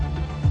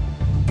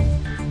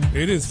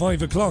It is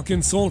 5 o'clock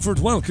in Salford.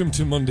 Welcome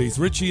to Monday's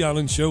Richie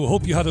Allen Show.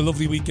 Hope you had a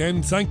lovely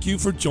weekend. Thank you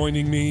for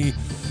joining me.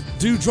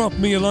 Do drop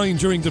me a line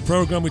during the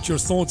programme with your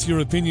thoughts, your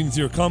opinions,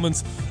 your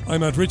comments.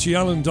 I'm at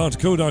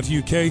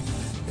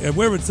richieallen.co.uk.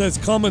 Where it says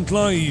comment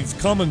live.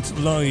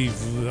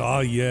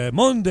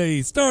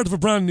 Monday, start of a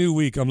brand new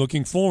week. I'm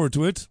looking forward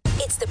to it.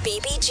 It's the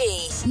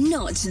BBG,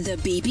 not the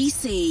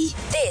BBC.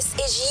 This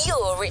is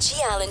your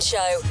Richie Allen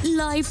Show,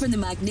 live from the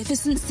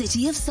magnificent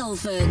city of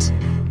Salford.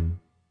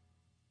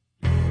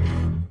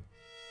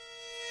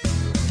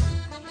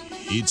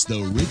 It's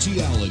the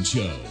Richie Allen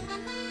Show,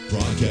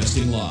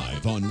 broadcasting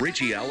live on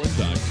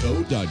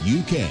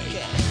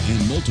richieallen.co.uk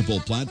and multiple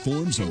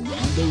platforms around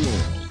the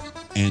world.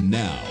 And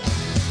now,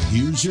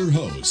 here's your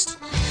host,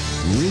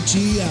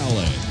 Richie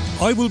Allen.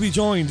 I will be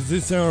joined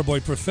this hour by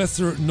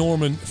Professor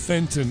Norman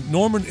Fenton.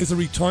 Norman is a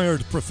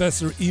retired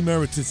Professor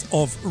Emeritus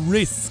of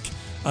Risk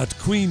at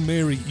Queen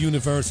Mary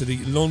University,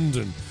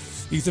 London.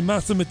 He's a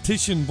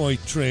mathematician by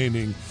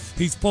training.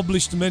 He's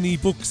published many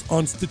books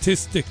on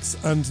statistics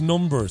and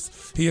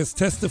numbers. He has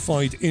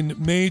testified in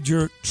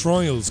major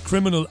trials,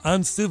 criminal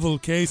and civil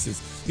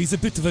cases. He's a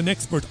bit of an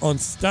expert on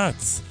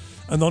stats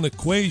and on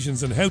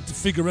equations and how to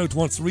figure out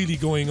what's really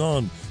going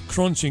on,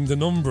 crunching the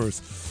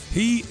numbers.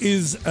 He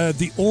is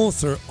the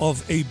author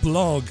of a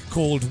blog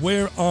called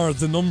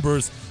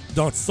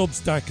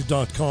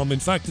wherearethenumbers.substack.com. In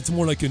fact, it's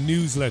more like a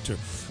newsletter,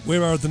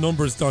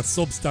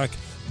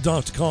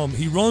 wherearethenumbers.substack.com.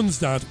 He runs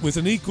that with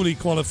an equally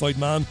qualified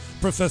man,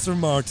 Professor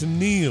Martin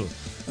Neal.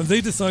 And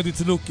they decided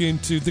to look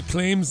into the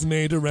claims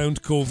made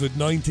around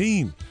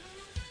COVID-19.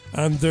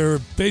 And they're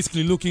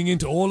basically looking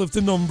into all of the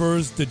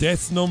numbers, the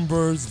death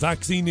numbers,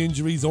 vaccine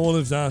injuries, all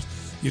of that.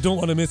 You don't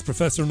want to miss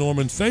Professor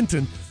Norman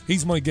Fenton.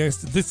 He's my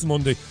guest this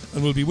Monday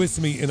and will be with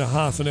me in a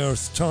half an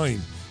hour's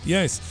time.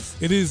 Yes,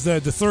 it is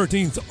the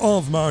 13th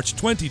of March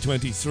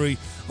 2023.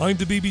 I'm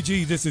the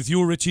BBG. This is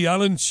your Richie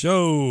Allen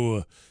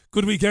Show.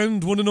 Good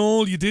weekend, one and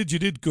all. You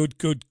did.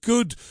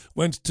 Good.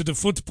 Went to the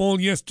football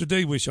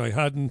yesterday. Wish I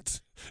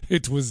hadn't.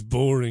 It was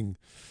boring.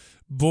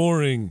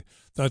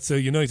 That's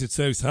United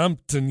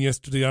Southampton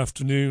yesterday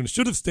afternoon.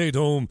 Should have stayed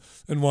home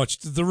and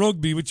watched the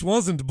rugby, which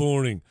wasn't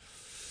boring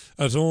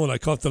at all. I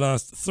caught the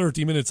last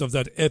 30 minutes of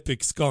that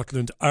epic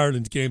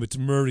Scotland-Ireland game at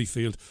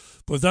Murrayfield.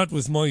 But that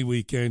was my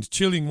weekend,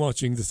 chilling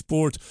watching the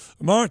sport.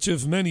 March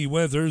of many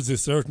weathers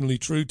is certainly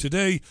true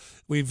today.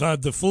 We've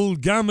had the full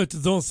gamut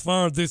thus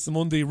far this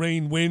Monday.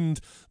 Rain, wind,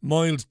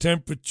 mild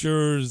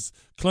temperatures,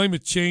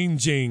 climate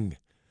changing.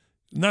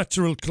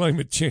 Natural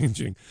climate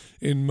changing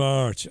in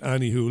March.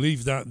 Anywho,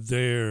 leave that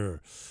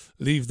there.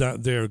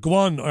 Go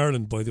on,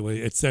 Ireland, by the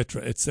way,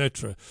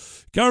 etc.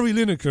 Gary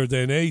Lineker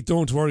then,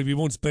 Don't worry, we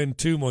won't spend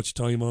too much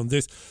time on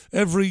this.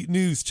 Every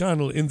news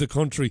channel in the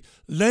country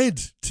led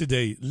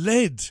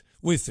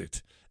with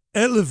it,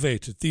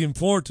 elevated the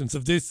importance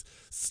of this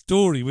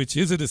story, which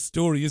is it a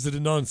story, is it a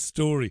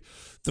non-story?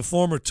 The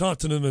former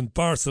Tottenham and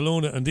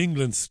Barcelona and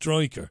England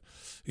striker.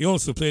 He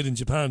also played in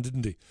Japan,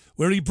 didn't he?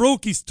 Where he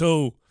broke his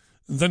toe.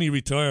 And then he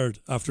retired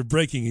after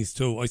breaking his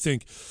toe, I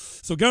think.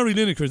 So Gary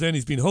Lineker then,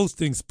 he's been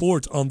hosting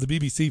sport on the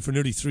BBC for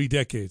nearly 3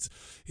 decades.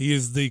 He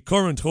is the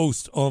current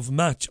host of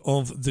Match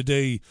of the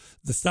Day,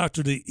 the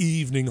Saturday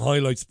evening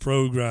highlights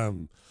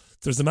programme.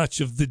 There's a Match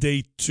of the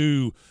Day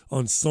 2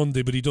 on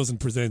Sunday, but he doesn't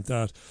present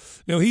that.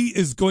 Now, he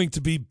is going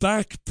to be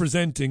back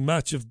presenting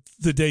Match of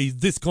the Day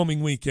this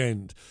coming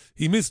weekend.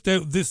 He missed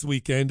out this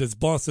weekend as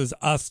bosses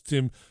asked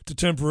him to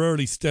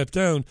temporarily step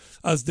down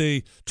as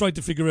they tried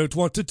to figure out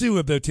what to do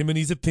about him and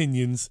his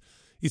opinions.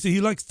 You see,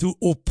 he likes to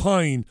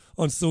opine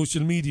on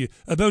social media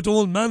about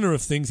all manner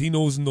of things he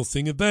knows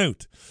nothing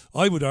about.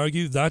 I would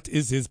argue that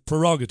is his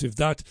prerogative.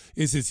 That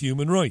is his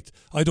human right.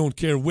 I don't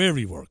care where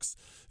he works.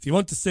 If you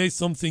want to say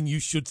something, you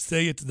should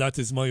say it. That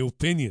is my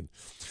opinion.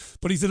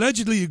 But he's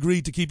allegedly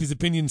agreed to keep his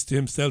opinions to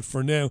himself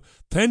for now,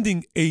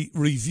 pending a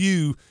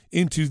review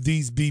into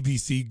these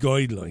BBC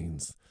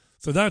guidelines.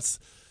 So it's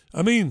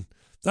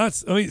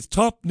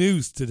top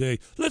news today.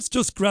 Let's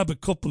just grab a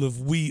couple of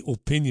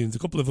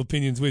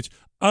opinions which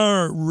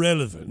are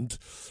relevant.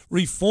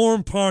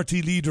 Reform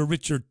Party leader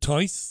Richard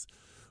Tice,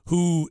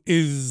 who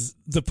is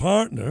the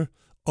partner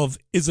of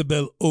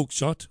Isabel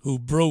Oakeshott, who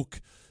broke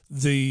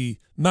the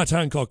Matt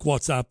Hancock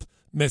WhatsApp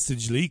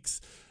message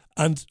leaks,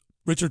 and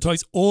Richard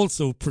Tice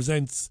also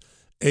presents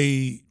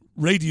a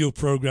radio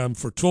programme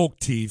for Talk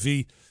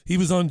TV. He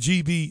was on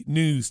GB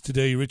News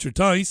today, Richard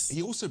Tice.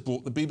 He also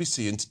brought the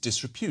BBC into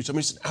disrepute. I mean,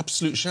 it's an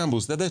absolute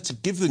shambles. They're there to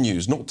give the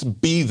news, not to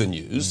be the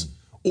news.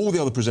 All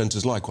the other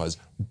presenters, likewise,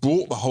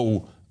 brought the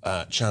whole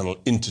channel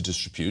into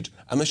disrepute,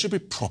 and they should be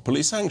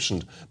properly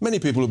sanctioned. Many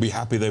people will be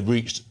happy they've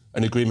reached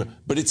an agreement,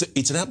 but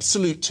it's an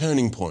absolute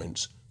turning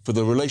point for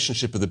the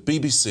relationship of the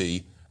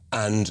BBC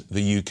and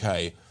the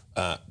UK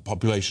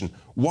population.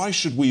 Why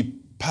should we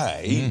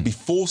be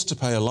forced to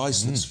pay a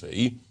licence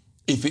fee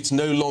if it's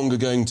no longer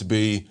going to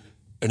be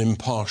an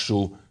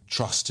impartial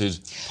trusted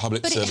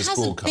public But service it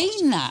hasn't broadcast.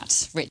 been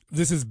that, Rich.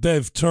 This is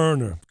Bev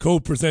Turner,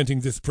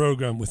 co-presenting this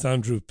programme with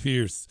Andrew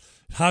Pearce.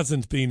 It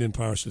hasn't been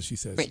impartial, she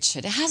says.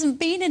 Richard, it hasn't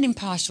been an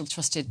impartial,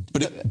 trusted...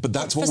 But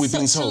that's what for we've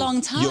been such told. a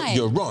long time.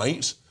 You're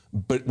right,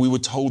 but we were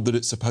told that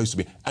it's supposed to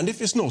be. And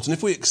if it's not, and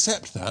if we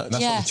accept that...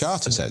 That's what the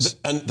Charter says.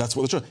 And that's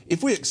what the Charter...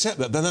 If we accept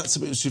that, then that's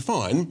absolutely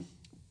fine.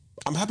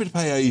 I'm happy to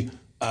pay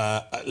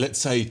let's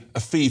say, a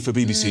fee for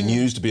BBC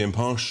News to be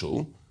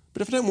impartial,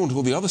 but if I don't want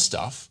all the other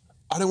stuff,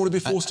 I don't want to be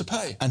forced to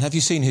pay. And have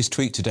you seen his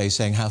tweet today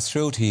saying how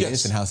thrilled he Yes.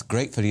 is and how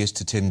grateful he is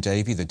to Tim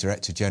Davie, the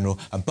Director General?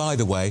 And by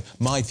the way,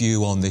 my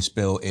view on this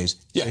bill is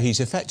he's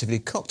effectively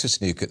cocked a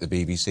snook at the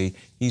BBC.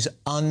 He's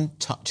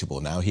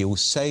untouchable now. He will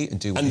say and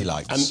do what he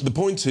likes. And the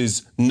point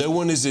is, no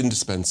one is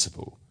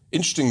indispensable.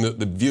 Interesting that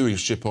the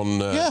viewership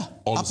on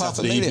up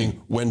Saturday 500,000.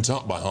 evening went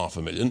up by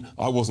 500,000.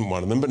 I wasn't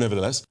one of them, but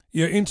nevertheless.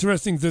 Yeah,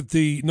 interesting that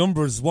the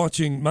numbers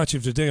watching Match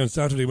of the Day on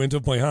Saturday went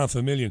up by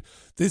 500,000.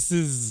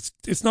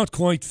 It's not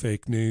quite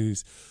fake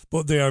news,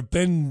 but they are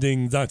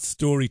bending that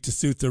story to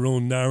suit their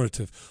own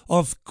narrative.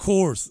 Of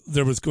course,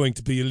 there was going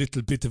to be a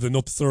little bit of an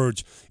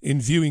upsurge in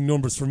viewing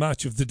numbers for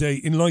Match of the Day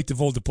in light of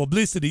all the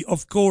publicity.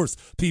 Of course,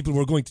 people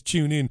were going to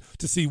tune in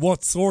to see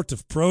what sort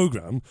of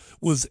programme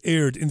was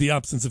aired in the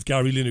absence of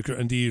Gary Lineker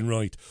and Ian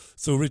Wright.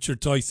 So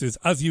Richard Tice is,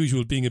 as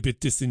usual, being a bit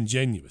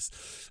disingenuous.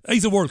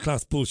 He's a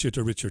world-class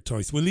bullshitter, Richard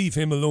Tice. We'll leave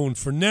him alone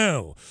for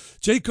now.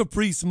 Jacob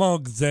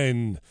Rees-Mogg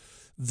then,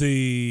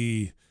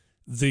 the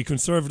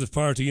Conservative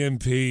Party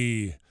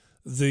MP,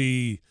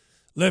 the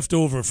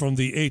leftover from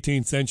the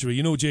 18th century.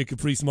 You know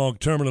Jacob Rees-Mogg,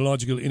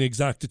 terminological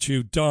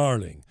inexactitude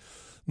darling.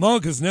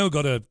 Mogg has now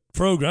got a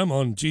programme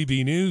on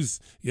GB News.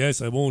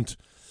 Yes, I won't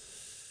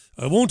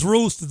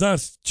roast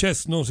that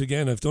chestnut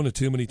again. I've done it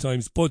too many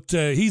times. But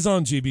he's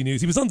on GB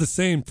News. He was on the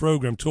same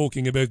programme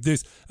talking about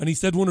this, and he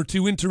said one or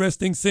two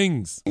interesting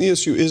things. The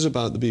issue is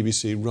about the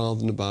BBC rather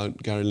than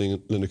about Gary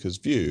Lineker's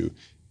view.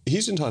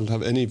 He's entitled to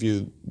have any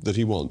view that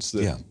he wants.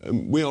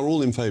 We are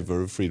all in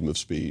favour of freedom of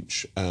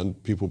speech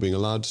and people being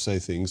allowed to say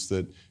things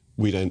that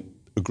we don't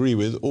agree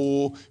with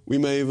or we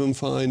may even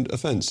find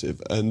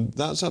offensive. And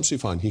that's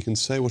absolutely fine. He can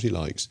say what he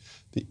likes.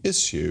 The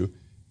issue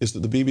is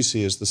that the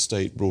BBC is the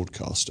state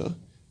broadcaster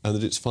and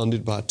that it's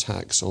funded by a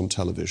tax on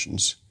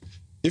televisions.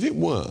 If it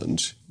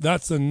weren't...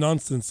 That's a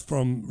nonsense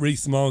from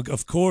Rees-Mogg.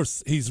 Of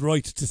course, he's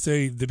right to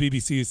say the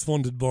BBC is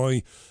funded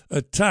by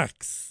a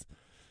tax.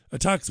 A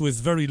tax with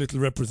very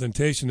little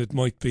representation, it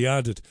might be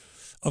added.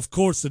 Of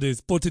course it is,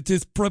 but it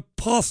is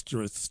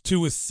preposterous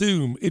to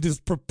assume, it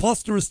is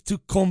preposterous to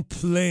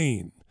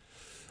complain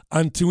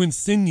and to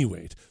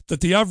insinuate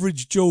that the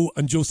average Joe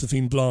and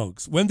Josephine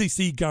blogs, when they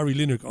see Gary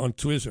Lineker on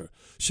Twitter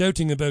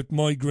shouting about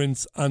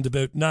migrants and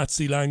about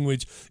Nazi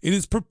language, it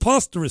is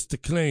preposterous to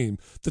claim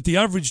that the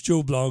average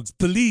Joe blogs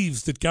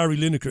believes that Gary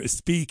Lineker is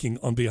speaking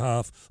on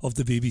behalf of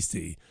the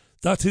BBC.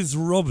 That is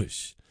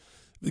rubbish.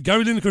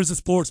 Gary Lineker is a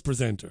sports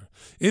presenter.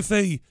 If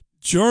a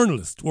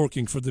journalist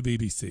working for the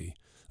BBC,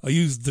 I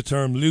use the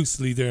term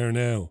loosely there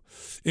now,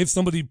 if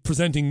somebody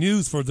presenting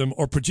news for them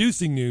or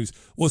producing news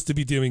was to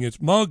be doing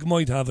it, Mogg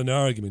might have an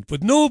argument.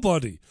 But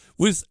nobody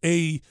with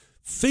a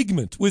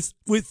figment, with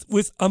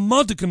a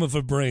modicum of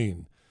a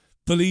brain,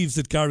 believes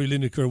that Gary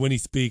Lineker, when he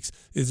speaks,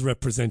 is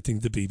representing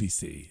the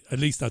BBC. At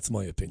least that's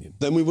my opinion.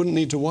 Then we wouldn't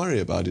need to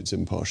worry about its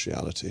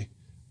impartiality.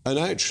 And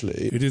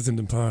actually... It isn't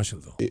impartial,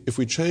 though. If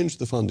we changed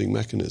the funding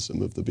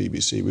mechanism of the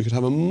BBC, we could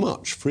have a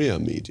much freer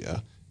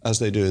media, as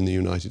they do in the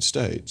United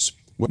States.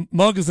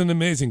 Mogg is an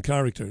amazing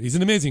character. He's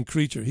an amazing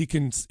creature. He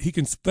can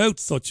spout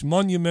such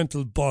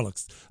monumental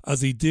bollocks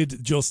as he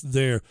did just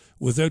there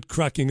without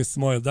cracking a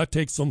smile. That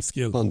takes some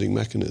skill. Funding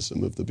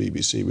mechanism of the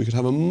BBC, we could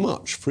have a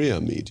much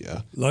freer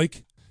media.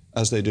 Like?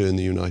 As they do in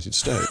the United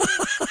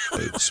States.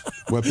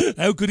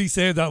 How could he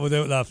say that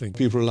without laughing?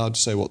 People are allowed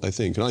to say what they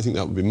think, and I think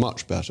that would be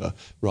much better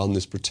rather than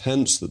this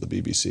pretense that the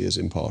BBC is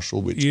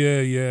impartial.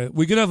 Yeah.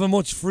 We could have a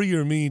much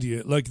freer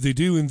media like they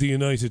do in the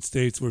United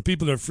States where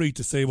people are free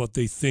to say what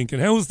they think.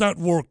 And how has that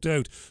worked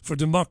out for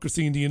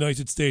democracy in the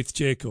United States,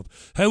 Jacob?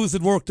 How has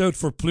it worked out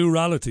for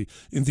plurality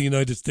in the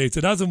United States?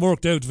 It hasn't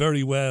worked out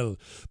very well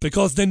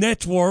because the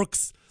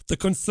networks, the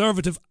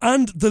Conservative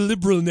and the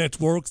Liberal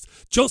networks,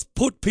 just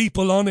put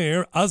people on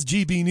air, as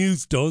GB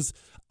News does,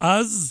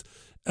 as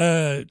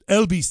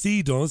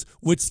LBC does,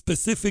 with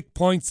specific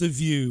points of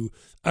view,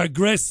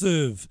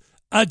 aggressive,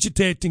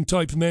 agitating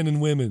type men and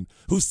women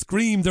who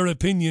scream their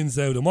opinions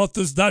out. And what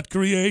does that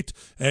create?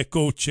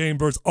 Echo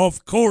chambers.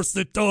 Of course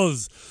it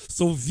does.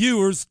 So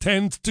viewers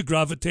tend to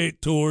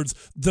gravitate towards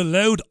the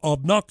loud,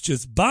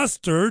 obnoxious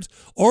bastard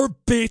or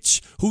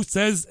bitch who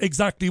says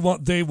exactly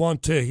what they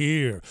want to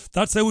hear.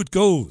 That's how it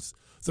goes.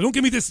 So don't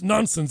give me this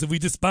nonsense if we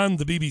disband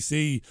the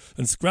BBC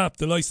and scrap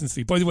the licence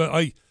fee. By the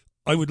way,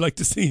 I would like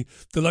to see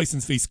the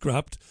licence fee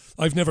scrapped.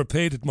 I've never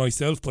paid it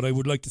myself, but I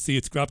would like to see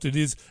it scrapped. It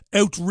is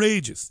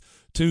outrageous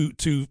to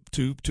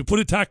put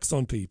a tax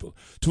on people,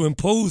 to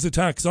impose a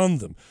tax on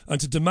them,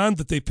 and to demand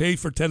that they pay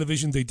for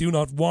television they do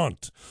not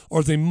want,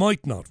 or they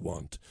might not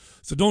want.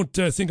 So don't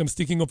think I'm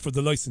sticking up for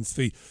the licence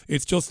fee.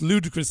 It's just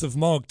ludicrous of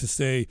Mog to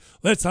say,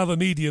 let's have a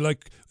media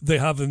like they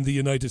have in the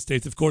United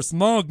States. Of course,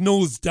 Mog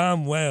knows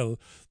damn well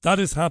that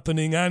is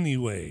happening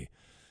anyway.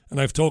 And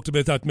I've talked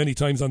about that many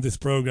times on this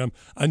programme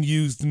and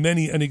used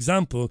many an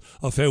example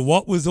of how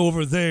what was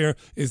over there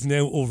is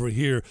now over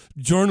here.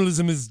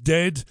 Journalism is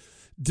dead.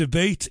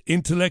 Debate,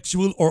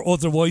 intellectual or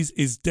otherwise,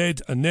 is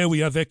dead. And now we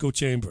have echo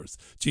chambers.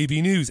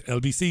 GB News,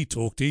 LBC,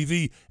 Talk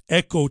TV,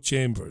 echo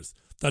chambers.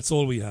 That's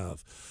all we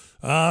have.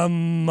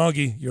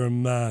 Moggy, you're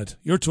mad.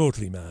 You're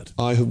totally mad.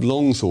 I have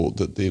long thought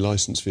that the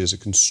licence fee is a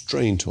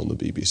constraint on the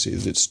BBC,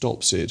 that it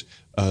stops it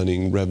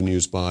earning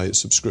revenues by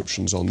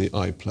subscriptions on the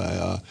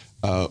iPlayer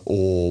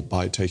or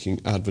by taking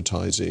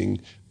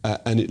advertising,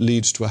 and it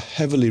leads to a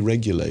heavily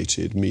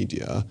regulated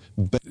media.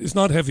 It's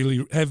not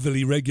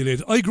heavily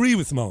regulated. I agree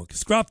with Mog.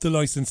 Scrap the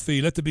licence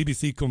fee. Let the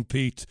BBC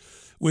compete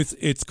with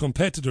its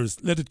competitors.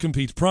 Let it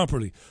compete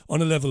properly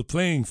on a level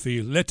playing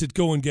field. Let it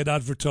go and get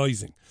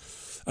advertising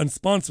and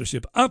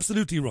sponsorship.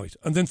 Absolutely right.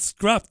 And then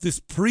scrap this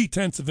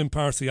pretense of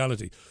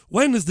impartiality.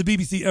 When has the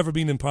BBC ever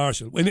been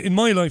impartial? In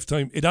my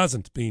lifetime, it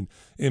hasn't been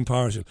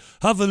impartial.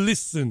 Have a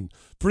listen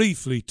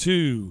briefly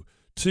to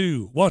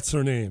what's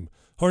her name?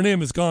 Her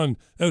name has gone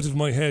out of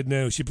my head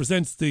now. She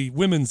presents the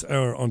Women's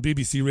Hour on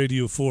BBC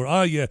Radio 4.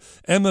 Ah, yeah,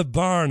 Emma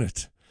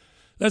Barnett.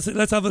 Let's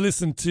have a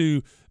listen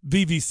to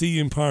BBC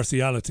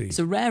impartiality. It's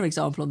a rare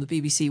example on the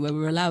BBC where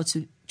we're allowed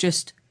to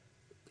just,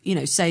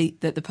 say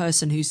that the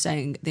person who's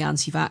saying the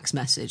anti-vax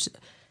message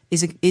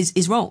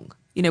is wrong.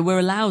 We're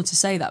allowed to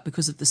say that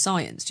because of the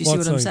science. Do you see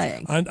what I'm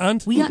saying?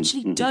 And we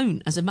actually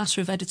don't, as a matter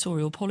of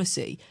editorial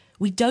policy,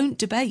 we don't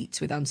debate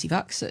with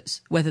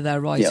anti-vaxxers whether they're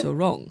right or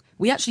wrong.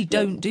 We actually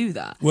don't do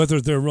that. Whether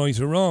they're right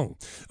or wrong.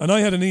 And I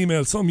had an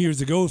email some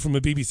years ago from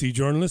a BBC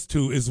journalist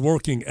who is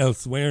working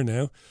elsewhere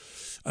now,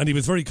 and he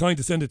was very kind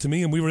to send it to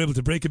me, and we were able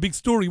to break a big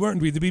story,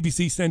 weren't we? The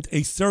BBC sent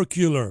a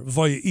circular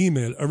via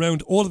email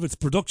around all of its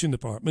production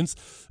departments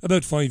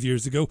about 5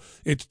 years ago.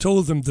 It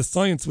told them the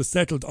science was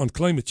settled on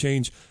climate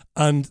change,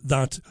 and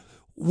that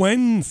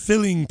when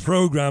filling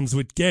programmes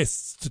with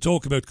guests to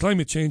talk about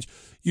climate change,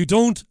 you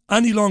don't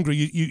any longer,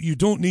 you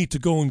don't need to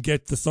go and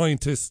get the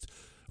scientist,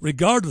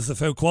 regardless of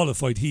how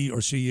qualified he or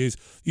she is,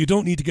 you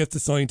don't need to get the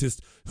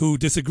scientist who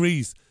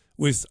disagrees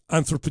with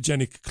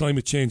anthropogenic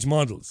climate change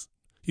models.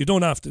 You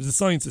don't have to. The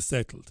science is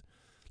settled.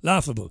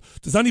 Laughable.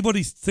 Does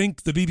anybody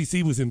think the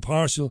BBC was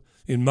impartial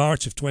in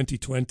March of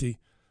 2020?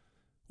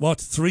 What,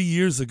 3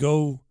 years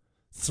ago?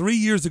 3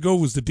 years ago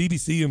was the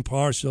BBC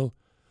impartial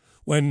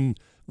when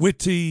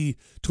Whitty,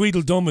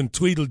 Tweedledum and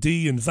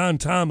Tweedledee and Van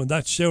Tam and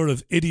that shower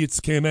of idiots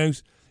came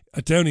out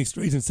at Downing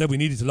Street and said we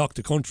needed to lock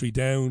the country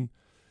down,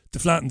 to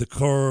flatten the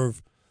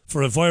curve,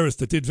 for a virus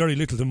that did very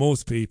little to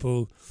most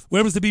people.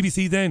 Where was the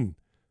BBC then?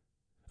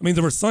 I mean,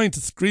 there were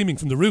scientists screaming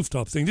from the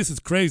rooftop saying, this is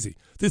crazy.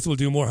 This will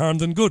do more harm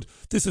than good.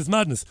 This is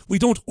madness. We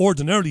don't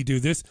ordinarily do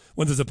this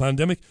when there's a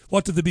pandemic.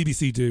 What did the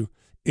BBC do?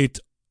 It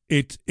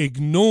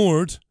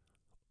ignored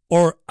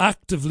or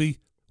actively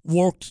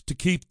worked to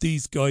keep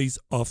these guys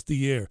off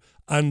the air.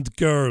 And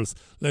girls,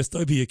 lest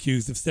I be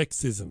accused of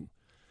sexism.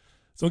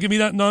 So don't give me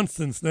that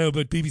nonsense now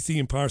about BBC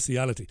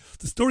impartiality.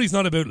 The story's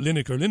not about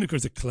Lineker.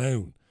 Lineker's a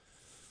clown.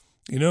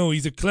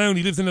 He's a clown.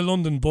 He lives in a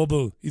London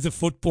bubble. He's a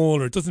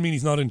footballer. It doesn't mean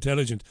he's not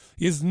intelligent.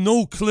 He has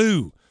no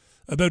clue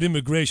about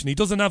immigration. He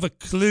doesn't have a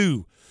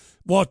clue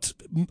what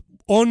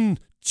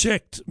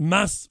unchecked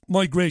mass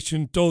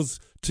migration does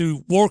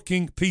to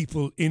working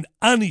people in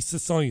any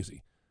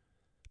society,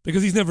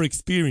 because he's never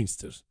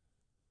experienced it.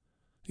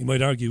 He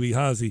might argue he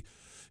has.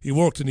 He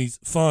worked in his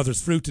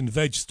father's fruit and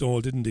veg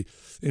stall, didn't he,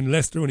 in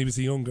Leicester when he was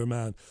a younger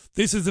man.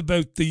 This is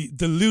about the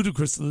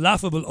ludicrous,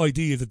 laughable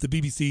idea that the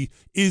BBC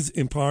is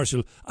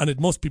impartial and it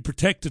must be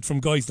protected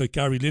from guys like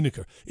Gary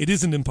Lineker. It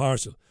isn't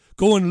impartial.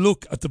 Go and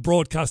look at the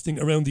broadcasting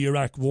around the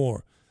Iraq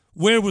War.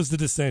 Where was the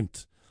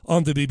dissent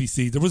on the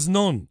BBC? There was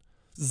none.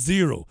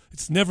 Zero.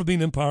 It's never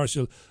been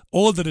impartial.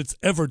 All that it's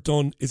ever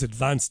done is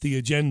advance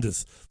the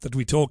agendas that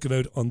we talk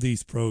about on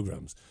these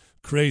programmes.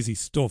 Crazy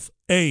stuff.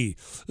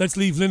 Let's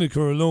leave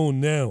Lineker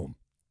alone now.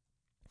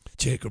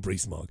 Jacob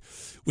Rees-Mogg.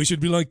 We should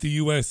be like the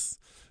US.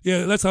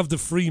 Yeah, let's have the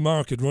free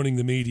market running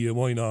the media.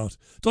 Why not?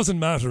 Doesn't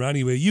matter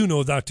anyway. You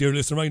know that, dear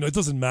listener. I know it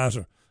doesn't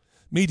matter.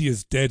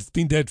 Media's dead. It's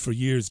been dead for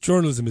years.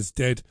 Journalism is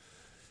dead.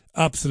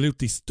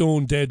 Absolutely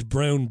stone dead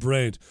brown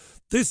bread.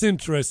 This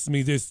interests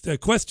me. This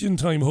Question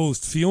Time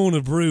host,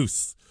 Fiona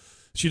Bruce.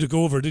 She took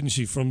over, didn't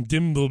she, from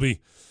Dimbleby.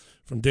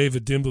 From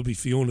David Dimbleby,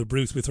 Fiona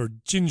Bruce, with her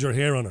ginger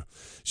hair on her.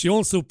 She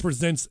also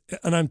presents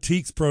an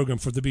antiques programme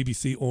for the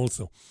BBC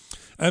also.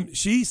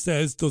 She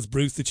says, does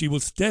Bruce, that she will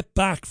step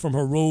back from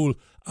her role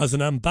as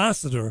an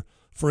ambassador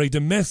for a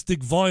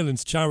domestic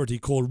violence charity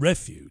called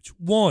Refuge.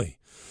 Why?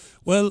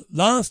 Well,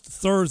 last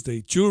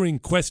Thursday, during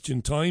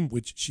Question Time,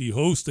 which she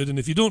hosted, and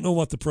if you don't know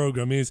what the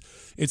programme is,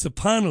 it's a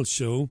panel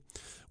show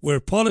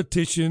where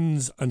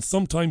politicians and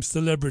sometimes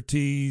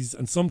celebrities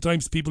and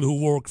sometimes people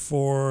who work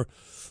for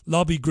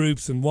lobby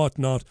groups and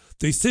whatnot,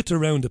 they sit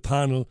around a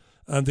panel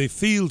and they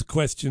field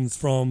questions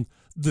from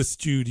the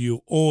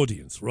studio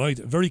audience, right?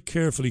 A very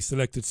carefully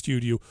selected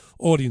studio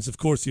audience. Of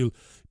course, you'll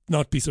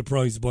not be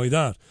surprised by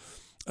that.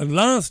 And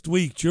last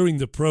week during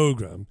the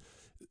programme,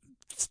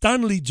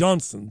 Stanley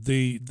Johnson,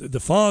 the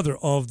father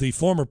of the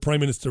former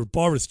Prime Minister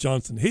Boris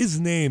Johnson, his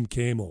name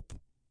came up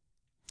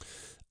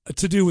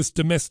to do with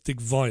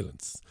domestic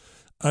violence.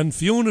 And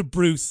Fiona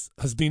Bruce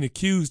has been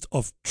accused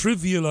of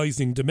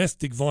trivialising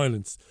domestic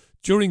violence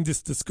during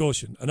this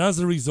discussion. And as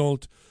a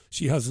result,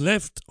 she has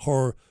left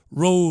her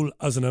role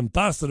as an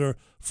ambassador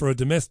for a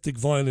domestic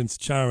violence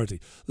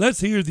charity.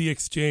 Let's hear the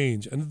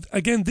exchange. And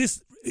again,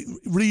 this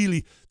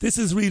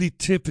is really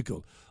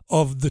typical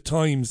of the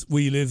times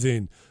we live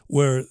in,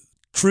 where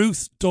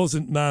truth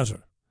doesn't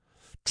matter.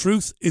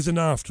 Truth is an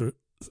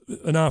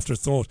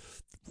afterthought.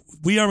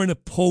 We are in a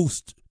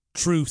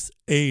post-truth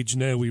age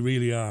now, we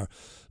really are.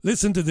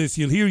 Listen to this.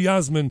 You'll hear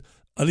Yasmin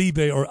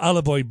Alibi or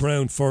Alibi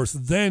Brown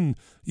first, then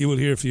you will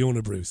hear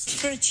Fiona Bruce.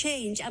 For a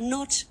change, I'm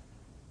not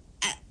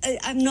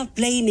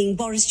blaming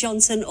Boris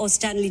Johnson or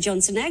Stanley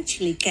Johnson.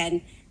 Actually,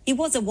 Ken, he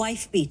was a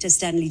wife beater,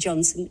 Stanley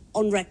Johnson,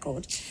 on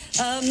record.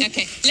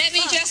 Okay,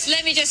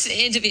 let me just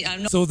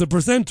intervene. So the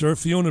presenter,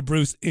 Fiona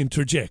Bruce,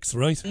 interjects,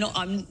 right?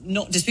 I'm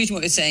not disputing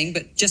what you're saying,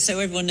 but just so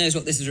everyone knows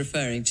what this is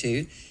referring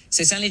to.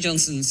 So Stanley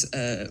Johnson's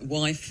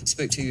wife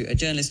spoke to a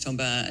journalist, Tom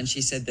Bauer, and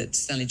she said that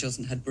Stanley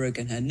Johnson had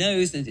broken her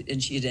nose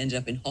and she had ended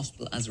up in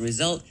hospital as a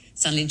result.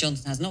 Stanley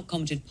Johnson has not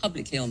commented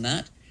publicly on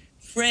that.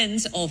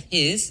 Friends of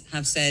his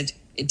have said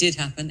it did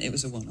happen, it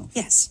was a one-off.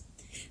 Yes,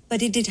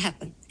 but it did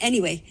happen.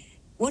 Anyway,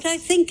 what I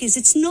think is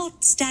it's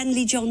not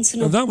Stanley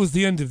Johnson... And that was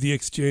the end of the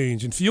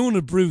exchange. And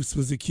Fiona Bruce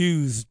was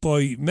accused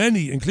by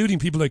many, including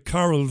people like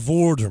Carol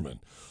Vorderman,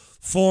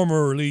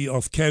 formerly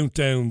of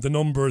Countdown, the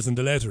Numbers and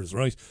the Letters,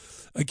 right?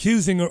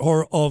 Accusing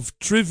her of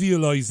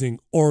trivialising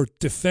or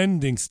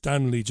defending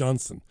Stanley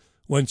Johnson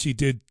when she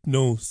did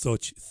no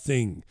such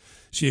thing.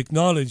 She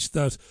acknowledged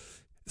that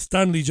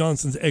Stanley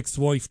Johnson's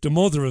ex-wife, the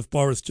mother of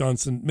Boris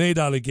Johnson, made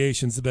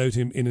allegations about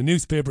him in a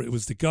newspaper. It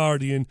was The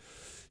Guardian.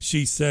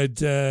 She said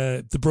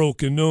the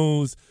broken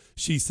nose.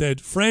 She said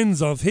friends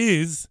of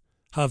his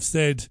have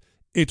said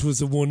it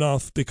was a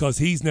one-off because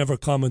he's never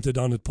commented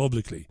on it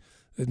publicly.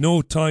 At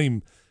no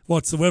time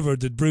whatsoever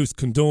did Bruce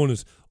condone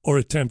it or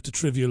attempt to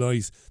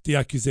trivialise the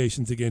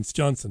accusations against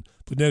Johnson.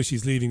 But now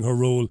she's leaving her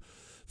role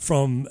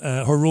from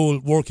her role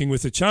working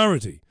with a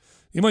charity.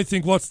 You might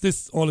think, what's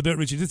this all about,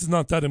 Richie? This is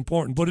not that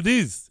important. But it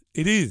is.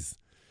 It is.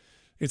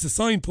 It's a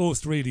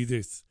signpost, really,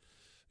 this.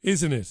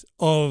 Isn't it?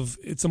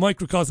 It's a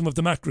microcosm of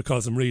the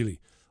macrocosm, really,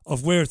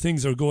 of where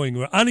things are going,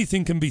 where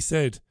anything can be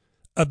said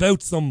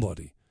about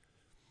somebody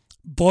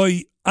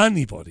by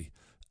anybody.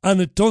 And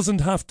it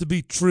doesn't have to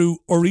be true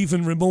or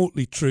even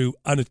remotely true.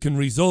 And it can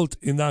result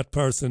in that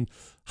person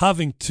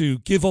having to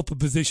give up a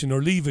position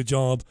or leave a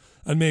job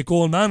and make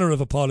all manner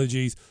of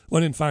apologies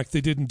when in fact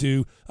they didn't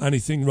do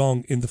anything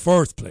wrong in the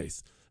first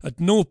place. At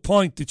no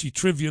point did she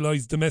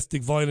trivialise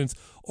domestic violence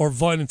or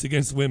violence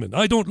against women.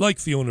 I don't like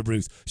Fiona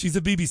Bruce. She's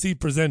a BBC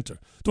presenter.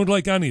 Don't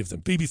like any of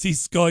them. BBC,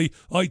 Sky,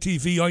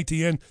 ITV,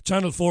 ITN,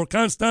 Channel 4.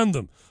 Can't stand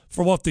them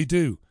for what they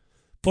do.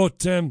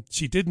 But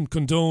she didn't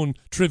condone,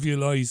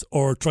 trivialise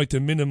or try to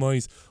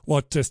minimise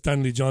what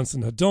Stanley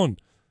Johnson had done.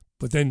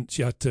 But then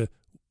she had to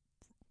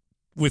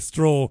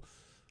withdraw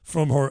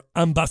from her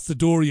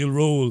ambassadorial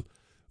role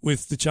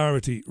with the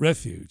charity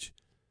Refuge.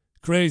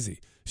 Crazy.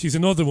 She's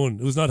another one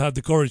who's not had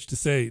the courage to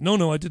say,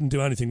 no, I didn't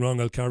do anything wrong,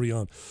 I'll carry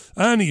on.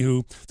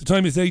 Anywho, the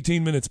time is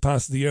 18 minutes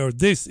past the hour.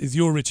 This is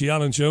your Richie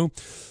Allen Show,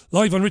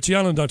 live on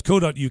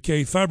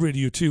richieallen.co.uk, Fab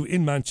Radio 2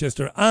 in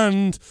Manchester,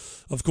 and,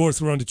 of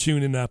course, we're on the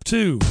TuneIn app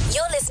too.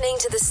 You're listening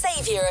to the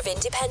saviour of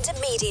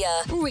independent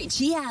media,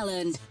 Richie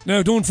Allen.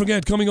 Now, don't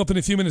forget, coming up in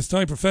a few minutes'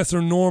 time,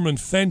 Professor Norman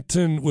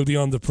Fenton will be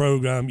on the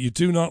programme. You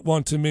do not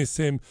want to miss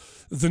him.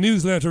 The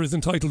newsletter is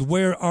entitled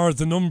Where Are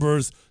the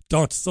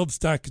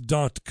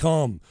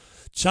Numbers.substack.com.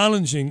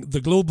 Challenging the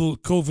global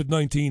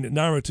COVID-19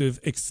 narrative,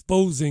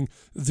 exposing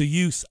the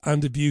use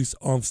and abuse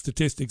of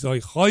statistics. I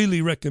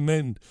highly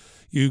recommend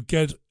you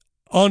get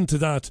onto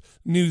that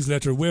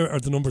newsletter,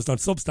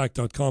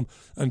 wherearethenumbers.substack.com,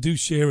 and do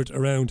share it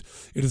around.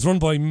 It is run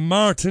by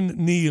Martin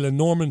Neal and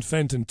Norman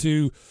Fenton,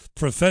 two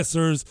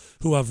professors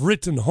who have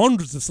written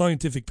hundreds of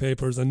scientific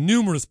papers and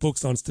numerous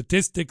books on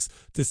statistics,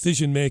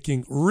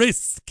 decision-making,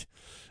 risk,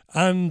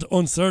 and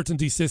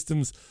uncertainty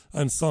systems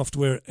and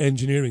software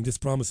engineering. This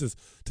promises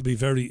to be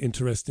very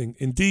interesting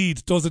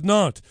indeed. Does it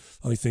not?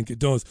 I think it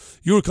does.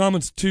 Your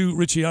comments to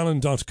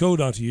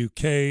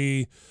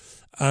richieallen.co.uk,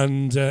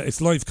 and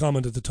it's live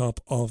comment at the top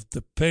of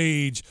the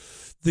page.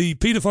 The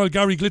paedophile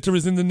Gary Glitter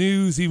is in the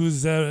news. He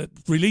was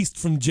released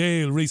from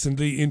jail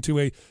recently into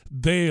a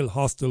bail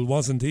hostel,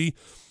 wasn't he?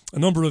 a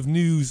number of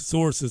news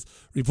sources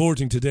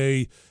reporting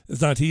today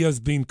that he has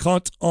been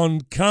caught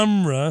on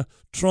camera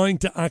trying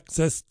to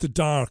access the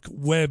dark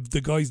web.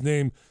 The guy's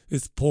name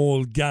is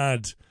Paul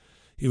Gadd.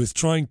 He was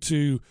trying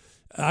to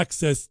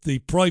access the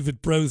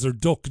private browser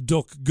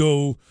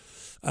DuckDuckGo,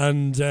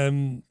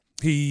 and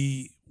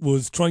he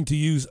was trying to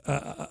use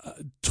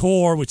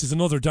Tor, which is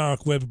another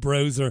dark web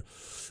browser.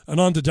 And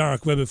on the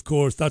dark web, of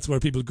course, that's where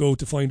people go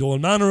to find all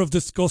manner of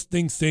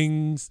disgusting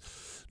things.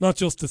 Not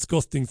just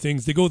disgusting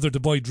things. They go there to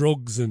buy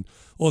drugs and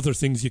other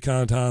things you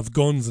can't have,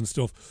 guns and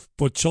stuff.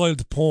 But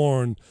child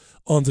porn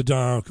on the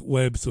dark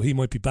web. So he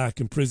might be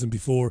back in prison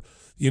before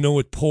you know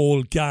it.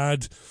 Paul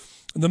Gadd.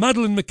 And the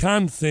Madeleine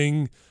McCann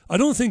thing, I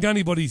don't think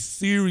anybody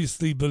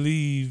seriously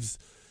believes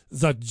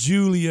that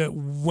Julia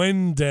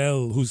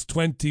Wendell, who's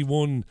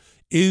 21,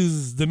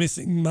 is the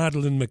missing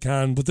Madeleine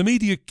McCann. But the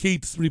media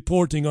keeps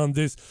reporting on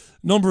this.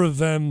 Number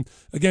of,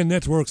 again,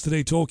 networks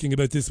today talking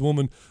about this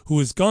woman who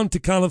has gone to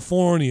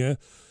California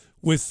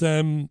with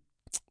a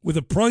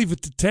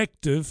private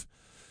detective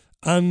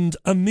and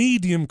a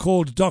medium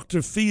called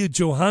Dr. Fia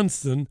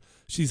Johansson.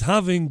 She's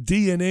having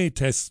DNA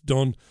tests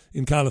done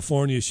in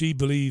California. She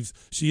believes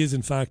she is,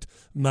 in fact,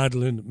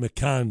 Madeleine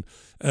McCann.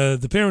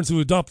 The parents who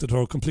adopted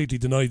her completely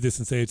denied this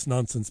and say it's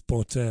nonsense,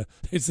 but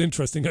it's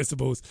interesting, I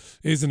suppose,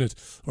 isn't it?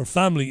 Her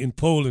family in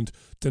Poland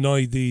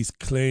denied these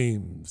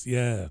claims,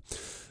 yeah.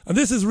 And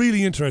this is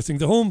really interesting.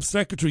 The Home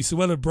Secretary,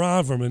 Suella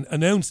Braverman,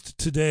 announced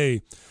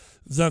today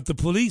that the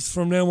police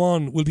from now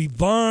on will be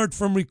barred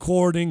from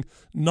recording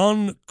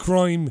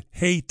non-crime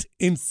hate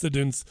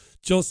incidents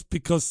just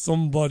because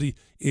somebody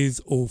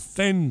is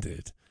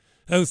offended.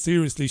 How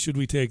seriously should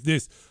we take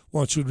this?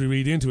 What should we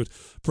read into it?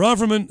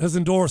 Braverman has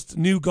endorsed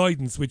new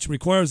guidance which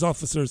requires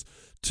officers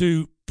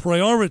to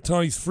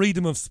prioritise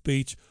freedom of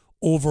speech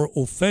over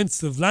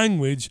offensive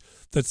language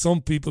that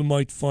some people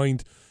might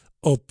find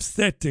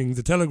upsetting.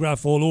 The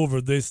Telegraph all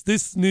over this.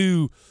 This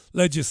new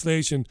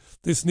legislation,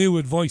 this new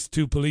advice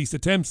to police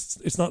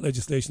it's not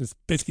legislation, it's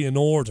basically an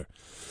order.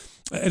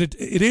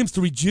 It aims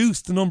to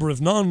reduce the number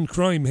of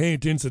non-crime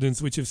hate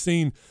incidents which have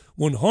seen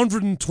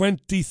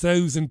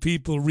 120,000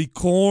 people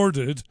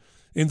recorded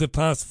in the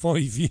past 5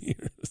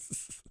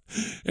 years,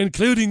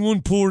 including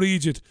one poor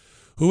Egypt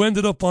who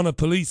ended up on a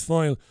police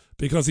file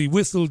because he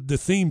whistled the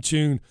theme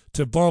tune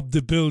to Bob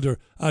the Builder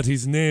at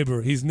his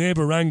neighbour. His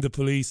neighbour rang the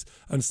police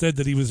and said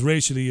that he was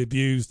racially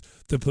abused.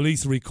 The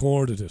police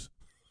recorded it.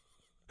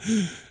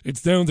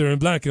 It's down there in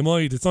black and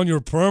white. It's on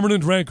your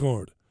permanent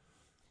record.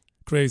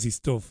 Crazy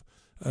stuff.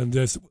 And,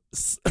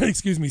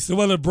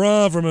 Suella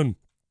Braverman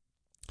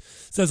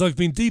says, I've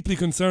been deeply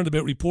concerned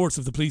about reports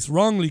of the police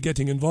wrongly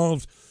getting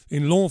involved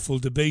in lawful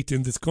debate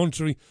in this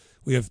country.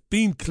 We have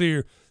been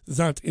clear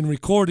that in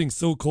recording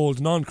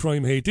so-called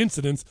non-crime hate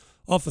incidents,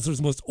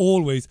 officers must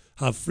always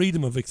have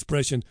freedom of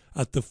expression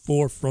at the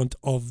forefront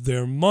of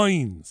their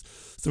minds.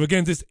 So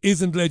again, this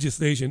isn't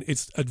legislation,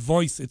 it's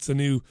advice, it's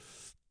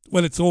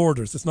it's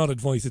orders, it's not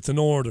advice, it's an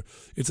order,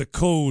 it's a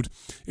code.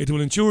 It will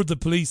ensure the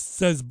police,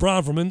 says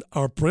Braverman,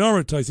 are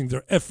prioritising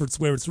their efforts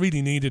where it's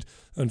really needed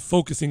and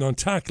focusing on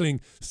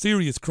tackling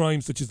serious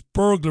crimes such as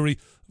burglary,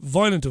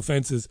 violent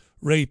offences,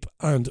 rape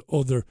and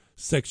other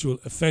sexual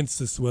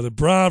offences. Well,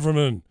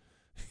 Braverman.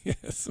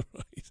 Yes,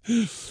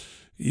 right.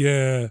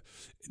 Yeah.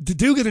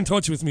 Do get in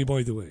touch with me,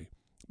 by the way,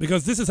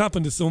 because this has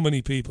happened to so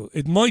many people.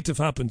 It might have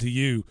happened to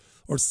you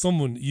or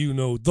someone you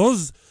know.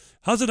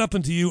 Has it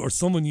happened to you or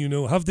someone you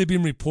know? Have they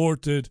been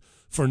reported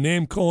for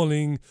name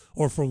calling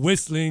or for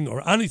whistling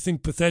or anything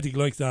pathetic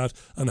like that?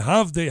 And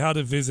have they had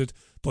a visit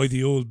by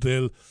the old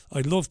Bill?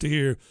 I'd love to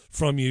hear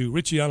from you.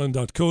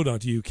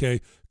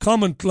 richieallen.co.uk.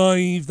 Comment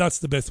live, that's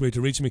the best way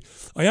to reach me.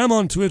 I am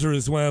on Twitter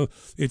as well.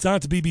 It's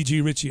at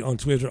BBG Richie on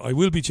Twitter. I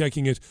will be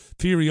checking it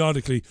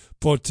periodically,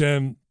 but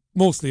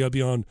mostly I'll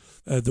be on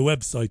the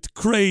website.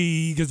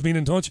 Craig has been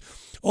in touch.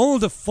 All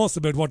the fuss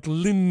about what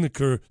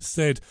Lineker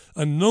said,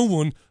 and no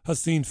one has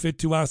seen fit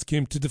to ask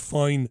him to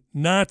define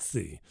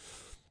Nazi.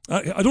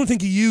 I don't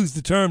think he used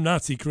the term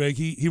Nazi, Craig.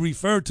 He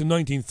referred to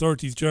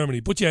 1930s Germany.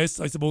 But yes,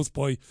 I suppose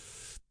by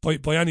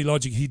any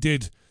logic he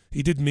did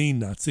mean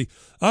Nazi.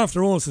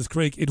 After all, says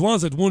Craig, it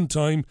was at one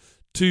time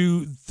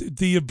to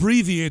the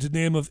abbreviated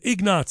name of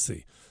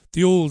Ignazi,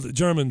 the old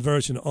German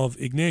version of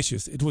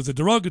Ignatius. It was a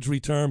derogatory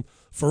term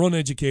for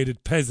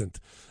uneducated peasant,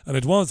 and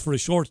it was for a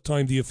short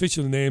time the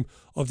official name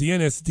of the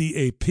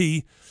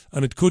NSDAP,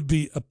 and it could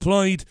be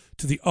applied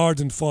to the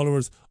ardent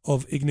followers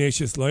of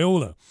Ignatius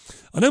Loyola.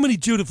 And how many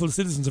dutiful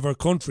citizens of our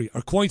country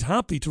are quite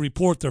happy to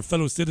report their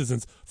fellow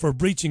citizens for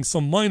breaching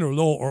some minor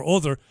law or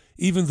other,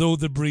 even though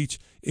the breach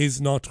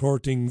is not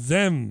hurting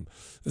them?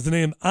 As the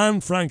name Anne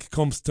Frank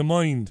comes to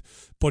mind,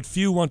 but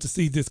few want to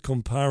see this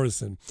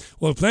comparison.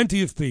 Well,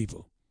 plenty of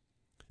people,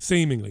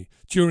 seemingly,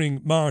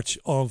 during March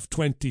of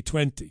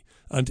 2020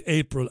 and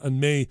April and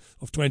May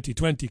of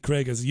 2020,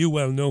 Craig, as you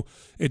well know,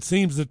 it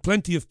seems that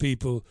plenty of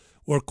people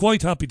were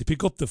quite happy to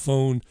pick up the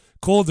phone,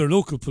 call their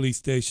local police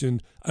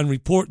station and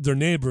report their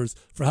neighbours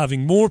for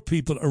having more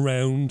people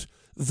around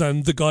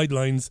than the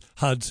guidelines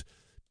had,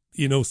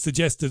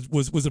 suggested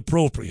was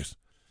appropriate.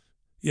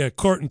 Yeah,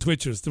 curtain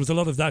twitchers. There was a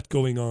lot of that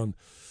going on,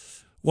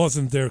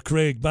 wasn't there,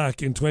 Craig,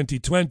 back in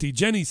 2020?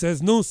 Jenny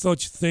says, no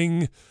such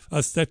thing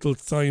as settled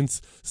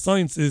science.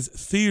 Science is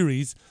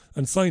theories,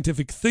 and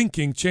scientific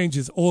thinking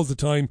changes all the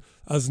time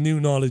as new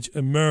knowledge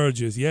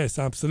emerges. Yes,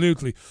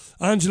 absolutely.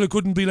 Angela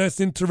couldn't be less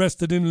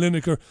interested in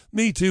Lineker.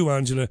 Me too,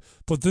 Angela.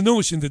 But the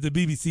notion that the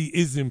BBC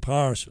is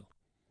impartial,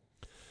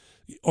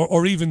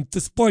 or even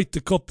despite the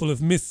couple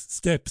of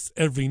missteps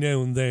every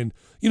now and then,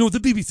 you know, the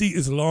BBC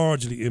is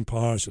largely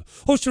impartial.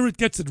 Oh, sure, it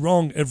gets it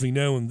wrong every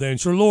now and then.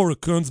 Sure, Laura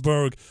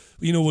Kuenssberg,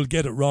 you know, will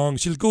get it wrong.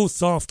 She'll go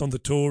soft on the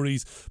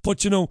Tories.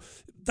 But, you know,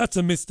 that's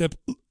a misstep.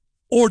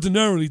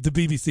 Ordinarily, the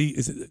BBC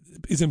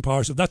is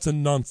impartial. That's a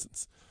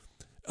nonsense.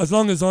 As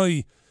long as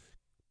I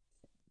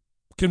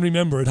can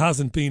remember, it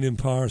hasn't been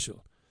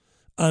impartial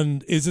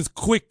and is as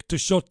quick to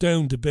shut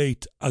down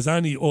debate as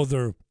any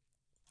other.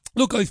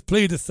 Look, I've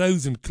played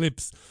 1,000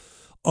 clips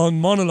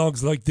on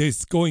monologues like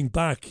this going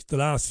back the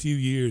last few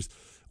years,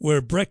 where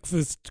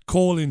breakfast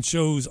call-in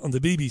shows on the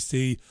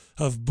BBC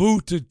have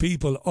booted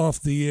people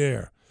off the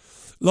air.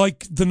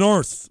 Like the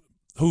nurse,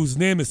 whose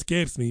name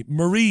escapes me,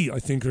 Marie, I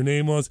think her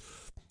name was,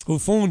 who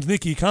phoned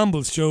Nicky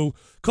Campbell's show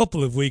a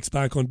couple of weeks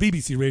back on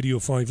BBC Radio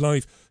 5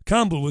 Live.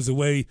 Campbell was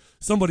away,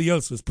 somebody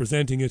else was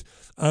presenting it,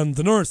 and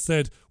the nurse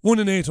said 1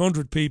 in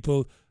 800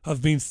 people have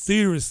been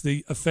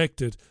seriously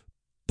affected,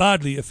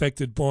 adversely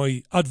affected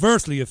by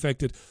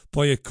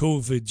a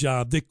COVID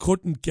jab. They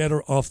couldn't get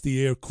her off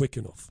the air quick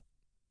enough.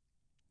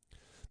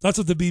 That's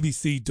what the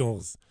BBC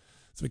does.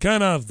 So we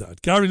can't have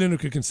that. Gary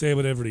Lineker can say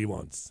whatever he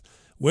wants.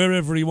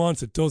 Wherever he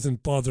wants, it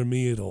doesn't bother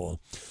me at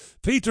all.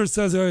 Peter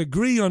says, I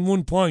agree on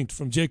one point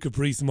from Jacob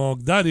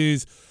Rees-Mogg. That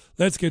is,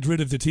 let's get rid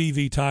of the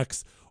TV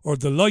tax or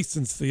the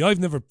licence fee. I've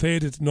never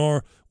paid it,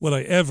 nor will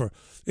I ever.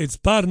 It's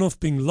bad enough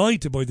being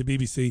lied to by the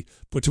BBC,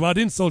 but to add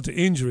insult to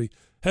injury,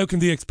 how can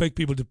they expect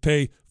people to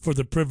pay for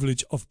the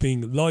privilege of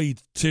being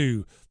lied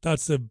to?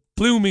 That's a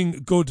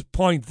blooming good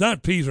point,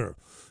 that, Peter.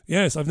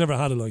 Yes, I've never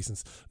had a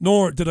licence,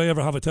 nor did I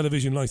ever have a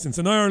television licence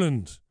in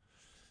Ireland.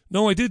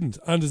 No, I didn't.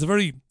 And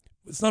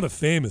it's not a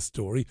famous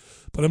story,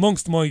 but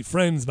amongst my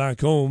friends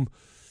back home,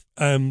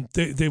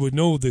 they would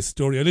know this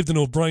story. I lived in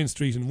O'Brien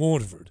Street in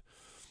Waterford,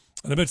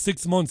 and about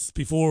 6 months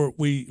before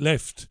we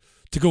left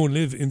to go and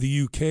live in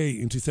the UK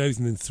in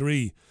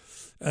 2003,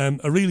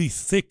 a really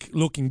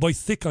thick-looking, by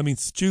thick I mean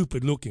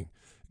stupid-looking,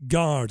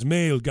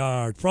 male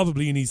guard,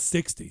 probably in his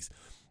 60s,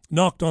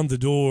 knocked on the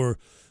door.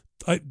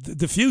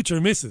 The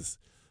future missus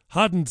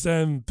hadn't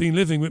been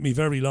living with me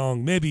very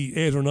long, maybe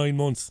 8 or 9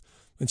 months,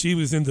 and she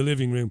was in the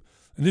living room.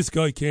 And this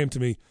guy came to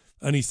me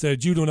and he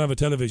said, you don't have a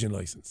television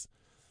licence.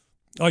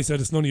 I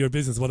said, it's none of your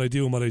business what I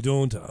do and what I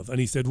don't have. And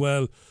he said,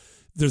 well,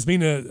 there's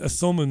been a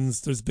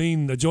summons, there's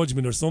been a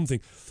judgment or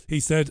something. He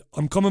said,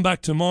 I'm coming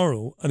back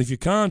tomorrow, and if you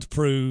can't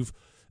prove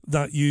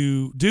that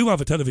you do have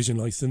a television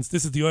licence,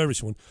 this is the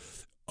Irish one,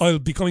 I'll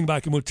be coming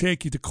back and we'll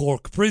take you to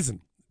Cork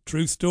prison.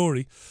 True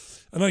story.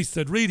 And I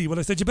said, really? Well,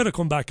 I said, you better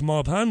come back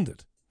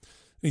mob-handed.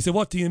 And he said,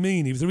 what do you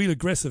mean? He was a real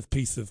aggressive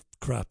piece of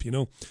crap, you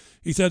know.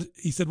 He said,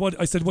 what?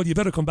 I said, well, you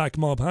better come back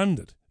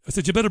mob-handed. I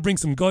said, you better bring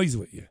some guys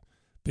with you.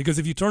 Because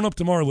if you turn up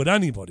tomorrow with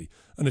anybody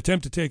and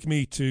attempt to take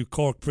me to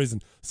Cork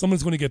prison,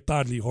 someone's going to get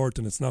badly hurt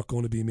and it's not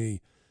going to be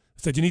me.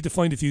 I said, you need to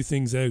find a few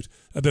things out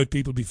about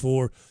people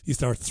before you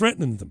start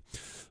threatening them.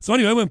 So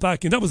anyway, I went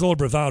back in. That was all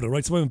bravado,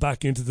 right? So I went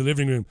back into the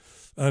living room,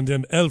 and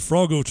El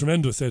Frogo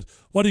Tremendo said,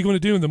 what are you going to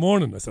do in the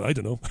morning? I said, I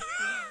don't know.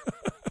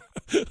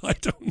 I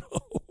don't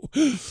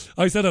know.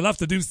 I said, I'll have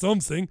to do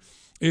something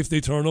if they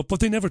turn up.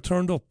 But they never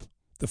turned up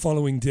the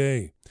following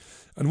day.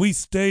 And we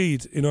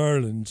stayed in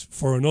Ireland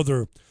for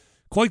another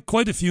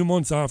quite a few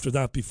months after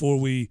that before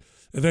we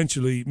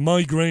eventually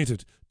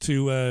migrated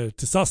to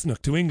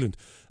Sosnoch, to England.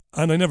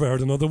 And I never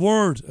heard another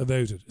word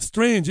about it.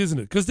 Strange, isn't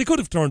it? Because they could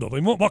have turned up. I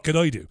mean, what could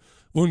I do?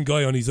 One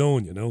guy on his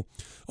own, you know.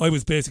 I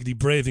was basically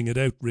braving it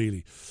out,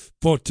 really.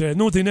 But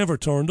no, they never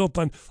turned up.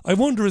 And I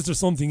wonder, is there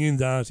something in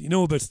that, you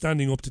know, about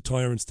standing up to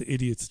tyrants, to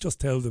idiots? Just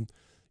tell them,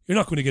 you're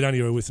not going to get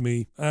anywhere with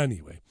me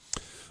anyway.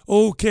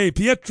 Okay,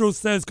 Pietro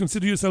says,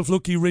 consider yourself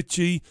lucky,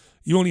 Richie.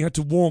 You only had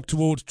to walk to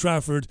Old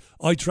Trafford.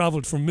 I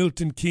travelled from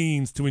Milton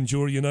Keynes to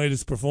endure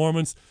United's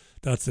performance.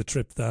 That's a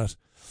trip, that.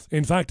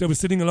 In fact, I was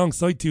sitting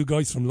alongside 2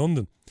 guys from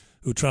London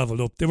who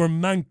travelled up. They were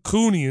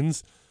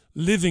Mancunians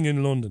living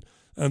in London,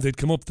 and they'd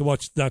come up to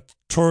watch that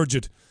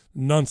turgid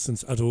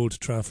nonsense at Old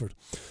Trafford.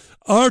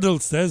 Ardell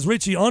says,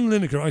 Richie, on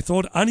Lineker, I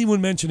thought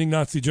anyone mentioning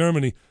Nazi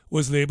Germany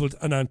was labelled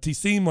an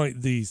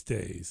anti-Semite these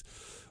days.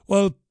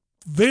 Well,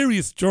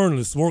 various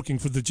journalists working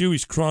for the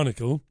Jewish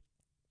Chronicle,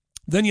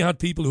 then you had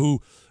people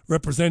who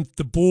represent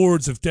the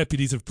boards of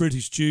deputies of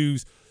British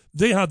Jews.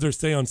 They had their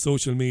say on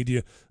social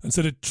media and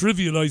said it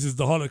trivialises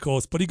the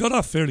Holocaust, but he got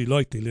off fairly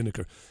lightly,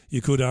 Lineker,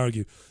 you could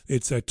argue.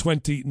 It's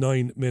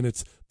 29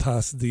 minutes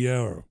past the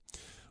hour.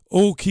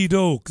 Okie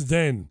doke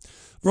then.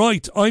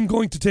 Right, I'm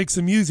going to take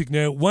some music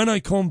now. When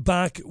I come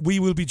back, we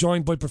will be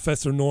joined by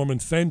Professor Norman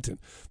Fenton.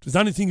 If there's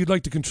anything you'd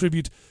like to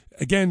contribute,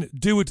 again,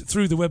 do it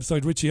through the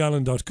website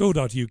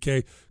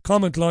richieallen.co.uk.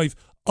 Comment live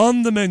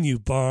on the menu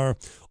bar.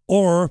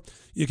 or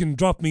you can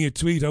drop me a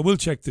tweet. I will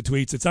check the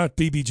tweets. It's at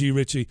BBG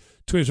Richie.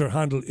 Twitter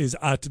handle is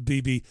at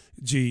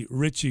BBG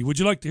Richie. Would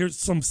you like to hear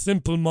some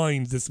Simple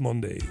Minds this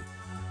Monday?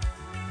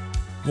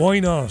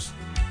 Why not?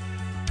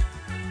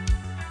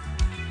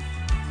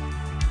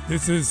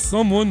 This is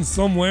Someone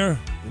Somewhere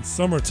in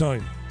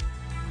Summertime.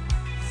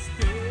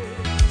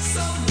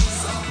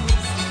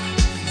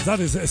 That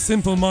is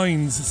Simple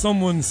Minds,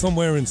 Someone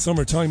Somewhere in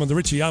Summertime on the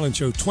Richie Allen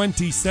Show.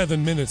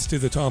 27 minutes to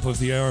the top of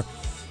the hour.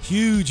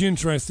 Huge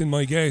interest in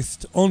my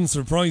guest,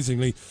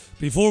 unsurprisingly.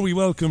 Before we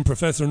welcome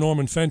Professor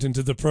Norman Fenton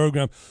to the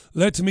programme,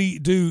 let me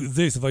do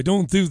this. If I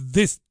don't do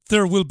this,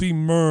 there will be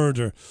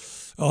murder.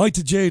 Hi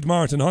to Jade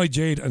Martin. Hi,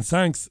 Jade, and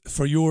thanks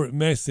for your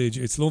message.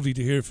 It's lovely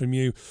to hear from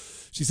you.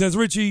 She says,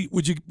 Richie,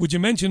 would you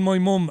mention my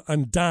mum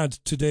and dad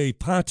today,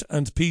 Pat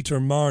and Peter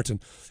Martin?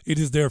 It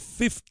is their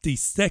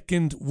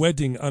 52nd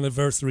wedding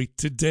anniversary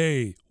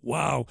today.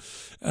 Wow.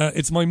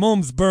 It's my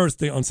mum's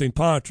birthday on St.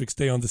 Patrick's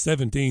Day on the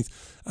 17th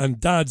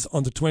and dad's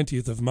on the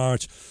 20th of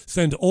March.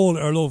 Send all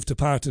our love to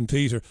Pat and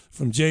Peter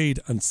from Jade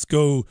and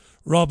Sco,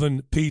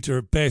 Robin,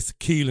 Peter, Beth,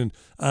 Keelan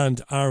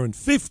and Aaron.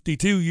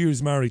 52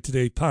 years married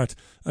today, Pat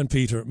and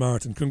Peter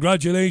Martin.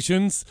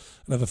 Congratulations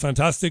and have a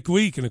fantastic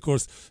week. And of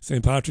course,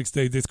 St. Patrick's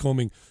Day this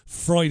coming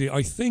Friday.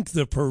 I think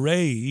the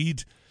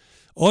parade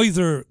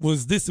either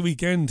was this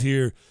weekend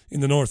here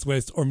in the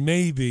Northwest or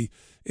maybe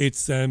it's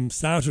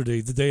Saturday,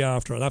 the day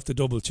after. I'll have to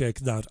double check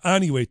that.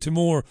 Anyway, to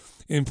more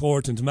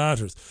important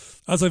matters.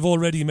 As I've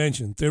already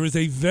mentioned, there is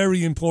a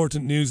very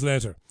important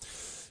newsletter.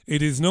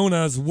 It is known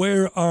as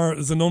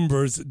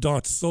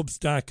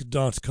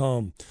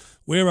wherearethenumbers.substack.com.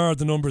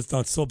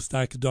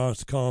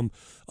 Wherearethenumbers.substack.com.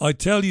 I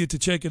tell you to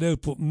check it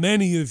out, but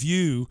many of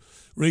you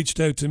reached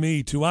out to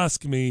me to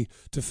ask me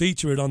to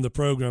feature it on the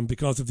programme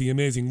because of the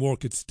amazing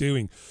work it's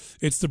doing.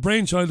 It's the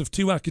brainchild of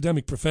two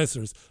academic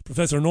professors,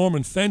 Professor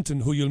Norman Fenton,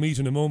 who you'll meet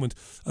in a moment,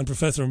 and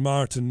Professor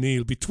Martin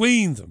Neal.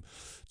 Between them,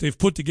 they've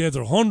put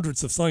together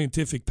hundreds of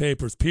scientific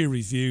papers,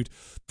 peer-reviewed,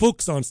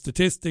 books on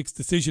statistics,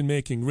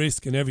 decision-making,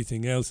 risk and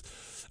everything else.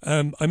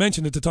 I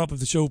mentioned at the top of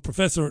the show,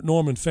 Professor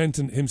Norman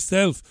Fenton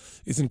himself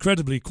is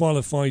incredibly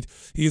qualified.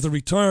 He is a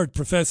retired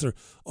professor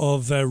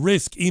of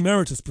risk,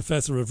 emeritus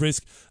professor of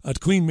risk at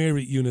Queen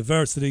Mary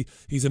University.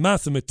 He's a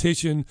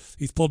mathematician.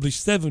 He's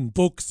published 7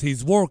 books.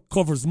 His work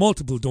covers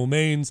multiple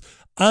domains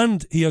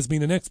and he has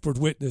been an expert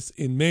witness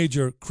in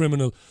major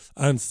criminal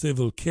and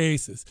civil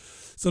cases.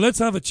 So let's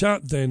have a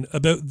chat then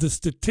about the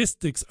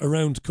statistics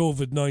around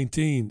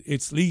COVID-19.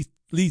 It's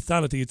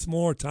lethality, it's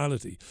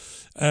mortality.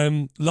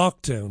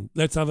 Lockdown.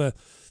 Let's have a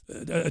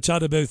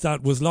chat about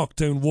that. Was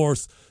lockdown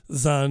worse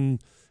than...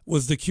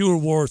 Was the cure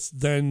worse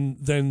than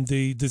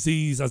the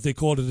disease, as they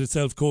called it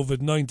itself,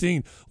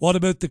 COVID-19? What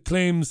about the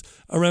claims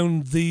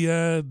around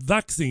the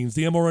vaccines,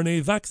 the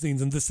mRNA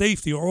vaccines, and the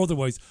safety or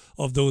otherwise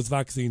of those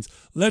vaccines?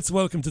 Let's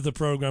welcome to the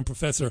programme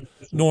Professor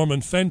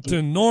Norman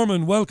Fenton.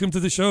 Norman, welcome to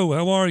the show.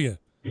 How are you?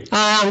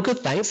 I'm good,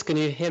 thanks. Can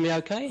you hear me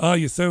okay?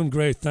 You sound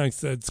great,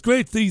 thanks. It's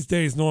great these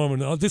days, Norman.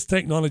 This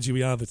technology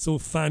we have, it's so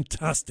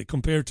fantastic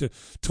compared to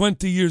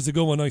 20 years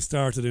ago when I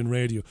started in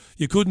radio.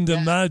 You couldn't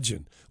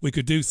imagine we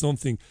could do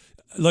something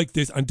like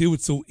this and do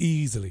it so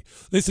easily.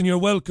 Listen, you're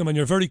welcome and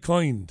you're very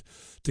kind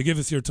to give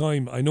us your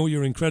time. I know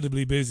you're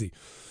incredibly busy.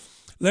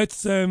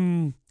 Let's,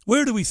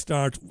 where do we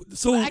start?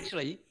 So, well,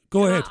 actually,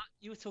 go ahead.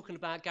 You were talking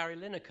about Gary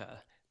Lineker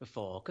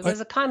before, because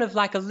there's a kind of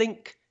like a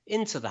link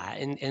into that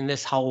in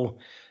this whole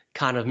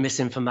kind of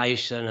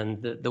misinformation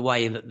and the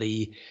way that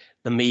the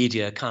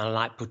media kind of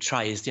like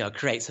portrays,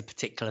 creates a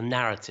particular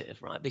narrative,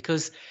 right?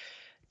 Because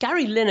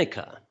Gary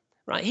Lineker,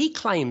 right, he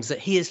claims that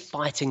he is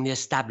fighting the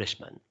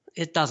establishment.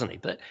 It doesn't he?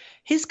 But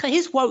his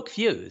woke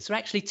views are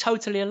actually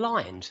totally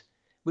aligned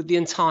with the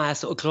entire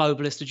sort of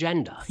globalist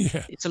agenda.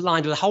 Yeah. It's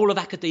aligned with the whole of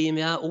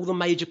academia, all the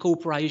major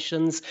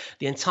corporations,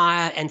 the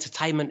entire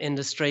entertainment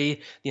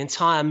industry, the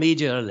entire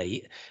media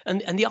elite.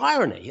 And the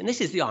irony, and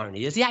this is the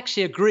irony, is he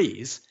actually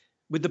agrees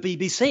with the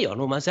BBC on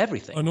almost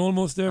everything. On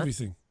almost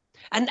everything.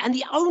 And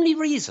the only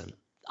reason,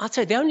 I'd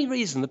say the only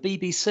reason the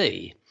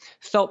BBC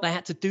felt they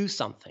had to do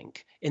something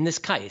in this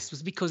case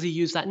was because he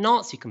used that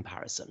Nazi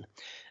comparison.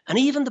 And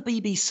even the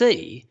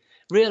BBC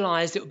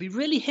realised it would be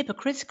really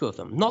hypocritical of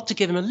them not to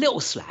give him a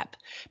little slap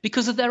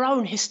because of their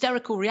own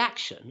hysterical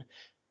reaction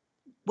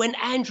when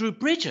Andrew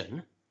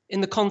Bridgen,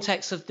 in the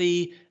context of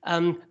the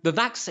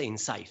vaccine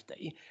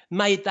safety,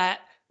 made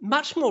that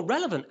much more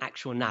relevant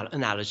actual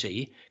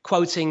analogy,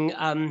 quoting he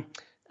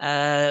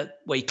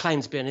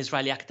claims to be an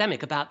Israeli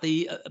academic about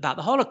the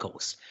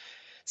Holocaust.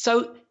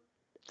 So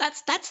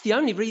that's the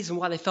only reason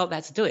why they felt they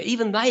had to do it.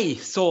 Even they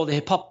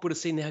would have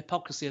seen the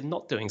hypocrisy of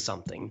not doing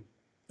something.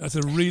 That's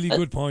a really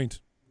good point.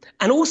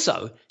 And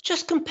also,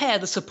 just compare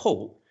the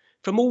support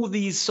from all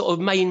these sort of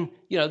main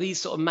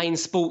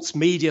sports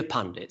media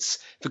pundits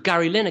for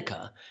Gary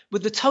Lineker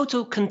with the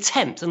total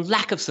contempt and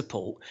lack of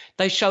support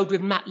they showed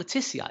with Matt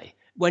Letizia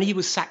when he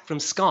was sacked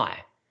from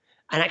Sky,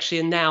 and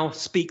actually now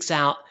speaks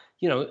out,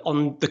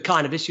 on the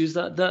kind of issues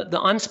that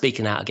I'm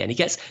speaking out again. He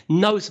gets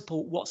no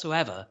support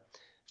whatsoever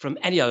from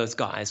any of those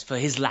guys for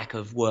his lack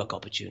of work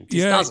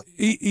opportunities. Yeah,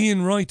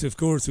 Ian Wright, of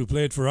course, who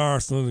played for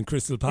Arsenal and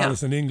Crystal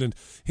Palace in England,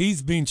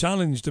 he's been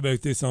challenged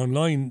about this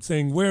online,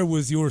 saying, where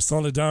was your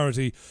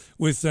solidarity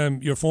with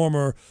your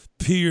former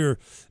peer,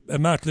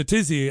 Matt Le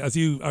Tissier, as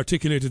you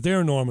articulated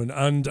there, Norman?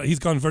 And he's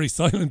gone very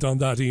silent on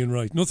that, Ian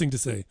Wright. Nothing to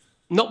say.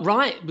 Not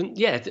right.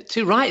 Yeah,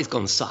 too right has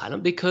gone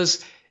silent,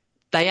 because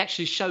they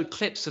actually showed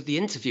clips of the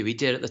interview he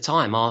did at the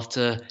time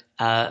after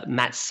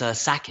Matt's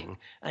sacking.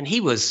 And he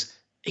was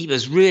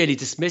really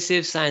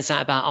dismissive, saying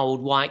something about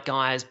old white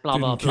guys, blah,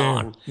 blah, blah.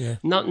 And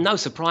no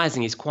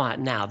surprising he's quiet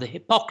now. The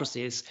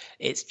hypocrisy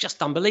it's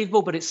just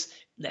unbelievable, but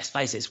let's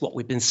face it, it's what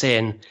we've been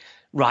seeing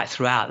right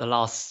throughout the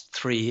last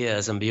 3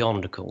 years and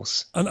beyond, of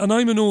course. And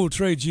I'm an old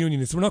trades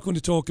unionist. We're not going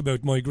to talk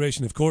about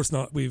migration, of course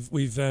not. We're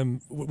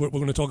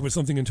going to talk about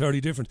something entirely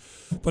different.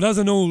 But as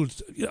an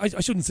old, I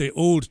shouldn't say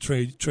old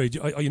trade.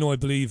 I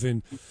believe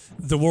in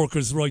the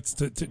workers' rights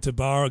to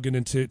bargain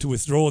and to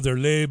withdraw their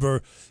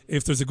labour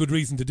if there's a good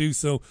reason to do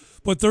so.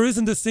 But there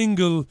isn't a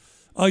single,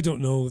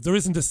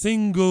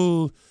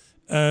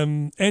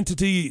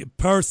 entity,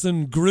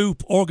 person,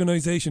 group,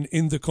 organisation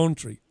in the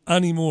country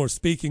anymore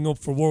speaking up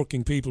for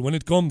working people when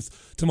it comes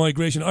to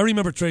migration. I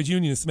remember trade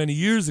unionists many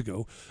years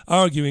ago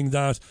arguing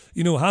that,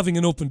 having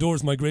an open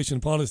doors migration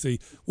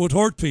policy would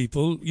hurt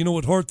people,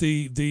 would hurt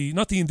the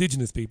not the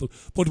indigenous people,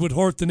 but would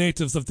hurt the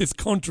natives of this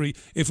country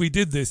if we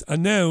did this.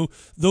 And now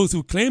those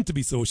who claim to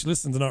be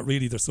socialists, and they're not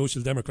really, they're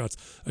social democrats,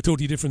 a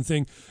totally different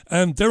thing,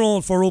 they're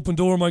all for open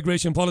door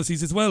migration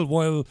policies as well,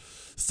 while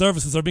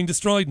services are being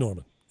destroyed,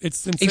 Norman.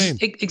 It's insane.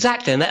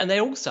 Exactly, and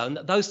they also,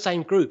 those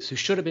same groups who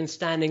should have been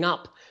standing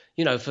up,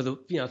 for the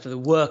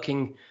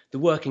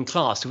working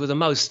class, who were the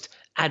most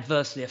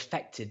adversely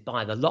affected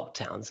by the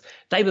lockdowns,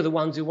 they were the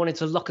ones who wanted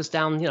to lock us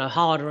down,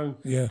 harder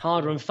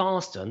and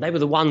faster. And they were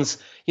the ones,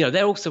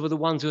 they also were the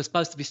ones who were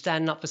supposed to be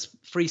standing up for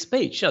free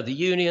speech. The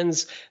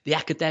unions, the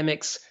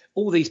academics,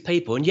 all these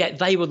people, and yet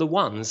they were the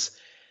ones,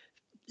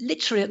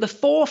 literally at the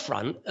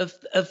forefront of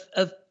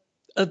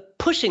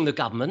pushing the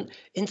government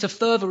into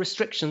further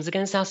restrictions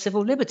against our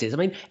civil liberties. I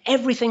mean,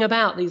 everything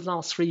about these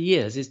last 3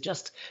 years is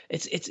just,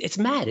 it's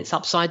mad. It's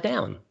upside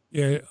down.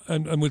 Yeah,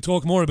 and we'll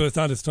talk more about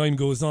that as time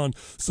goes on.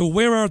 So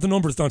where are the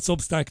numbers on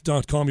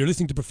Substack.com? You're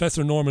listening to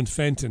Professor Norman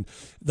Fenton.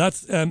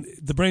 That's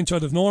the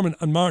brainchild of Norman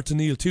and Martin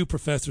Neal, two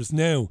professors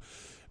now.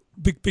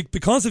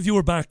 Because of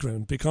your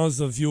background, because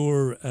of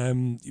your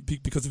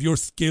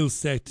skill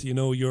set,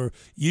 your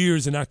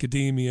years in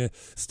academia,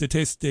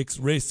 statistics,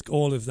 risk,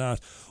 all of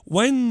that.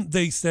 When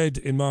they said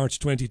in March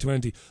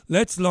 2020,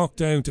 let's lock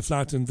down to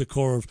flatten the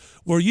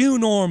curve, were you,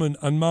 Norman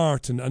and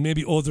Martin, and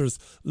maybe others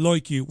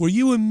like you, were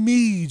you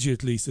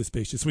immediately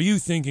suspicious? Were you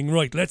thinking,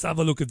 right, let's have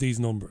a look at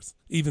these numbers,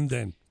 even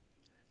then?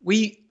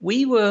 We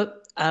were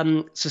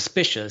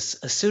suspicious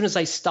as soon as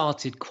they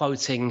started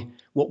quoting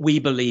what we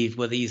believe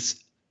were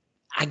these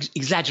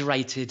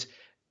exaggerated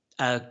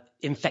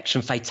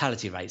infection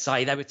fatality rates.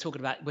 They were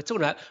talking about,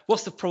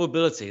 what's the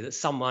probability that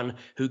someone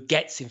who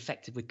gets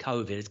infected with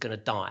COVID is going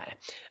to die,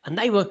 and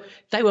they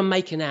were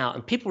making out,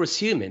 and people were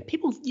assuming,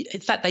 in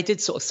fact they did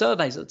sort of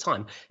surveys at the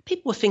time,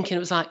 people were thinking it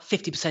was like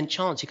 50%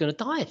 chance you're going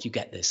to die if you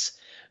get this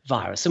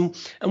virus, and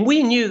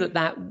we knew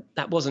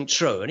that wasn't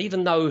true. And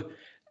even though,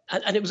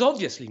 and it was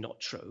obviously not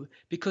true,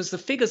 because the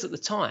figures at the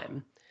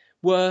time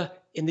were,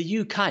 in the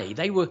UK,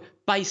 they were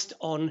based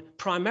on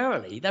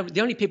primarily,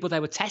 the only people they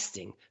were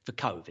testing for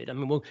COVID. I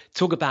mean, we'll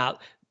talk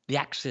about the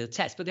actual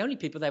test, but the only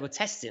people they were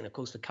testing, of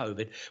course, for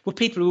COVID were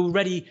people who were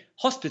already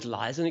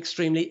hospitalised and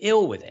extremely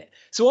ill with it.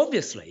 So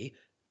obviously,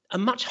 a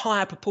much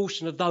higher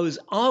proportion of those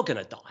are going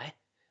to die,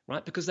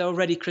 right, because they're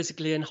already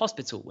critically in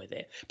hospital with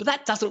it. But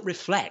that doesn't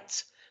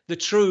reflect the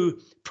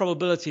true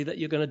probability that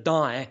you're going to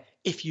die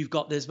if you've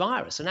got this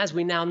virus. And as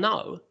we now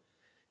know,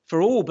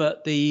 for all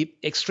but the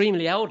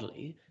extremely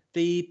elderly,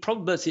 the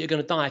probability you're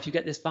going to die if you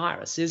get this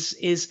virus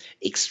is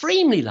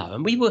extremely low.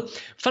 And we were,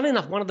 funnily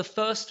enough, one of the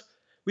first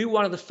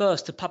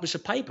to publish a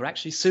paper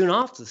actually soon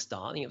after the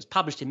start. I think it was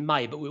published in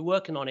May, but we were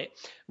working on it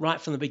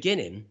right from the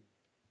beginning,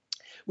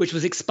 which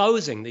was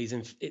exposing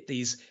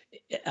these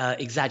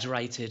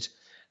exaggerated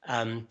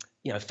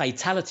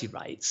fatality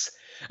rates.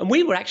 And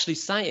we were actually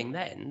saying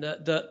then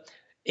that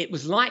it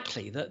was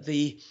likely that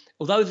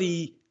although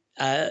the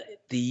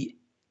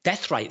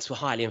death rates were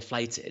highly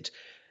inflated,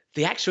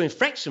 the actual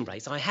infection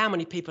rates, how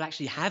many people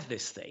actually have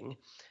this thing,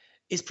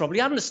 is probably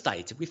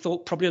understated. We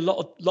thought probably a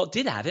lot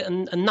did have it,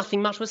 and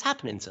nothing much was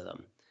happening to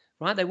them,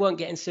 right? They weren't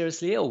getting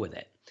seriously ill with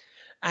it.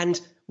 And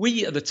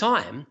we at the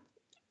time,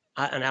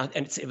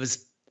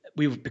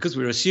 because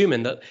we were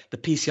assuming that the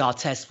PCR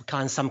tests were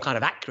some kind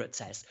of accurate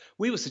test,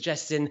 we were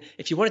suggesting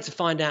if you wanted to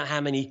find out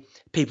how many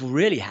people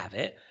really have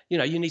it,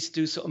 you need to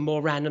do sort of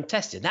more random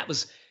testing. That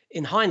was,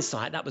 in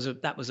hindsight, that was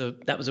a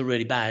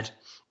really bad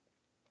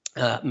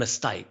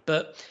mistake.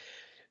 But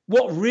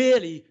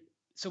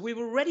so we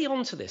were already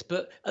onto this,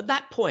 but at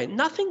that point,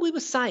 nothing we were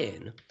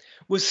saying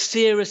was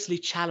seriously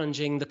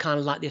challenging the kind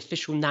of like the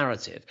official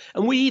narrative.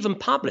 And we even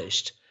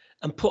published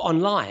and put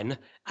online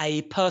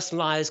a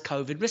personalised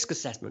COVID risk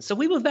assessment. So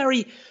we were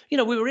very, we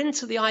were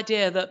into the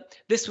idea that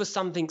this was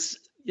something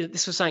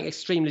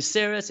extremely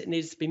serious. It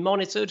needed to be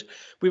monitored.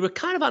 We were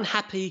kind of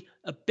unhappy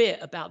a bit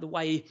about the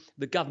way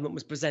the government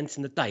was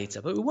presenting the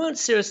data, but we weren't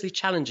seriously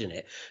challenging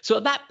it. So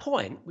at that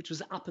point, which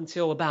was up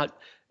until about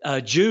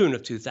June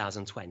of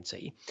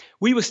 2020,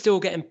 we were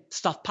still getting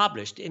stuff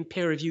published in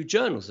peer-reviewed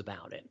journals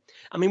about it.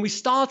 I mean, we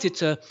started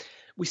to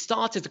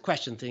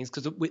question things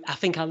because I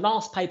think our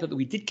last paper that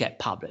we did get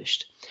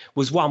published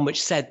was one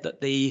which said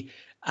that the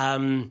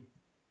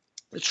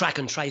track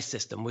and trace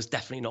system was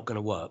definitely not going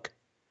to work.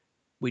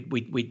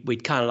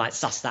 We'd kind of like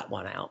sussed that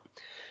one out,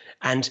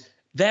 and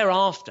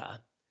thereafter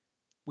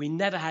we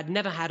never had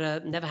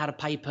a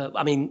paper.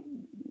 I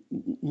mean,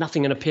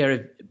 nothing in a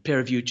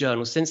peer-reviewed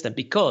journal since then,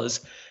 because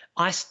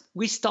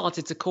we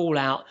started to call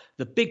out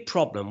the big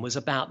problem was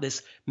about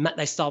this. When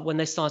they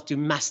started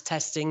doing mass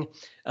testing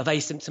of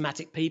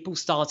asymptomatic people,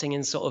 starting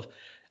in sort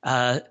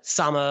of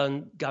summer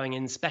and going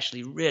in,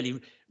 especially really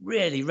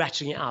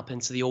ratcheting it up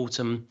into the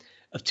autumn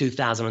of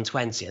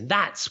 2020, and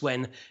that's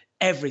when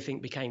everything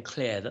became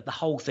clear that the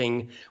whole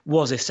thing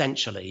was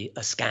essentially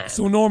a scam.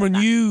 So Norman,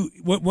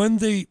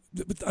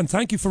 and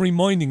thank you for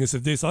reminding us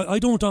of this. I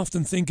don't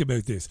often think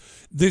about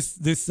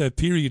this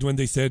period when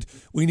they said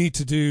we need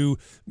to do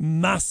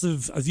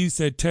massive, as you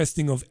said,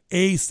 testing of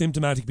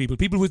asymptomatic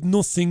people with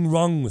nothing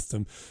wrong with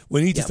them.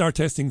 We need to start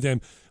testing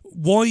them.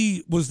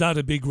 Why was that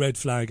a big red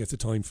flag at the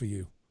time for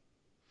you?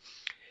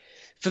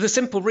 For the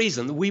simple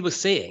reason that we were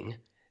seeing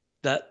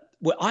that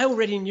I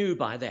already knew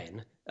by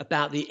then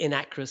about the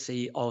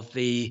inaccuracy of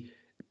the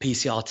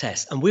PCR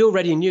test. And we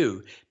already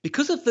knew,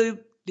 because of the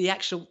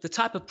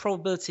type of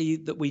probability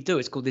that we do,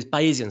 it's called this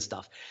Bayesian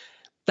stuff,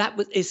 that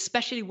was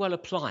especially well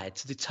applied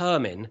to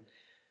determine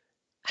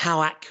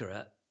how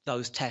accurate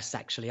those tests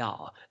actually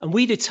are. And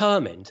we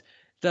determined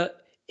that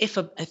if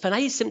an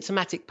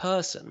asymptomatic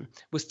person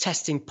was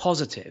testing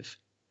positive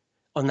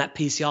on that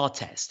PCR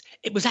test,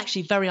 it was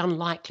actually very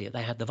unlikely that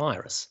they had the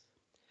virus.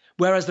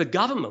 Whereas the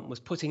government was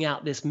putting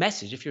out this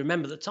message, if you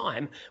remember at the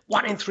time,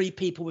 1 in 3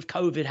 people with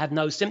COVID have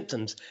no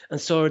symptoms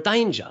and so are a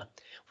danger.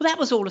 Well, that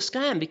was all a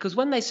scam, because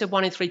when they said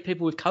 1 in 3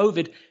 people with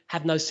COVID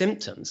have no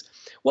symptoms,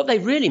 what they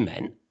really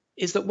meant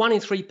is that 1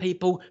 in 3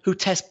 people who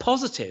test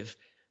positive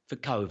for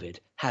COVID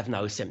have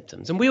no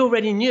symptoms. And we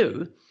already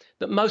knew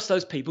that most of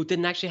those people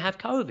didn't actually have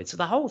COVID. So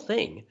the whole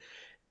thing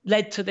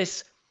led to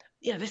this,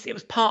 it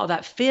was part of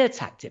that fear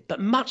tactic.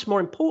 But much more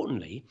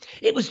importantly,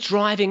 it was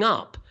driving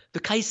up the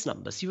case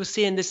numbers. You were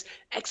seeing this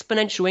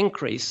exponential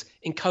increase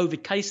in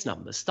COVID case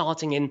numbers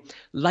starting in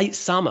late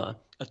summer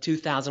of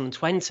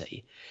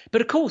 2020. But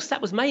of course,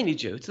 that was mainly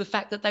due to the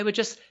fact that they were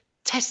just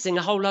testing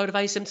a whole load of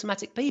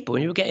asymptomatic people,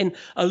 and you were getting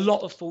a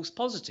lot of false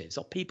positives,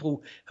 or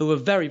people who were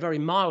very, very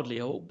mildly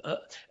ill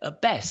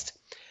at best.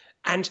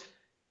 And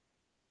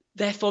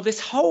therefore, this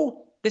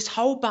whole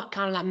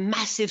kind of like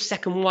massive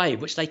second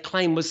wave, which they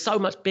claim was so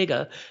much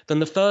bigger than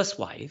the first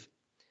wave,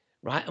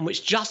 right, and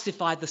which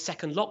justified the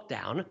second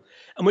lockdown,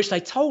 and which they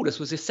told us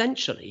was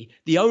essentially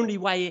the only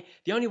way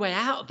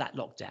out of that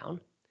lockdown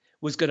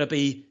was going to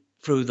be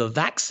through the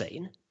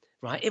vaccine,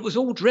 right? It was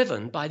all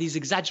driven by these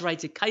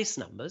exaggerated case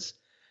numbers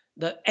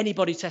that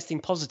anybody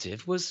testing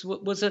positive was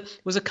a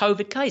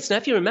COVID case. Now,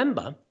 if you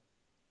remember,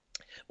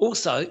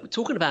 also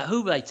talking about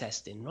who were they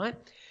testing, right?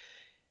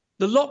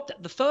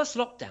 The first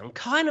lockdown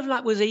kind of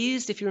like was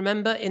eased, if you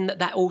remember, in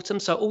that autumn.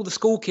 So all the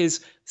school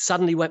kids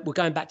suddenly were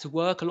going back to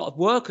work. A lot of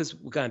workers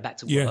were going back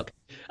to work,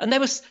 and they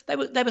were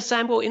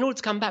saying, well, in order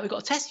to come back, we've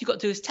got a test. You've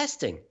got to do this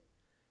testing.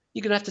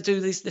 You're going to have to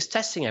do this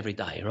testing every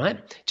day, right?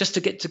 Just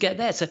to get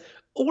there. So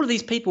all of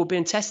these people were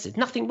being tested.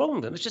 Nothing wrong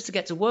with them. It's just to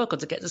get to work or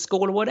to get to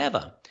school or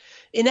whatever.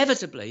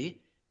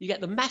 Inevitably, you get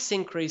the mass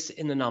increase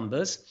in the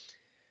numbers.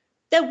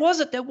 There was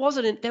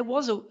an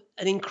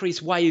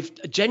increased wave,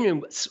 a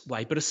genuine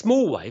wave, but a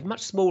small wave,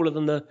 much smaller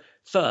than the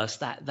first,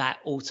 that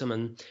autumn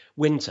and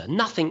winter.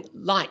 Nothing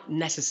like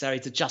necessary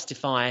to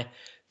justify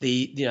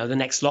the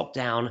next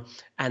lockdown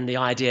and the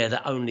idea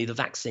that only the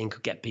vaccine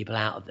could get people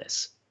out of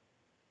this.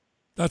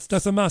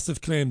 That's a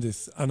massive claim,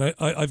 this, and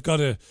I've got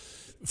to,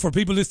 for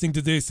people listening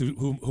to this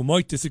who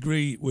might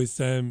disagree with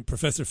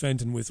Professor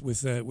Fenton,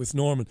 with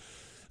Norman,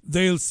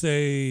 they'll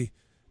say,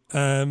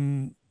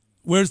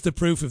 where's the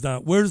proof of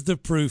that? Where's the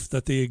proof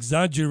that they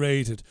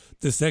exaggerated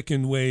the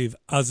second wave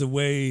as a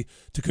way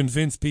to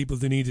convince people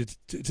they needed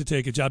to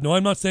take a jab? Now,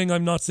 I'm not saying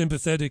I'm not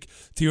sympathetic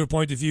to your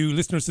point of view.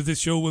 Listeners to this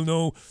show will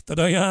know that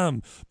I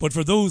am. But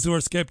for those who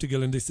are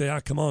sceptical and they say,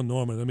 come on,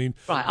 Norman, I mean,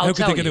 right, how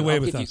could they get away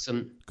with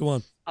that? Go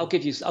on. I'll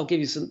give you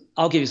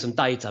some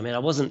data. I mean,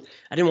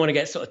 I didn't want to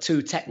get sort of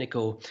too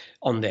technical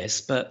on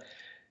this, but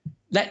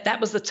that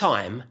was the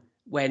time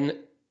when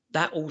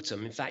that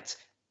autumn, in fact,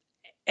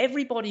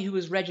 everybody who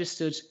was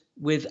registered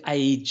with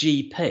a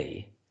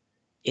GP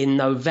in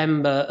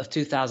November of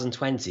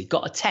 2020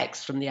 got a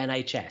text from the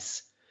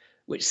NHS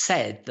which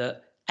said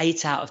that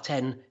 8 out of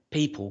 10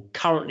 people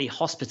currently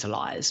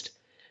hospitalised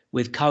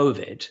with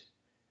COVID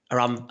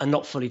are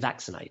not fully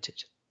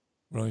vaccinated.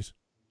 Right.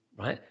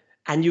 Right.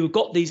 And you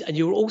got these, and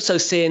you were also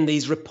seeing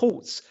these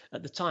reports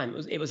at the time.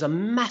 It was a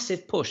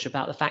massive push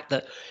about the fact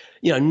that,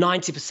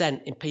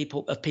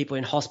 90% of people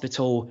in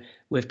hospital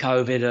with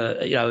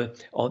COVID,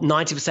 or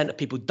 90% of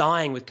people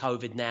dying with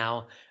COVID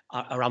now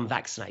are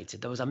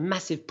unvaccinated. There was a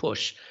massive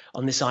push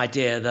on this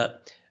idea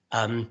that.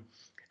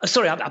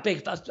 Sorry,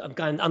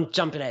 I'm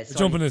jumping ahead.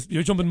 Sorry.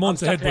 You're jumping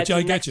months ahead, but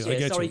I get you.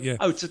 Yeah.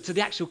 Oh, to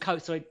the actual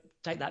code. Sorry,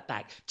 take that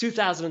back.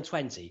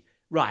 2020.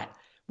 Right.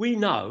 We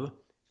know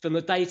from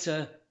the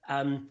data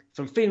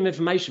from Freedom of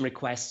Information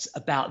requests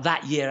about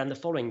that year and the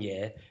following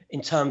year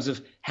in terms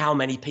of how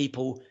many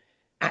people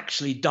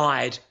actually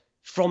died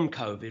from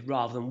COVID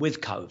rather than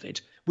with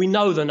COVID. We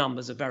know the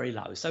numbers are very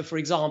low. So, for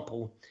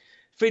example,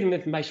 Freedom of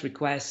Information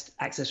request,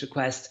 access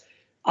request,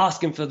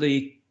 asking for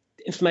the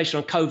information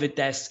on COVID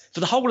deaths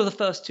for the whole of the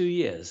first 2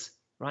 years,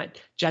 right?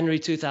 January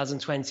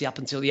 2020 up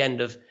until the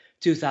end of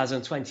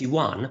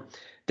 2021,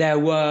 there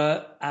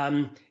were,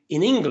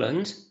 in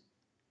England,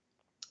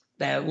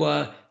 there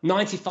were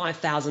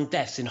 95,000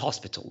 deaths in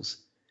hospitals,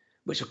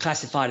 which were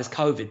classified as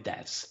COVID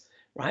deaths,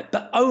 right?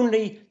 But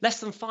only less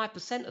than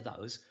 5% of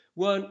those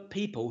weren't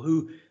people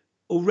who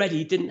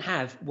already didn't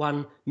have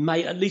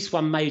at least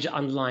one major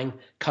underlying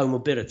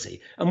comorbidity.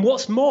 And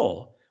what's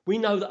more, we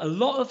know that a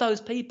lot of those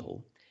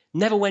people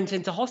never went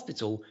into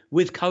hospital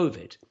with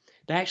COVID.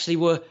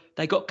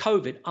 They got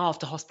COVID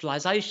after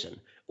hospitalization.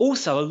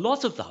 Also, a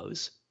lot of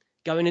those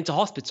going into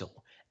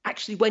hospital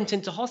actually went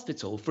into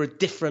hospital for a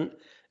different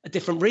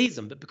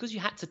reason, but because you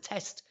had to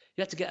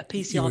get a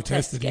PCR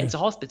test to get into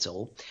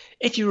hospital.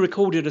 If you were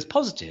recorded as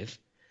positive,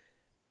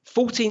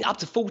 up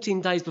to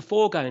 14 days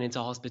before going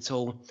into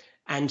hospital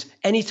and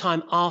any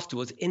time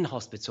afterwards in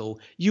hospital,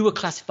 you were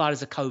classified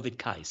as a COVID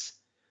case.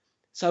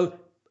 So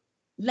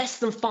less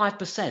than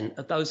 5%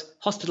 of those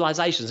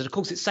hospitalizations, and of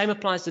course, the same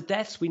applies to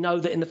deaths. We know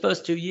that in the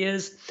first 2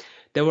 years,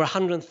 there were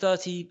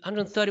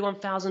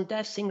 131,000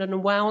 deaths, England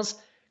and Wales,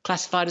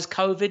 classified as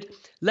COVID.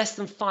 Less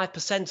than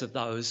 5% of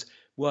those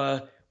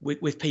were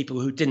with people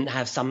who didn't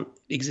have some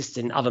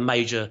existing other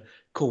major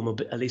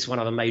at least one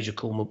other major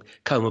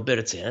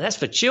comorbidity. And that's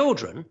for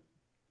children.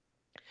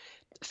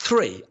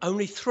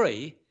 Only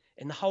three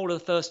in the whole of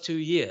the first 2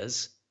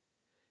 years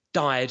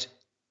died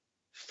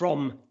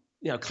from,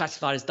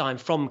 classified as dying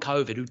from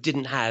COVID who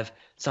didn't have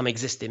some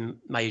existing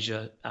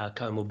major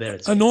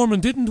comorbidity. And Norman,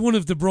 didn't one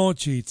of the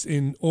broadsheets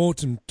in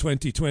autumn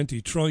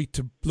 2020 try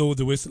to blow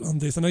the whistle on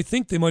this? And I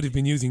think they might have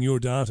been using your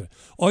data.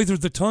 Either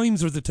the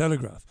Times or the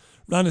Telegraph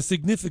ran a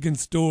significant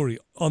story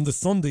on the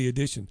Sunday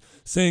edition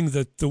saying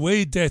that the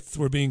way deaths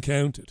were being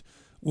counted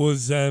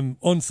was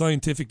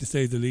unscientific, to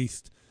say the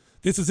least.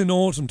 This was in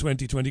autumn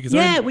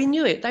 2020. We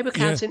knew it. They were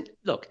counting. Yeah.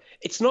 Look,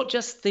 it's not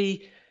just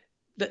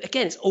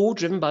again, it's all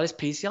driven by this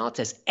PCR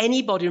test.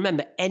 Anybody in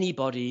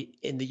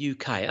the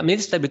UK, I mean,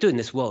 they were doing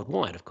this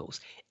worldwide, of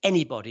course,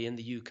 anybody in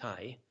the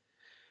UK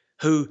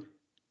who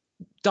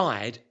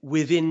died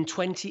within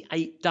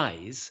 28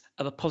 days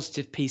of a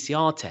positive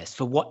PCR test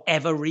for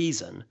whatever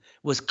reason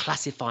was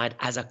classified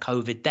as a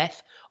COVID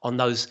death on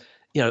those,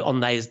 on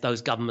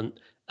those government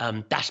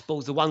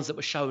dashboards, the ones that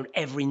were shown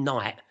every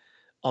night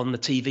on the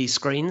TV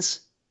screens.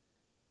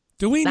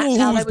 Do we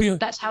know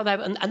That's how they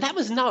were, and that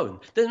was known.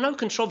 There's no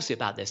controversy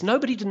about this.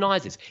 Nobody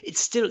denies this. It's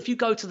still, if you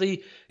go to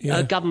the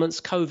government's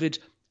COVID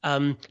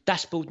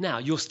dashboard now,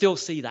 you'll still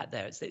see that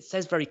there. It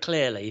says very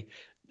clearly,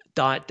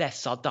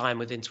 deaths are dying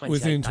within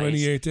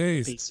 28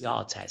 days.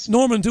 PCR test.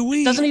 Norman,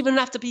 It doesn't even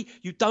have to be.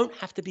 You don't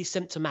have to be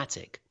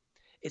symptomatic.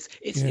 It's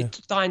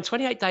dying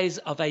 28 days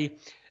of a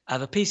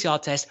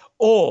PCR test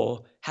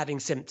or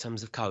having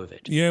symptoms of COVID.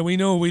 Yeah, we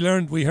know.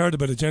 We heard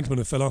about a gentleman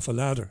who fell off a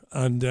ladder,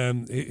 and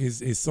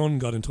his son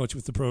got in touch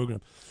with the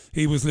programme.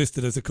 He was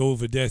listed as a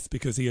COVID death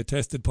because he had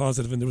tested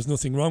positive and there was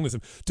nothing wrong with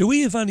him. Do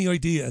we have any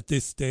idea at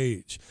this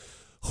stage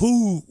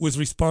who was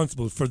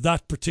responsible for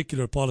that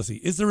particular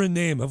policy? Is there a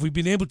name? Have we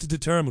been able to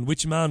determine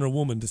which man or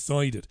woman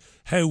decided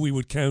how we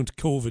would count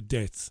COVID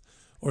deaths?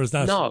 Or is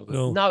that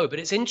no? But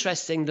it's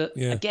interesting that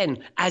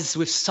again, as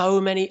with so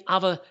many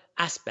other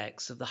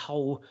aspects of the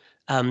whole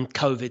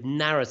COVID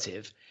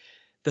narrative,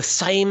 the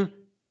same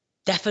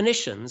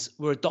definitions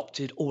were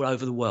adopted all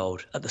over the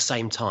world at the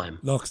same time.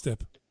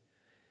 Lockstep.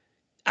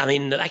 I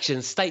mean, actually, in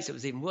the States, it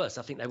was even worse.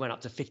 I think they went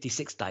up to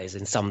 56 days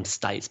in some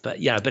states. But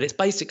it's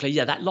basically,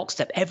 that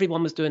lockstep.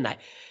 Everyone was doing that.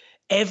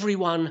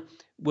 Everyone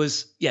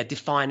was,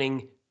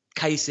 defining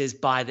cases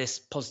by this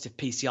positive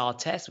PCR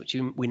test, which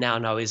we now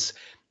know is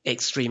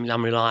extremely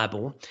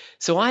unreliable.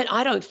 So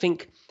I don't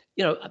think,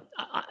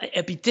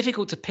 it'd be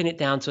difficult to pin it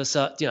down to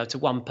to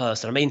one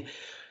person. I mean,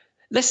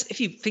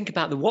 if you think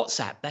about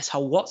this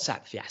whole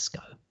WhatsApp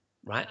fiasco,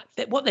 right?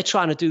 What they're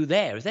trying to do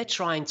there is they're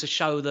trying to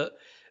show that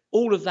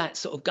all of that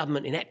sort of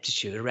government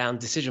ineptitude around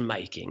decision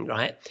making,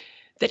 right?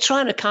 They're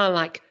trying to kind of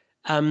like,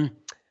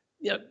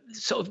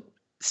 sort of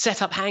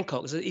set up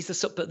Hancock as he's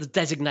the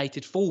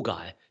designated fall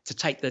guy to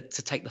take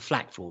the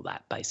flak for all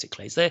that,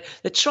 basically. So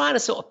they're trying to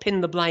sort of pin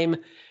the blame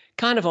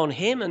kind of on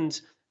him and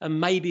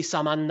maybe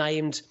some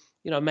unnamed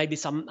maybe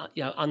some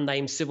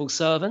unnamed civil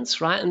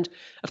servants, right? And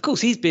of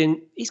course he's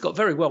got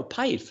very well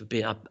paid for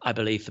being, I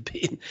believe, for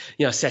being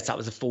set up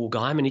as a fall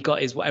guy. I mean, he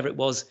got his, whatever it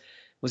was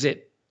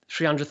it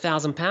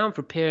 £300,000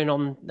 for appearing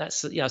on that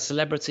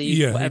Celebrity?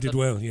 Yeah, whatever, he did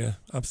well. Yeah,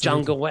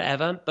 absolutely. Jungle,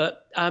 whatever.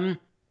 But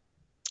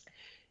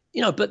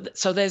but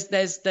so there's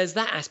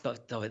that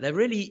aspect of it.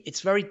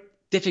 It's very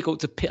difficult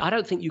to pin. I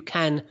don't think you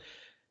can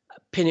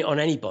pin it on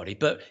anybody.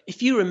 But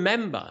if you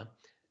remember,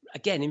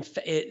 again,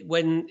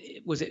 February,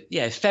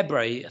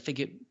 I think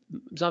it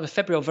was either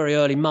February or very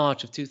early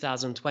March of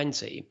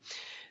 2020,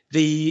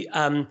 the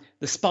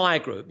spy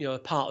group, a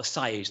part of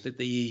SAGE,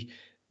 the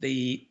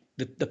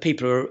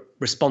people who are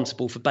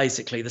responsible for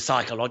basically the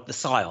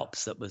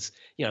psyops, that was,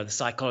 the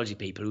psychology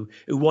people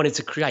who wanted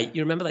to create,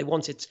 you remember, they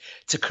wanted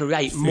to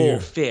create more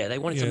fear. They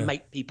wanted to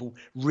make people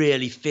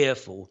really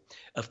fearful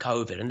of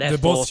COVID. And therefore,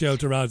 the bus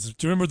shelter ads.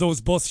 Do you remember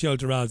those bus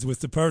shelter ads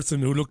with the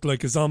person who looked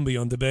like a zombie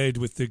on the bed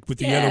with the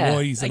yellow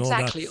eyes and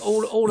exactly,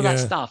 all of that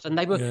stuff. And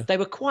they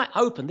were quite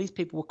open. These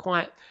people were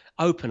quite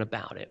open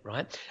about it,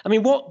 right? I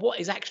mean, what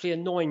is actually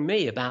annoying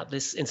me about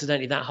this,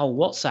 incidentally, that whole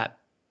WhatsApp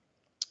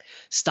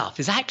stuff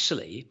is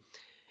actually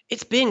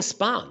it's being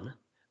spun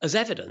as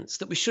evidence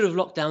that we should have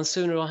locked down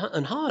sooner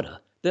and harder.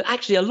 That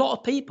actually a lot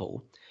of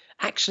people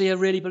actually are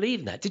really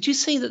believing that. Did you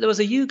see that there was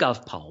a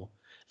YouGov poll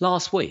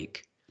last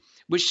week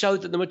which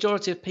showed that the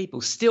majority of people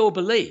still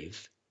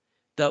believe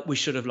that we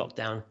should have locked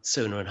down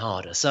sooner and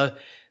harder? So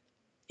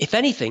if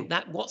anything,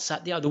 that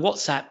WhatsApp, the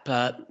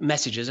WhatsApp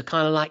messages are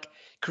kind of like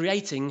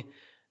creating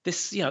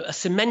this, a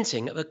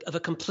cementing of a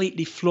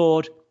completely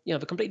flawed,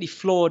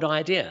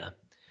 idea.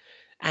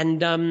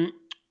 And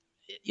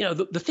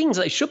the things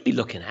that they should be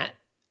looking at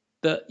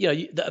that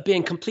that are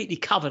being completely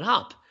covered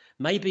up.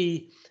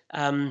 Maybe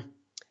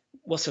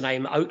what's her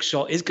name,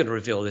 Oakeshott, is going to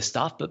reveal this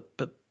stuff, but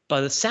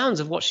by the sounds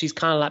of what she's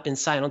kind of like been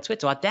saying on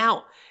Twitter, I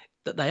doubt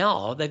that they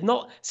are. They've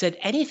not said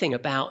anything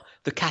about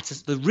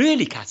the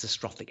really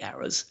catastrophic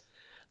errors,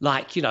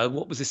 like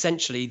what was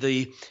essentially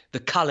the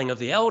culling of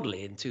the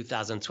elderly in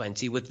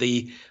 2020 with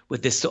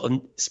this sort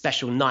of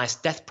special nice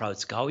death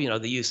protocol.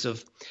 The use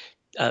of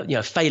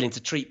failing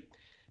to treat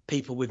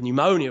people with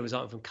pneumonia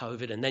resulting from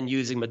COVID, and then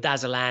using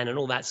midazolam and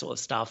all that sort of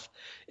stuff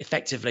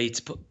effectively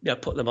to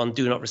put them on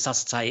do not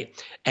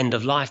resuscitate, end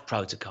of life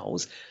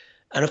protocols.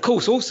 And of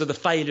course, also the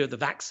failure of the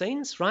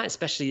vaccines, right?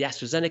 Especially the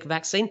AstraZeneca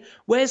vaccine.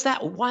 Where's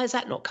that? Why has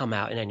that not come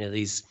out in any of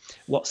these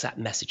WhatsApp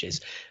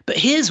messages? But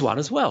here's one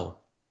as well,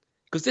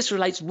 because this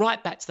relates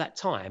right back to that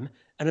time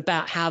and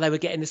about how they were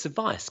getting this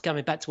advice,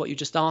 coming back to what you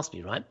just asked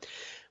me, right?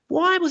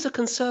 Why was a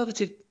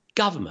Conservative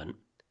government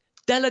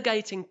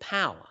delegating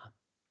power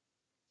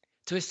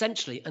to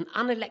essentially an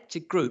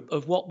unelected group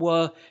of what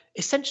were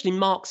essentially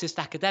Marxist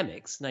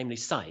academics, namely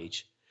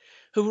SAGE,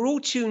 who were all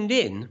tuned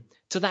in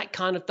to that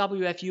kind of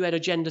WFUN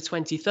Agenda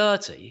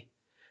 2030,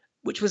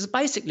 which was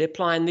basically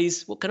applying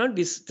these, what can only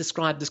be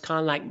described as kind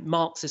of like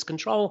Marxist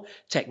control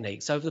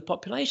techniques over the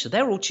population.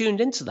 They were all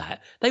tuned into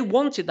that. They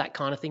wanted that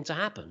kind of thing to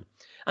happen.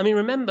 I mean,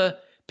 remember,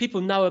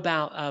 people know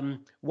about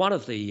one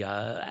of the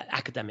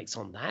academics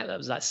on that. That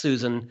was like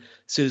Susan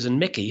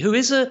Mickey, who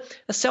is a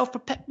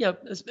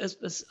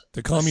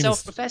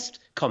self-professed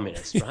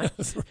communist, right?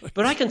 Yes, right?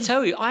 But I can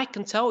tell you,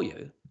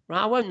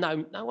 right? I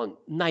won't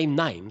name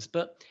names,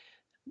 but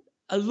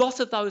a lot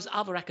of those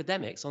other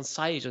academics on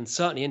SAGE, and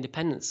certainly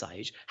independent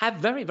SAGE, have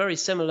very, very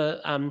similar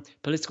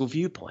political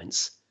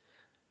viewpoints.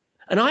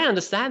 And I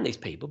understand these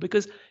people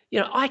because,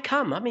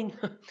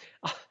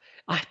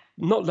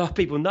 not a lot of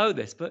people know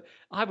this, but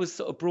I was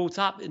sort of brought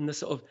up in the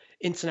sort of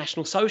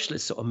international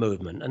socialist sort of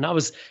movement, and I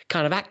was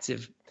kind of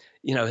active,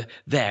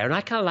 there. And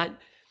I kind of like,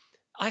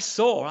 I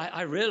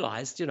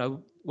realized,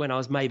 when I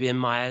was maybe in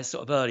my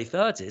sort of early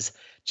 30s,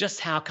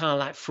 just how kind of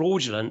like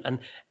fraudulent and,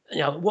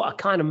 what a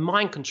kind of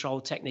mind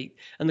control technique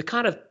and the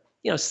kind of,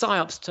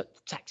 psyops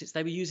tactics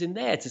they were using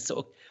there to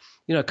sort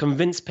of,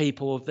 convince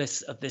people of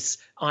this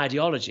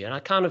ideology. And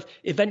I kind of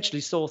eventually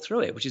saw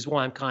through it, which is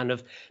why I'm kind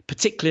of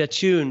particularly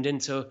attuned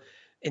into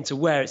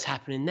where it's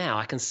happening now.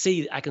 I can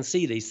see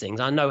these things.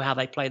 I know how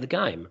they play the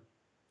game.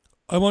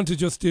 I want to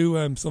just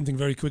do something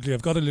very quickly.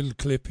 I've got a little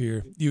clip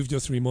here. You've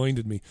just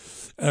reminded me.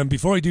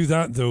 Before I do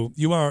that, though,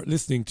 you are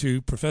listening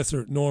to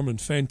Professor Norman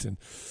Fenton,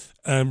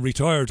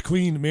 retired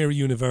Queen Mary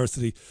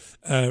University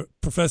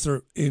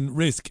professor in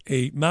risk,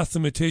 a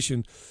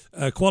mathematician,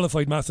 a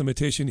qualified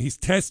mathematician. He's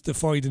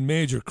testified in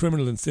major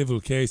criminal and civil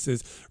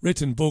cases,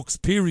 written books,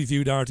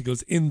 peer-reviewed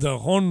articles in the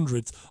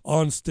hundreds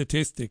on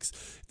statistics.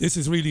 This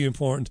is really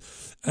important.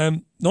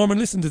 Norman,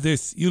 listen to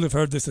this. You'll have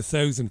heard this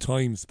 1,000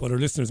 times, but our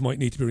listeners might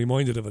need to be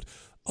reminded of it.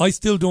 I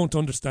still don't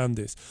understand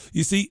this.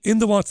 You see, in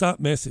the WhatsApp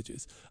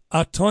messages,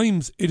 at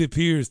times it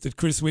appears that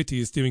Chris Whitty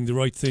is doing the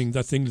right thing.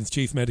 That's England's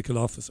chief medical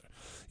officer.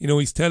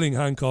 He's telling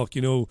Hancock,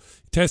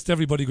 test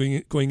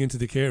everybody going into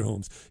the care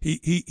homes.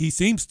 He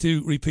seems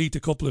to repeat a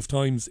couple of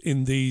times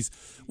in these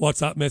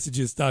WhatsApp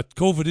messages that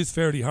COVID is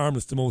fairly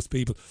harmless to most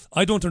people.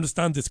 I don't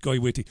understand this guy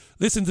Whitty.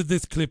 Listen to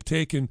this clip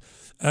taken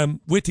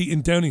Whitty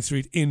in Downing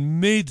Street in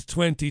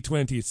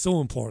mid-2020. It's so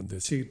important,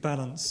 this. To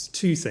balance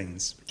two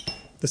things.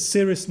 the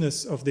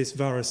seriousness of this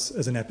virus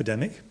as an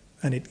epidemic,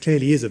 and it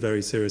clearly is a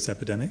very serious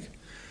epidemic,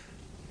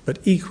 but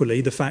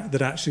equally the fact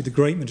that actually the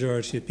great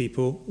majority of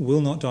people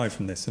will not die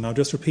from this. And I'll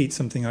just repeat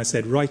something I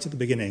said right at the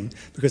beginning,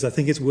 because I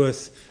think it's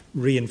worth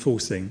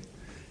reinforcing.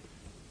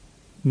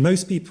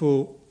 Most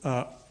people,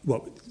 a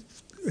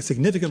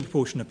significant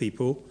proportion of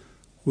people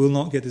will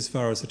not get this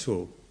virus at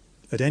all,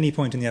 at any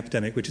point in the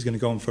epidemic, which is going to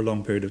go on for a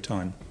long period of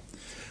time.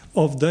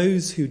 Of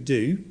those who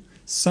do,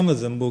 some of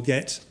them will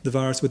get the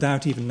virus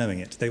without even knowing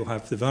it. They will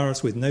have the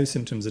virus with no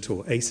symptoms at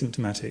all,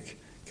 asymptomatic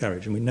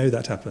carriage, and we know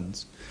that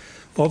happens.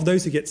 Of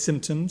those who get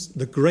symptoms,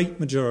 the great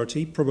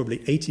majority, probably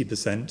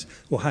 80%,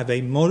 will have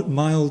a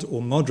mild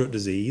or moderate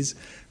disease.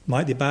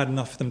 Might be bad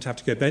enough for them to have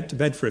to go to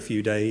bed for a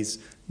few days,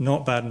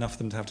 not bad enough for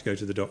them to have to go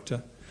to the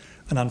doctor.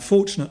 An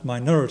unfortunate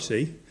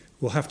minority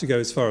will have to go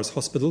as far as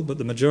hospital, but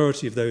the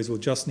majority of those will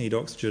just need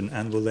oxygen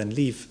and will then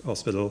leave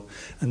hospital.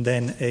 And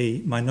then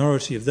a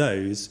minority of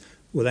those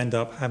will end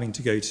up having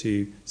to go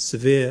to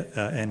severe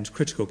and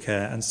critical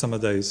care, and some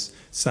of those,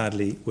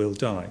 sadly, will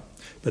die.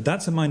 But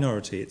that's a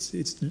minority. It's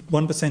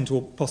 1%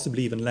 or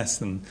possibly even less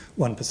than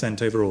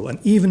 1% overall. And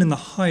even in the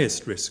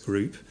highest risk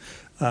group,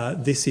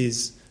 this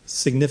is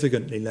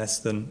significantly less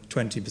than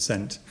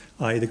 20%,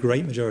 i.e. the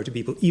great majority of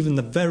people, even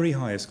the very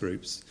highest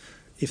groups,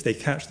 if they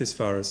catch this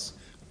virus,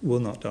 will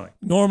not die.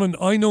 Norman,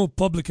 I know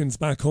publicans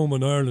back home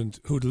in Ireland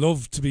who'd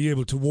love to be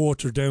able to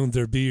water down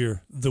their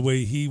beer the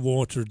way he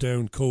watered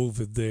down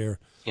COVID there.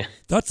 Yeah.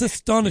 That's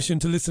astonishing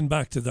to listen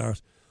back to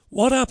that.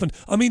 What happened?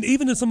 I mean,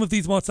 even in some of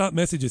these WhatsApp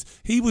messages,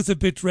 he was a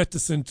bit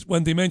reticent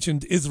when they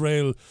mentioned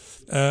Israel.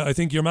 I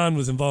think your man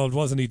was involved,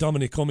 wasn't he?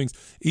 Dominic Cummings.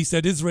 He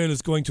said Israel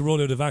is going to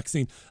roll out a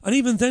vaccine. And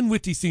even then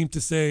Whitty seemed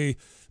to say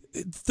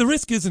the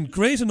risk isn't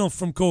great enough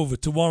from COVID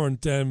to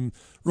warrant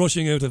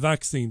rushing out a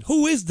vaccine.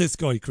 Who is this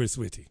guy, Chris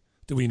Whitty?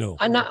 Do we know?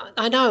 I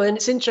know, and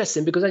it's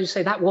interesting because, as you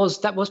say, that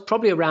was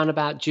probably around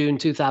about June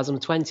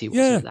 2020.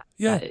 Wasn't it,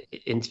 that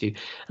interview?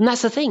 And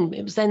that's the thing.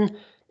 It was then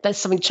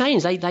something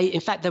changed.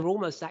 In fact, there were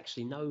almost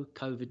actually no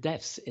COVID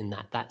deaths in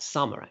that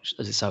summer,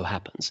 actually, as it so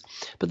happens.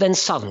 But then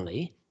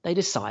suddenly they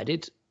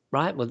decided,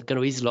 right, we're going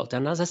to ease the lockdown.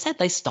 And as I said,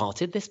 they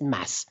started this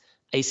mass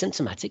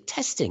asymptomatic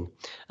testing,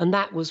 and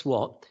that was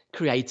what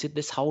created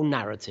this whole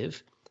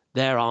narrative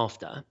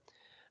thereafter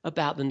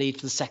about the need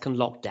for the second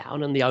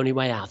lockdown, and the only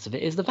way out of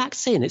it is the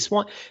vaccine. That's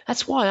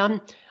why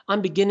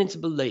I'm beginning to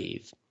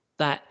believe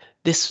that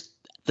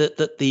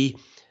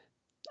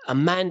a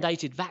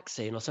mandated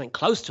vaccine, or something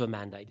close to a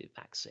mandated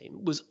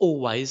vaccine, was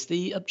always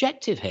the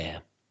objective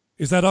here.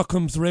 Is that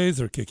Occam's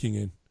razor kicking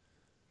in?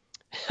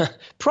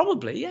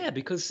 Probably, yeah,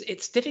 because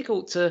it's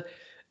difficult to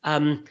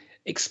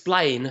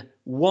explain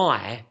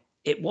why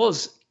it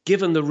was,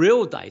 given the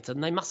real data,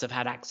 and they must have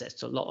had access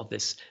to a lot of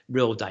this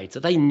real data.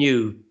 They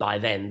knew by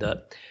then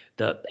that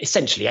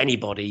essentially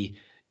anybody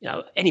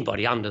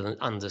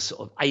under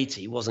sort of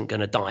 80 wasn't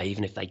going to die,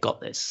 even if they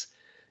got this,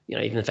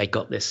 even if they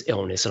got this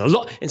illness. And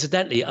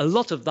incidentally, a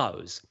lot of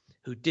those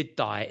who did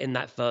die in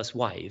that first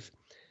wave,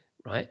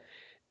 right,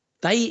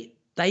 they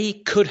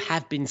could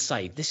have been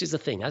saved. This is the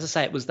thing. As I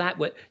say, it was that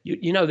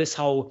this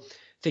whole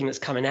thing that's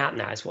coming out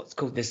now is what's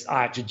called this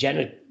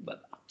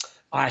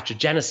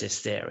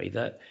iatrogenesis theory,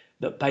 that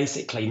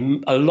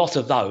basically a lot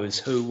of those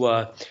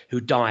who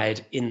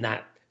died in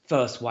that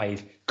first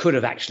wave could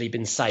have actually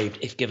been saved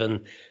if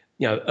given,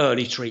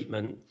 early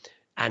treatment,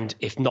 and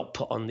if not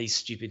put on these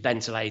stupid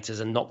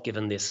ventilators and not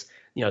given this,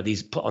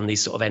 put on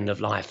these sort of end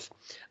of life,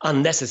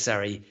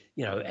 unnecessary,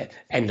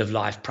 end of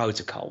life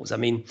protocols. I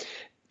mean,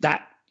 those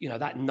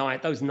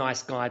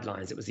nice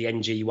guidelines. It was the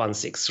NG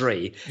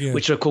 163,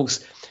 which are, of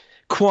course,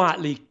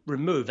 quietly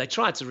removed. They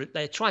tried to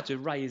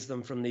erase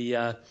them from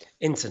the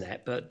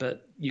internet,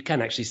 but you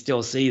can actually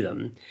still see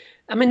them.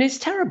 I mean, it's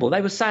terrible.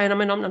 They were saying,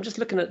 I'm just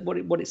looking at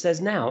what it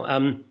says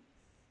now.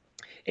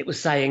 It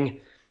was saying,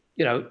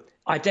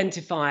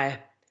 identify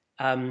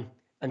and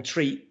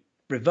treat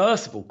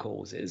reversible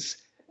causes,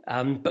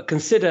 but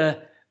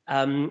consider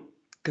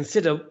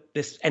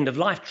this end of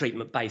life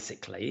treatment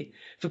basically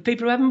for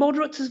people who have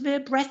moderate to severe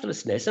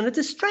breathlessness and are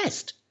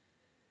distressed.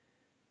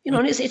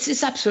 And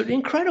it's absolutely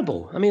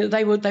incredible. I mean,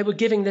 they were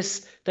giving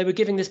this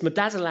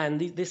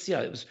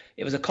midazolam.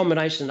 It was a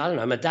combination. I don't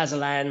know,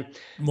 midazolam,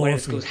 what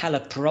it's called,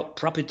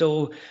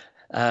 haloperidol,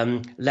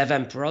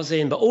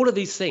 levodopa, but all of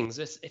these things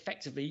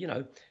effectively,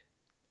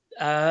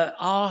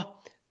 are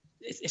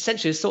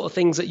essentially the sort of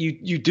things that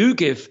you do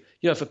give,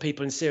 for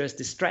people in serious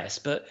distress,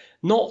 but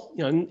not,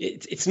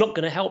 it's not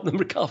going to help them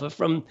recover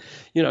from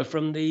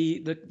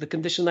the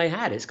condition they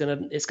had. It's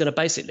going to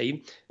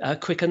basically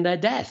quicken their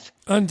death.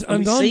 And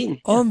on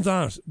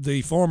that,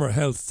 the former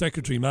Health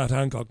Secretary, Matt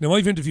Hancock. Now,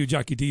 I've interviewed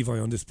Jackie Devoy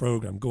on this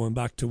programme, going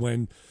back to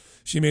when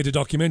she made a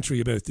documentary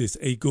about this,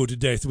 A Good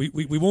Death.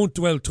 We won't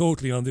dwell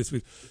totally on this.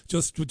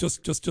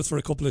 Just for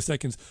a couple of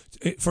seconds,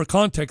 for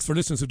context for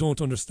listeners who don't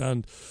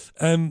understand.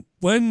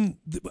 When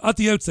at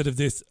the outset of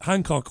this,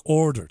 Hancock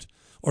ordered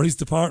or his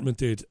department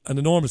did, an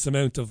enormous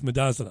amount of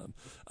midazolam.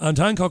 And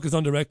Hancock is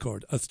on the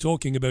record as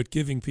talking about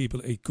giving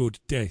people a good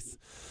death.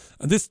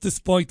 And this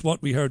despite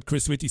what we heard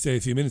Chris Whitty say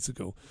a few minutes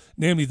ago,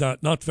 namely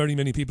that not very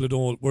many people at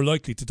all were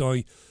likely to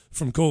die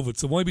from COVID.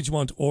 So why would you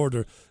want to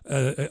order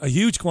a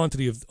huge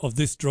quantity of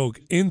this drug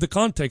in the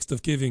context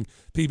of giving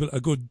people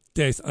a good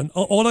death? And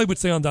all I would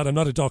say on that, I'm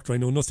not a doctor, I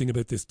know nothing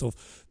about this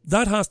stuff,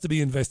 that has to be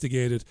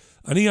investigated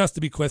and he has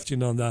to be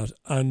questioned on that.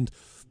 And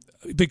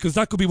because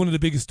that could be one of the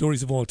biggest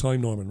stories of all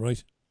time, Norman,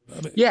 right?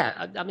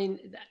 Yeah, I mean,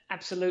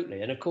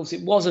 absolutely. And of course,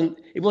 it wasn't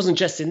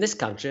just in this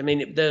country. I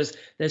mean, there's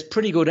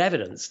pretty good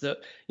evidence that,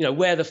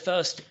 where the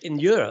first in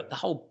Europe, the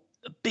whole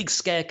big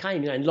scare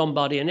came, in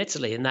Lombardy and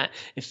Italy in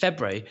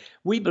February,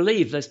 we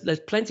believe there's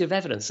plenty of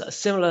evidence that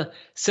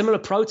similar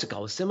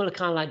protocols, similar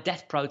kind of like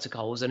death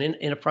protocols and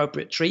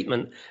inappropriate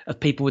treatment of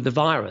people with the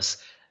virus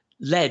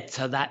led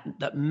to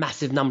that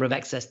massive number of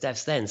excess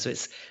deaths then. So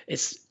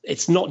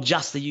it's not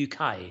just the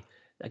UK.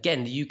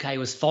 Again, the UK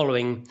was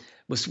following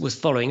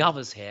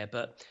others here,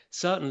 but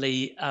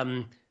certainly, I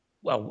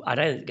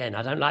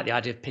don't like the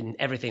idea of pinning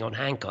everything on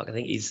Hancock. I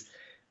think he's,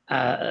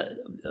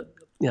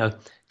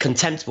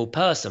 contemptible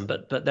person,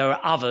 but there are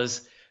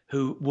others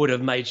who would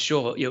have made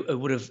sure, who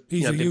would have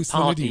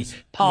been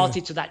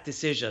party to that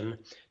decision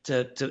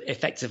to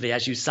effectively,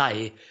 as you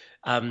say,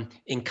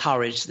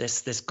 encourage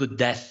this good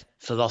death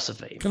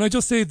philosophy. Can I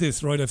just say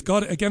this, right? I've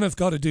got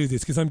to do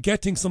this because I'm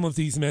getting some of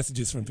these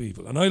messages from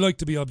people, and I like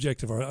to be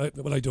objective. I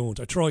don't.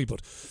 I try,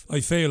 but I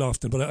fail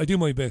often. But I do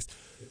my best.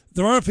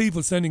 There are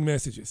people sending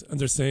messages,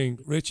 and they're saying,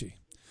 Richie,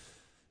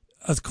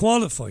 as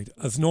qualified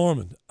as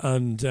Norman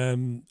and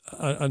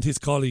his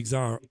colleagues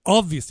are,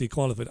 obviously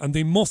qualified, and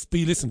they must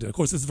be listened to. Of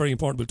course, this is very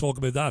important. We'll talk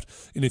about that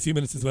in a few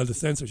minutes as well. The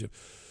censorship,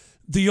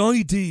 the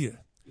idea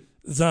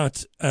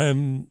that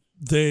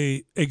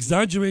they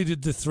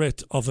exaggerated the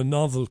threat of a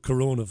novel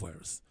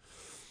coronavirus,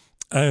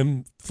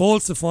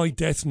 falsified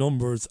death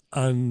numbers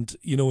and,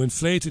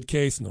 inflated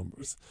case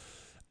numbers,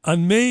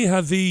 and may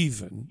have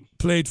even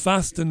played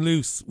fast and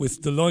loose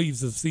with the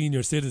lives of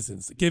senior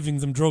citizens, giving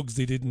them drugs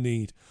they didn't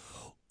need,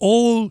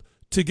 all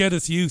to get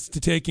us used to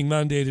taking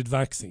mandated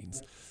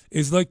vaccines,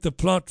 is like the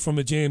plot from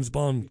a James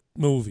Bond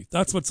movie.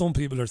 That's what some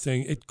people are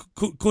saying.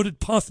 Could it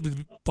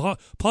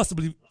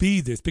possibly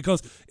be this?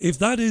 Because if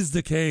that is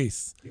the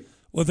case,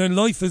 well, then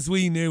life as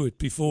we knew it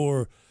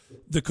before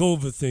the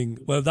COVID thing,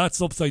 well,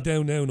 that's upside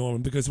down now,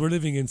 Norman, because we're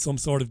living in some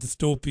sort of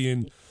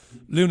dystopian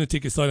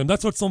lunatic asylum.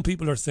 That's what some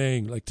people are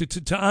saying. Like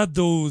to add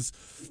those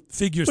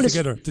figures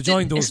together, to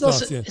join those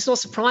dots. It's not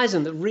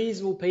surprising that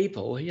reasonable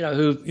people,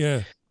 who've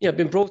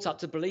been brought up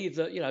to believe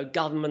that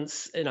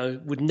governments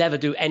would never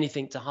do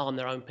anything to harm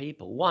their own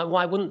people.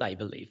 Why wouldn't they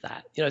believe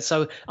that?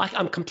 So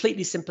I'm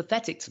completely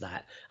sympathetic to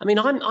that. I mean,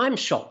 I'm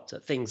shocked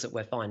at things that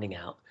we're finding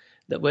out.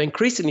 That we're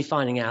increasingly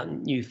finding out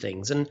new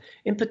things, and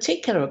in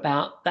particular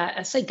about that,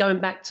 I say, going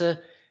back to,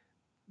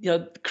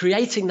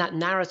 creating that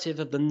narrative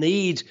of the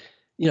need,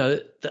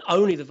 that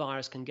only the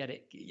virus can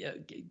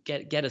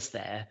get us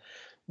there.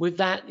 With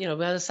that,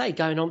 as I say,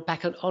 going on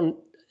back on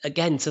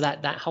again to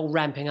that whole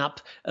ramping up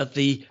of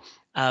the,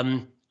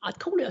 I'd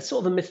call it a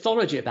sort of a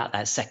mythology about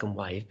that second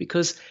wave,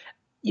 because,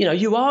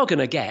 you are going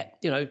to get,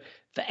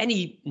 for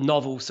any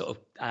novel sort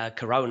of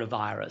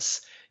coronavirus,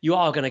 you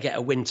are going to get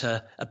a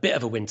bit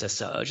of a winter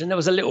surge. And there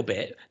was a little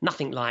bit,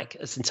 nothing like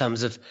us in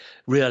terms of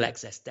real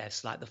excess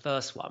deaths like the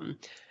first one.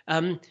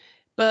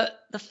 But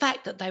the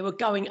fact that they were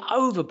going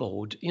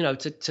overboard,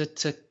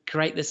 to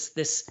create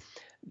this,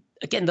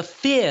 again, the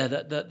fear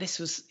that this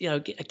was,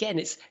 again,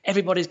 it's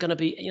everybody's going to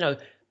be,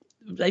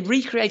 they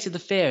recreated the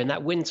fear in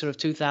that winter of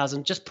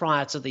 2000, just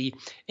prior to the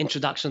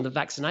introduction of the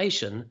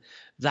vaccination,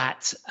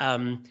 that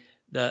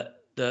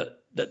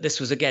that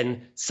this was,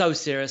 again, so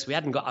serious, we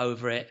hadn't got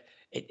over it.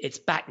 It's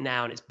back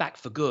now, and it's back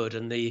for good.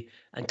 And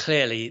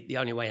clearly the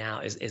only way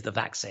out is the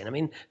vaccine. I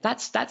mean,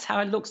 that's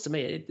how it looks to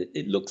me.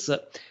 It looks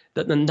that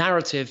the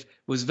narrative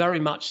was very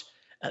much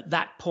at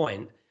that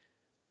point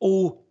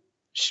all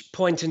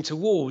pointing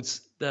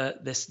towards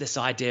this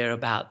idea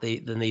about the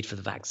need for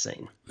the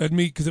vaccine.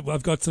 Because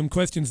I've got some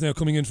questions now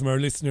coming in from our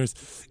listeners.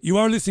 You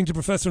are listening to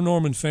Professor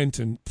Norman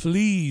Fenton.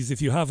 Please,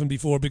 if you haven't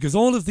before, because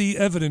all of the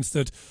evidence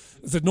that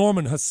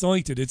Norman has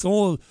cited, it's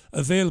all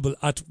available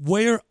at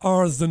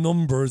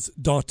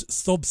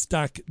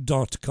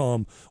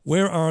wherearethenumbers.substack.com.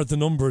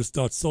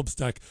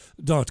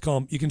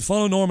 Wherearethenumbers.substack.com. You can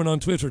follow Norman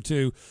on Twitter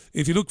too.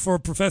 If you look for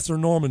Professor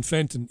Norman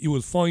Fenton, you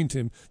will find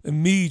him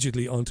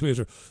immediately on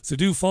Twitter. So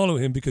do follow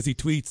him because he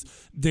tweets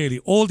daily.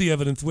 All the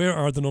evidence,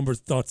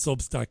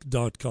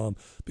 wherearethenumbers.substack.com.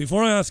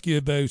 Before I ask you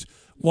about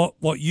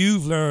what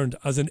you've learned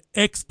as an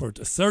expert,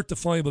 a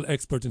certifiable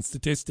expert in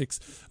statistics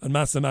and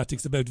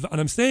mathematics about,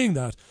 and I'm saying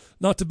that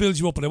not to build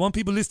you up, but I want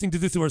people listening to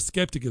this who are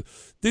skeptical.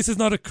 This is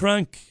not a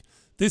crank.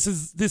 This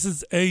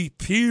is a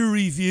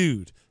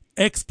peer-reviewed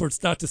expert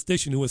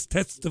statistician who has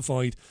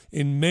testified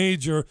in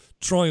major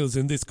trials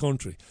in this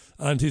country,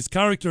 and his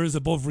character is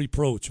above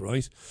reproach,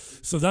 right?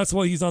 So that's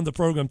why he's on the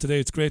programme today.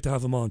 It's great to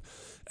have him on.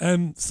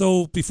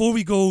 So before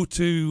we go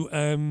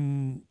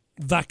to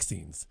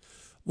vaccines,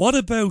 What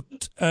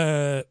about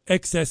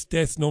excess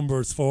death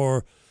numbers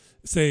for,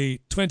 say,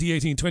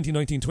 2018,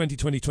 2019,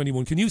 2020,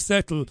 2021? Can you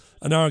settle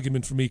an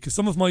argument for me? Because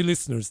some of my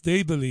listeners,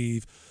 they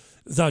believe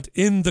that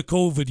in the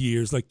COVID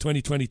years, like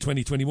 2020,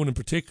 2021 in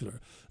particular,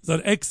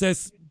 that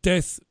excess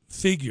death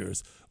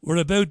figures were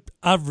about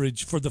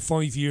average for the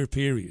 5-year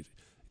period.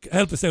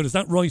 Help us out. Is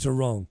that right or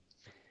wrong?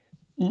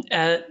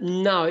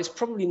 No, it's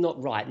probably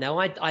not right. Now,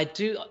 I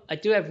do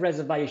have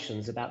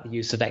reservations about the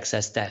use of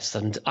excess deaths,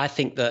 and I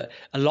think that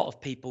a lot of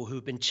people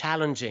who've been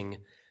challenging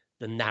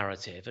the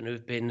narrative and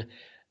who've been,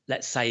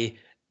 let's say,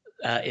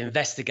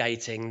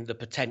 investigating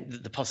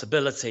the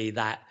possibility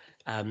that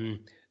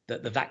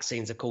that the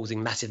vaccines are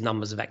causing massive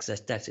numbers of excess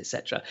deaths,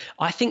 etc.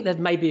 I think they've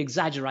maybe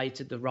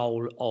exaggerated the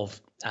role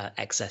of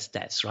excess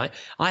deaths. Right?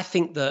 I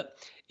think that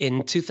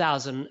in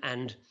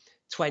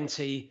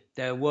 2020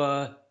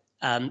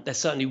 there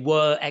certainly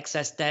were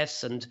excess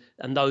deaths, and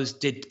those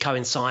did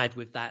coincide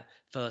with that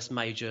first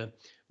major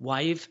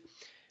wave.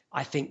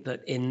 I think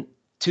that in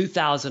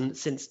 2000,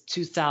 since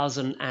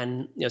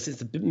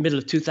the middle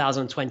of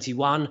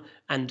 2021,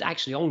 and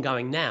actually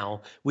ongoing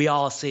now, we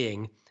are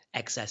seeing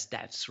excess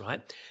deaths,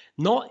 right?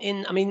 Not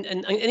in,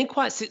 in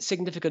quite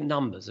significant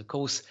numbers. Of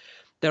course,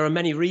 there are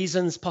many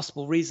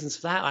possible reasons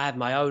for that. I have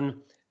my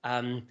own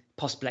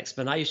possible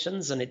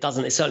explanations, and it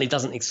certainly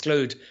doesn't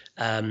exclude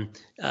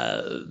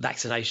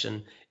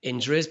vaccination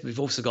injuries. But we've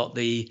also got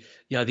the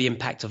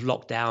impact of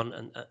lockdowns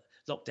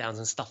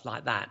and stuff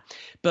like that.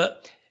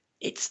 But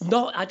it's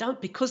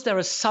not. Because there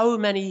are so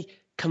many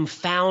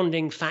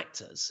confounding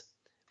factors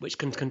which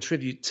can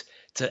contribute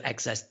to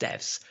excess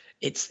deaths.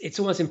 It's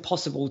almost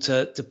impossible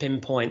to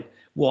pinpoint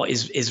what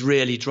is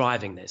really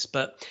driving this.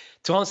 But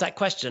to answer that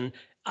question,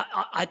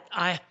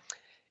 I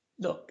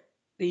look,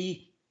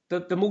 the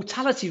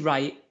mortality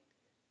rate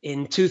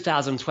in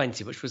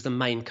 2020, which was the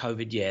main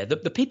COVID year,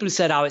 the people who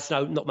said, it's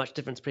not much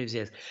different to previous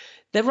years,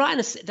 they're right in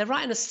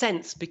a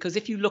sense, because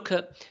if you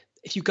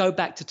go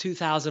back to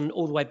 2000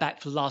 all the way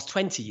back for the last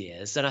 20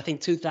 years, then I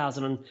think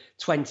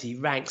 2020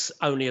 ranks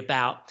only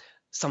about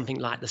something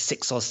like the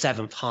 6th or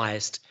 7th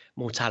highest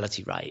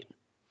mortality rate.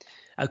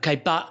 Okay,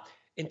 but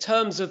in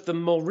terms of the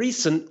more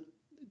recent,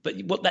 but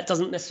what that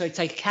doesn't necessarily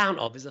take account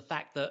of is the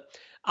fact that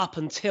up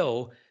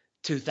until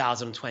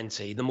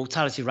 2020, the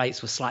mortality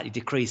rates were slightly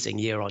decreasing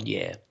year on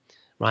year,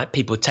 right?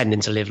 People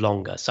tending to live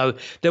longer. So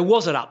there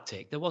was an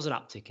uptick. There was an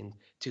uptick in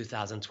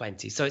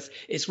 2020. So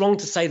it's wrong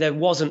to say there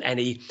wasn't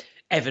any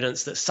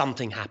evidence that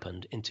something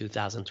happened in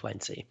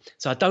 2020.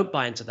 So I don't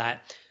buy into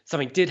that.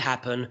 Something did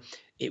happen.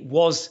 It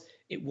was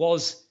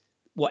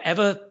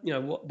whatever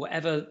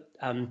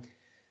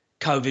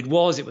COVID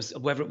was. It was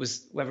whether it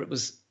was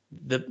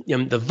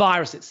the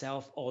virus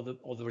itself or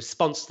the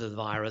response to the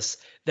virus.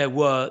 There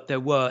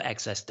were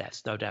excess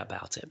deaths, no doubt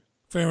about it.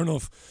 Fair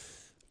enough.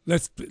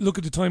 Let's look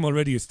at the time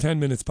already. It's 10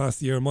 minutes past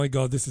the hour. My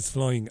God, this is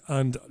flying.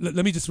 And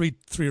let me just read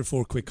 3 or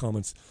 4 quick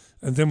comments,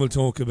 and then we'll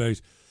talk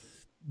about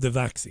the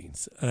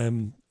vaccines.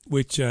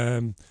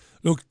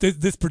 Look,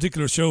 this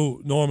particular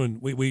show, Norman,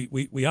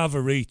 we have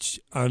a reach,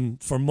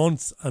 and for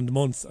months and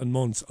months and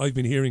months, I've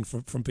been hearing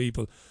from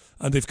people,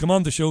 and they've come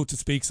on the show to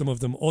speak. Some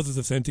of them, others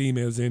have sent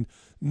emails in.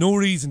 No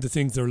reason to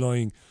think they're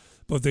lying,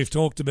 but they've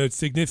talked about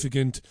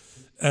significant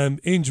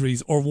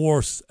injuries or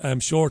worse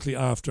shortly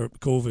after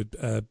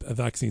COVID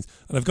vaccines.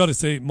 And I've got to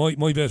say,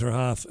 my better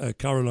half,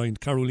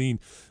 Caroline,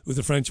 who's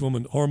a French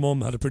woman, her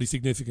mum had a pretty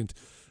significant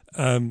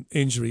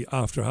injury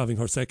after having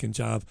her second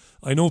jab.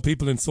 I know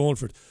people in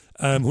Salford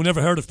who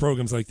never heard of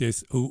programmes like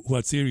this who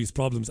had serious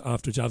problems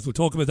after jabs. We'll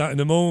talk about that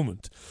in a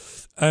moment.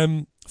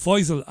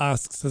 Faisal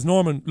asks, has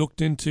Norman looked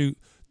into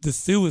the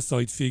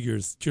suicide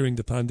figures during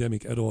the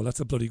pandemic at all?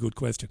 That's a bloody good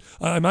question.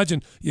 I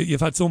imagine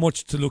you've had so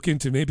much to look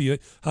into, maybe you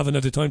haven't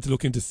had the time to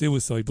look into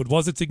suicide, but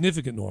was it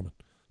significant, Norman?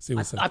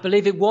 Suicide. I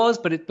believe it was,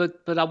 but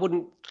I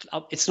wouldn't.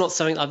 It's not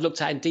something I've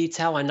looked at in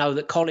detail. I know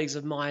that colleagues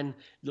of mine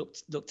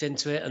looked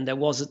into it, and there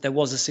was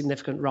a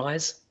significant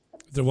rise.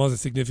 There was a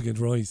significant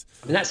rise.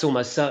 I mean, that's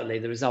almost certainly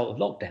the result of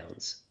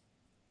lockdowns.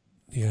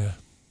 Yeah.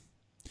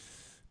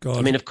 God.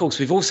 I mean, of course,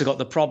 we've also got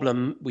the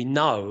problem we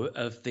know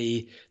of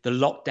the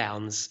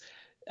lockdowns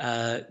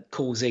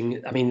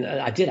causing. I mean,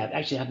 I did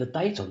actually have the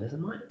date on this.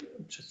 I'm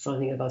just trying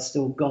to think if I've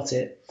still got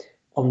it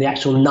on the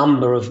actual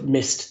number of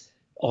missed,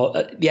 or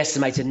the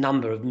estimated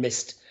number of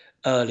missed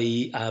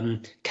early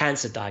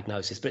cancer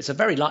diagnosis. But it's a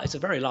very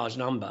large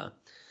number,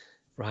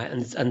 right?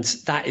 And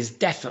that is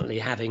definitely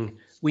having.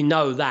 We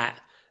know that,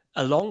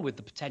 along with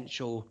the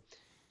potential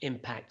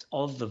impact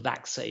of the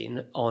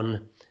vaccine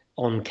on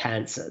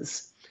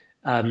cancers,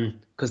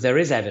 because there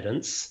is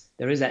evidence.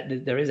 There is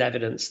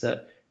evidence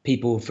that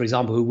people, for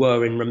example, who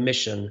were in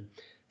remission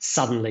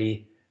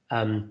suddenly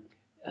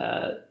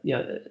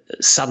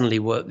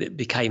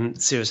became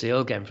seriously ill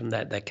again from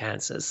their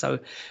cancers. So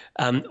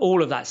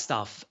all of that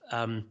stuff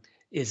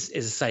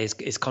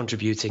is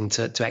contributing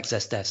to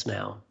excess deaths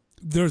now.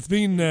 There's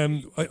been,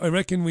 I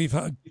reckon we've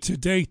had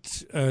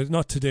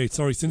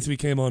since we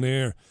came on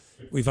air,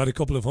 We've had a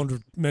couple of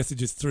hundred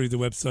messages through the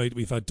website.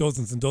 We've had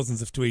dozens and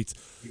dozens of tweets.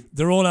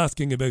 They're all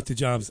asking about the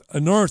jabs. A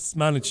nurse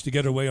managed to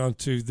get her way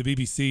onto the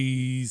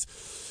BBC's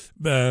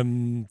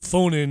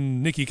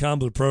phone-in Nicky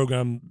Campbell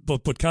programme,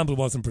 but Campbell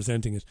wasn't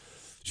presenting it.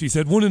 She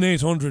said 1 in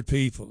 800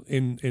 people,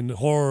 in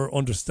her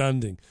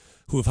understanding,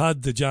 who have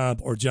had the jab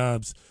or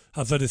jabs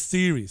have had a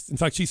serious, in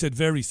fact she said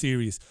very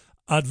serious,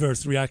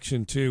 adverse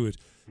reaction to it.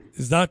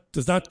 Does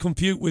that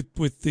compute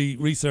with the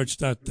research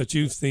that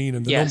you've seen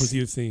and the numbers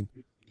you've seen?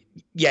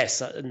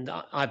 Yes, and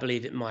I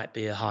believe it might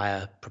be a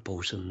higher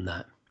proportion than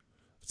that.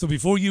 So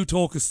before you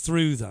talk us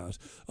through that,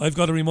 I've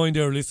got to remind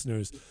our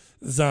listeners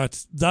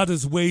that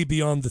is way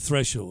beyond the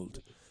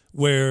threshold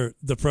where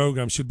the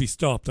programme should be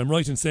stopped. I'm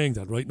right in saying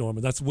that, right,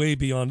 Norman? That's way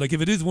beyond. Like,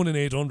 if it is 1 in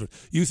 800,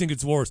 you think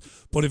it's worse.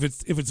 But if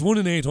it's 1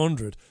 in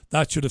 800,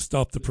 that should have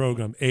stopped the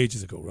programme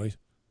ages ago, right?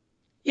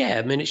 Yeah,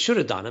 I mean, it should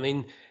have done. I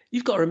mean,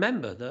 you've got to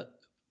remember that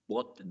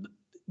what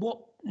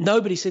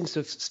nobody seems to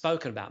have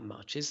spoken about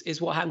much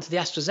is what happened to the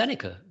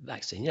AstraZeneca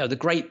vaccine. You know,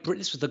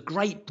 this was the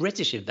great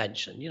British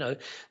invention. You know,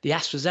 the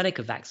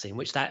AstraZeneca vaccine,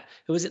 which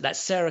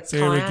Sarah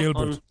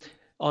Gilbert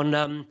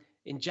on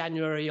in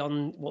January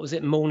on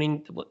this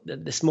morning,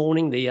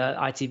 the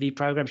ITV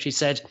program, she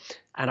said,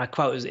 and I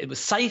quote, it was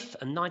safe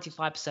and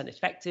 95%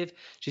 effective.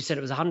 She said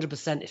it was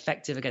 100%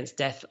 effective against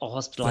death or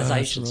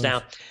hospitalizations.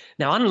 Right.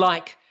 Now,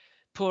 unlike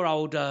poor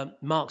old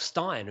Mark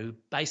Stein, who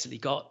basically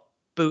got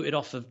booted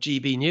off of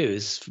GB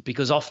News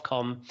because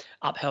Ofcom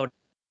upheld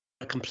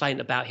a complaint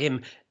about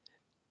him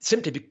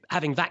simply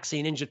having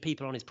vaccine injured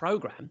people on his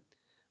program,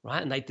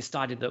 right? And they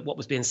decided that what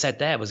was being said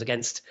there was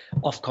against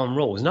Ofcom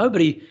rules.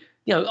 Nobody,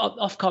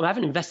 Ofcom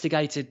haven't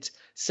investigated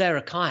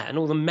Sarah Kyatt and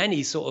all the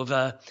many sort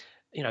of,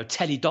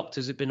 telly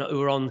doctors who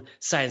were on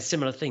saying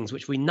similar things,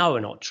 which we know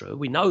are not true.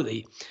 We know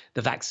the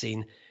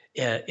vaccine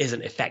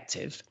isn't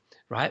effective,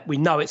 right? We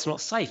know it's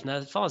not safe. Now,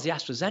 as far as the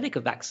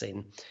AstraZeneca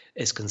vaccine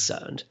is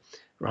concerned,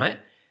 right,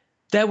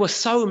 there were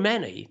so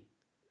many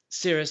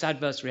serious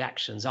adverse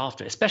reactions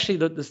after it, especially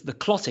the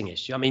clotting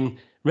issue. I mean,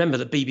 remember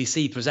the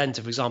BBC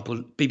presenter,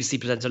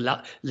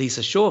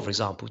 Lisa Shaw, for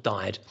example,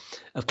 died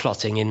of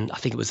clotting in, I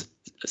think it was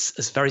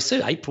very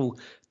soon, April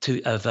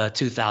of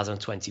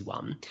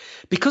 2021.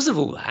 Because of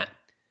all that,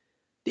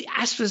 the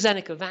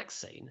AstraZeneca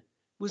vaccine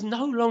was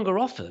no longer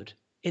offered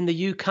in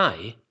the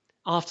UK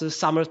after the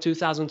summer of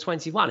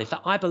 2021. In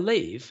fact, I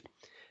believe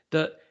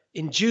that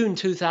in June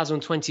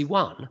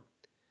 2021,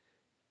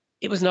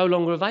 it was no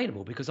longer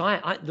available because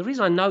the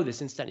reason I know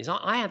this incidentally is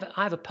I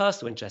have a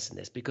personal interest in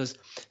this because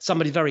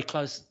somebody very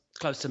close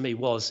to me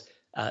was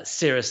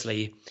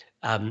seriously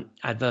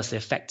adversely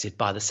affected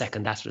by the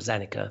second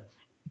AstraZeneca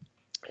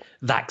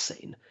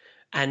vaccine,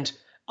 and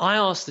I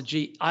asked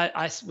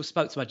I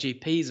spoke to my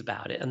GPs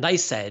about it, and they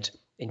said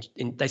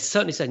they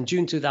certainly said in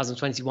June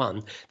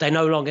 2021 they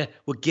no longer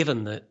were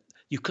given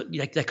they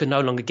could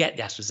no longer get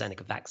the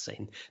AstraZeneca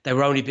vaccine. They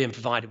were only being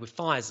provided with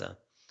Pfizer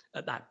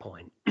at that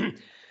point.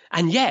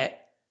 And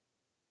yet,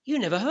 you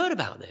never heard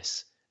about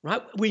this,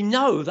 right? We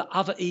know that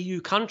other EU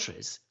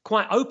countries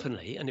quite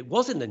openly, and it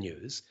was in the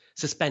news,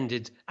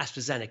 suspended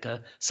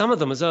AstraZeneca, some of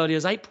them as early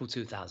as April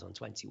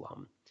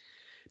 2021.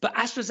 But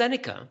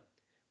AstraZeneca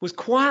was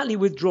quietly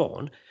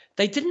withdrawn.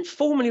 They didn't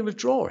formally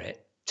withdraw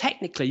it.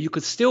 Technically, you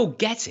could still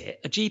get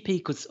it. A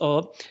GP could,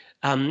 or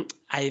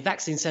a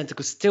vaccine centre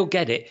could still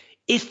get it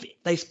if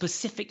they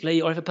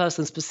specifically, or if a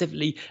person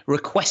specifically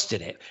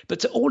requested it.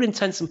 But to all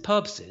intents and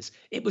purposes,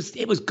 it was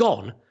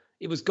gone.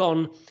 It was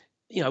gone,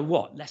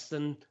 less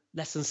than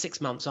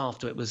 6 months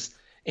after it was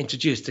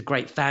introduced to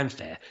great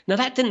fanfare. Now,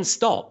 that didn't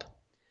stop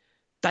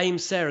Dame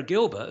Sarah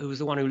Gilbert, who was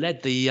the one who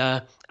led the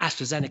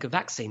AstraZeneca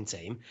vaccine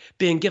team,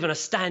 being given a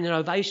standing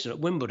ovation at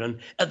Wimbledon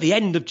at the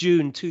end of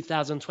June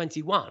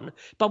 2021,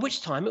 by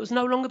which time it was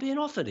no longer being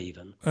offered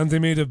even. And they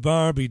made a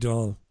Barbie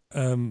doll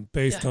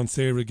based on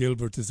Sarah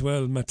Gilbert as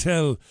well.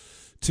 Mattel,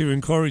 to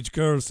encourage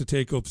girls to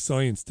take up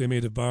science, they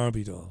made a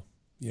Barbie doll.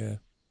 Yeah.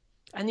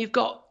 And you've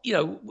got,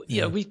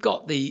 you've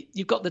got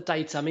the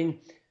data. I mean,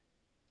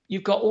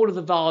 you've got all of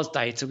the VARS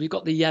data. We've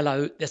got the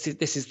yellow. This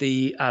is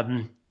the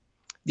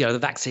the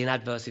vaccine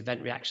adverse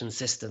event reaction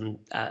system,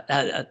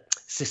 a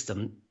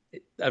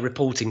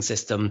reporting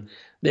system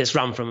that's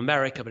run from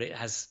America, but it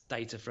has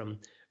data from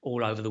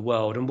all over the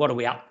world. And what are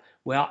we up?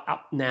 We're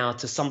up now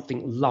to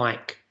something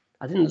like,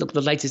 I didn't look at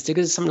the latest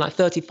figures, something like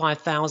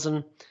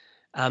 35,000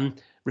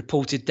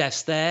 reported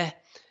deaths there,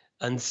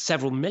 and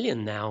several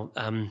million now.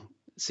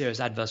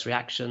 Serious adverse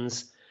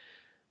reactions.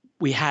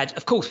 We had,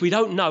 of course, we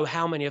don't know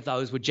how many of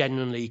those were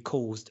genuinely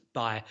caused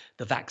by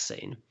the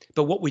vaccine,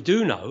 but what we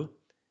do know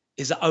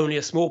is that only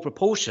a small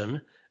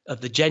proportion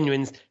of the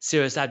genuine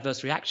serious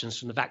adverse reactions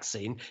from the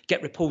vaccine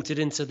get reported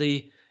into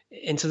the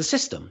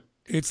system.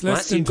 It's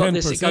less than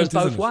 10%. It goes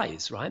both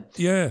ways, right?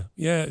 Yeah.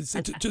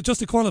 Just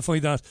to qualify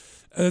that,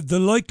 the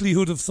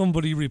likelihood of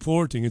somebody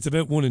reporting, it's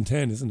about 1 in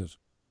 10, isn't it?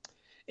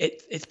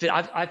 It's been,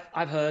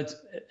 I've heard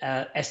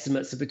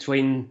estimates of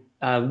between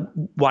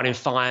 1 in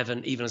 5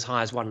 and even as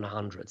high as 1 in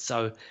 100.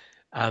 So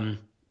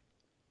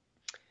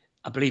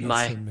I believe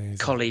my amazing.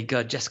 colleague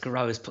Jessica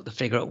Rose put the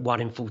figure at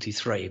 1 in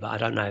 43, but I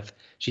don't know if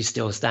she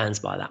still stands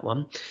by that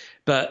one.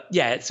 But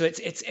yeah, so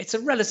it's a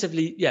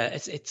relatively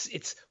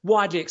it's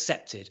widely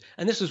accepted,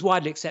 and this was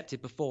widely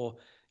accepted before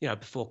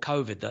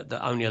COVID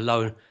that only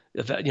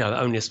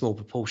only a small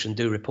proportion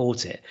do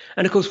report it.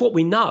 And of course, what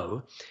we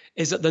know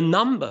is that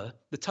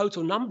the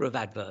total number of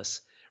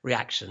adverse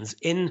reactions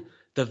in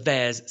the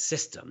VAERS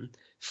system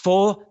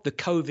for the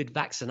COVID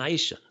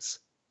vaccinations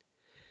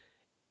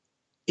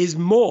is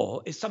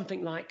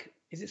something like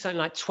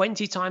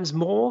 20 times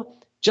more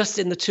just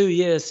in the 2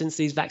 years since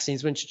these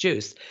vaccines were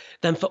introduced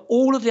than for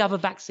all of the other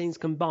vaccines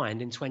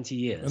combined in 20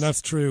 years. And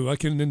that's true. I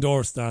can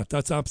endorse that.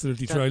 That's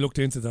absolutely true. I looked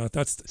into that.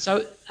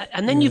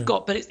 You've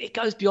got, but it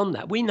goes beyond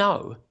that. We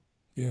know.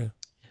 Yeah.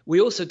 We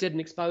also did an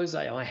expose.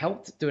 I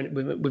helped doing it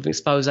with an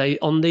expose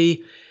on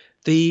the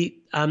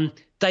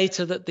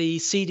data that the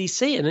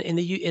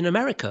CDC in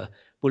America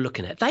were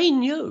looking at. They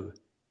knew.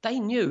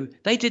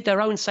 They did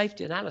their own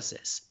safety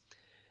analysis,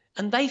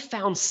 and they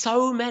found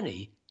so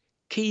many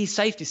key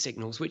safety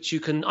signals which you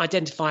can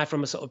identify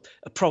from a sort of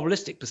a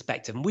probabilistic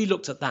perspective. And we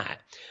looked at that,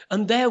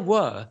 and there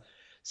were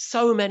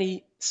so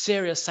many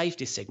serious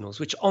safety signals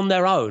which on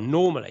their own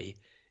normally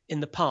in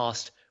the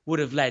past would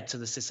have led to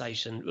the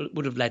cessation,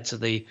 would have led to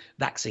the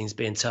vaccines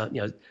being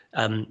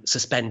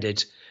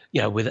suspended,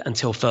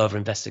 until further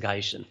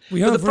investigation.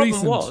 But the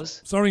problem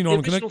was, sorry,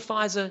 Norman, the original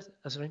Pfizer.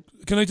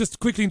 Can I just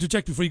quickly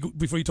interject before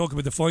you talk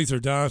about the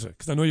Pfizer data?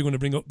 Because I know you're going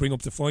to bring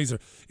up the Pfizer,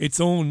 its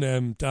own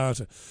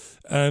data,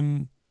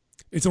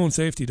 its own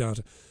safety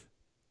data.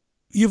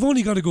 You've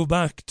only got to go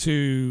back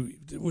to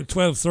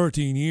 12,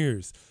 13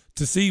 years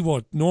to see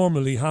what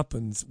normally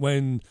happens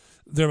when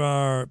there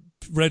are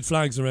red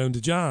flags around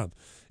a jab.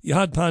 You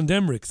had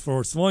pandemics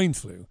for swine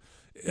flu.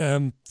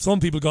 Some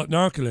people got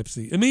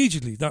narcolepsy.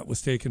 Immediately that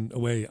was taken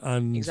away.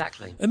 And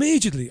exactly.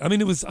 Immediately. I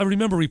mean, I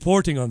remember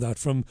reporting on that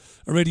from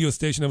a radio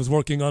station I was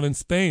working on in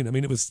Spain. I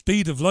mean, it was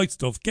speed of light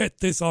stuff. Get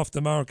this off the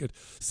market.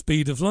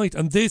 Speed of light.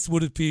 And this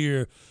would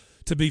appear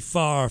to be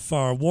far,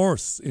 far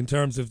worse in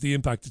terms of the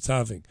impact it's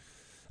having.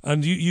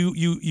 And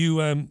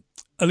you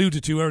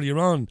alluded to earlier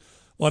on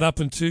what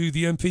happened to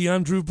the MP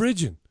Andrew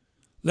Bridgen,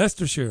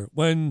 Leicestershire,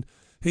 when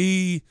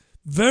he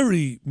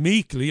very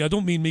meekly, I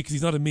don't mean meek because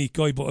he's not a meek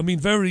guy, but I mean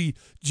very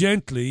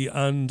gently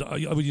and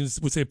I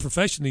would say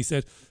professionally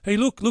said, hey,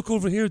 look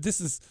over here,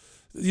 this is,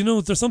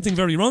 there's something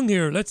very wrong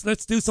here, let's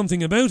do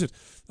something about it.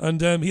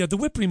 And he had the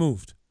whip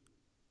removed.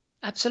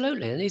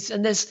 Absolutely.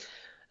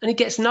 And he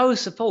gets no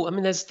support. I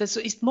mean, there's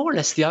it's more or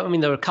less there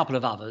are a couple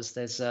of others.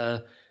 There's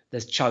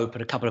Chope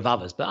and a couple of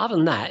others, but other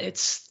than that,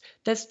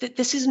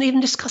 this isn't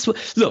even discussable.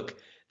 Look,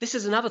 this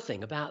is another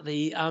thing about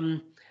the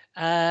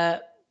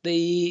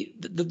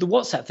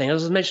WhatsApp thing,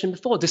 as I was mentioning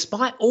before.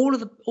 Despite all of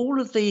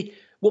the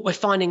what we're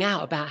finding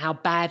out about how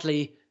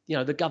badly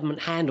the government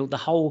handled the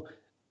whole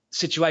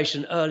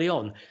situation early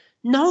on,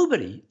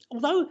 nobody,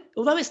 although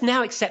it's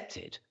now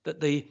accepted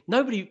that I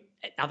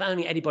don't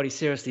think anybody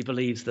seriously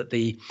believes that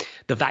the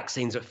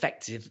vaccines are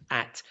effective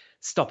at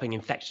stopping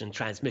infection and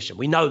transmission.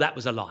 We know that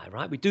was a lie,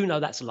 right? We do know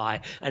that's a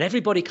lie, and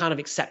everybody kind of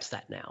accepts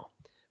that now,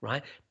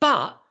 right?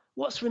 But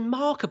what's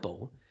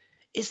remarkable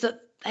is that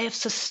they have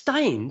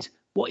sustained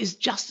what is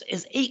just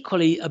as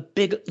equally a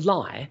big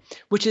lie,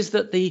 which is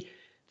that the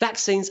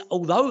vaccines,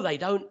 although they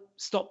don't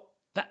stop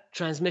that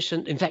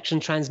infection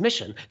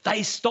transmission,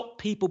 they stop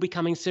people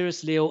becoming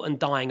seriously ill and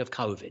dying of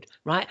COVID,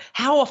 right?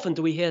 How often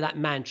do we hear that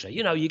mantra?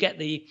 You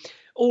get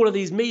all of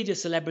these media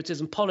celebrities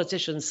and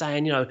politicians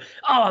saying, oh,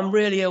 I'm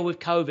really ill with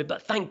COVID,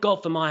 but thank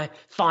God for my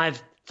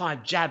five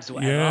jabs or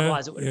whatever,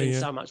 otherwise it would have been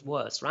so much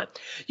worse, right?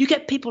 You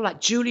get people like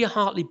Julia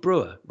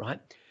Hartley-Brewer, right,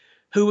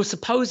 who was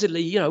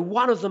supposedly,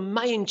 one of the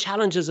main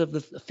challengers of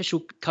the official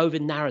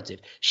COVID narrative.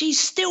 She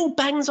still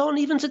bangs on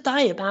even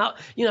today about,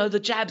 the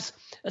jabs,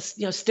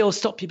 still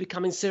stop you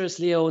becoming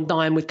seriously ill and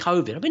dying with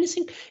COVID. I mean,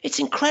 it's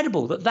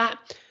incredible that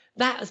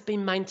has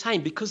been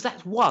maintained, because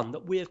that's one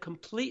that we have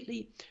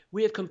completely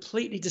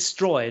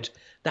destroyed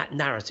that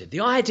narrative.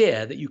 The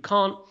idea that you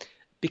can't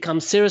become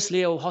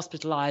seriously ill,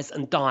 hospitalized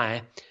and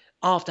die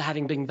after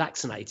having been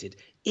vaccinated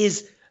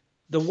is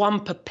the one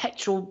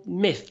perpetual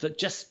myth that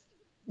just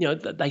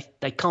that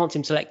they can't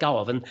seem to let go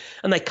of, and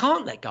they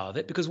can't let go of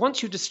it, because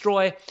once you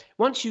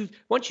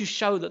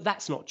show that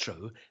that's not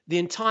true, the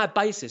entire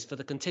basis for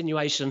the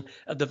continuation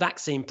of the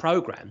vaccine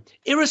program,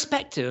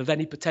 irrespective of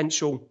any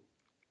potential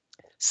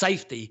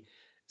safety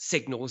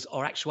signals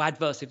or actual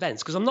adverse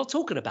events, because I'm not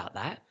talking about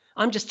that,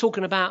 I'm just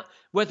talking about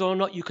whether or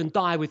not you can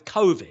die with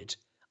COVID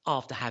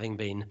after having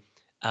been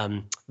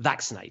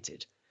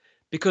vaccinated.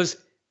 Because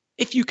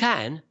if you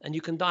can, and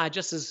you can die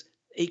just as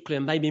equally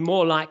and maybe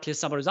more likely as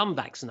someone who's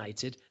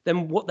unvaccinated,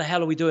 then what the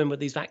hell are we doing with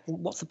these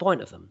what's the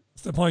point of them?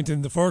 What's the point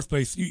in the first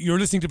place? You're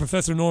listening to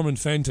Professor Norman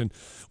Fenton.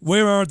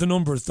 Where are the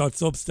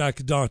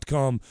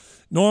numbers.substack.com?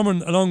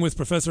 Norman, along with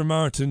Professor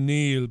Martin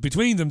Neal,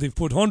 between them they've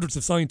put hundreds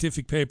of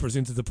scientific papers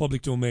into the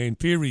public domain,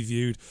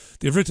 peer-reviewed.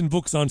 They've written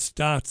books on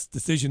stats,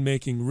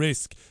 decision-making,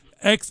 risk,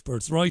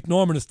 experts, right?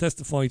 Norman has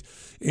testified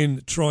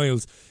in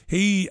trials.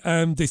 They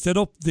set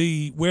up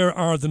the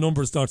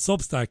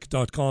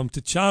wherearethenumbers.substack.com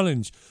to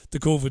challenge the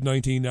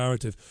COVID-19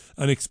 narrative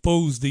and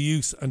expose the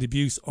use and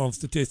abuse of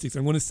statistics.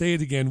 I'm going to say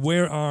it again,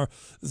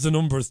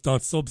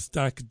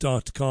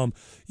 wherearethenumbers.substack.com.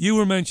 You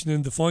were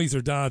mentioning the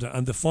Pfizer data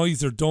and the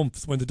Pfizer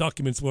dumps when the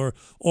documents were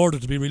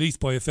ordered to be released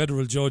by a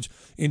federal judge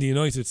in the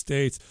United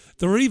States.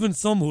 There are even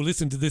some who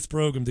listen to this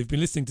programme, they've been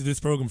listening to this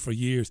programme for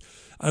years,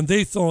 and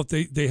they thought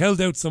they held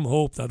out some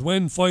hope that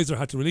when Pfizer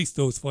had to release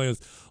those files,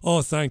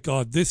 oh thank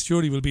God, this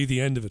surely will be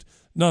the end of it.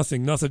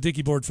 Nothing, not a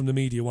dicky bird from the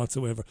media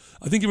whatsoever.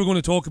 I think you were going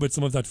to talk about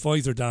some of that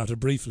Pfizer data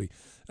briefly,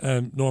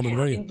 Norman,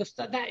 were you?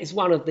 That is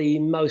one of the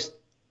most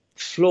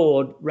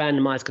flawed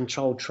randomised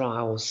controlled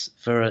trials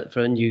for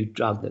a new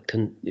drug that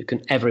you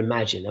can ever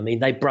imagine. I mean,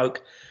 they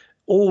broke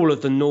all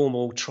of the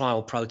normal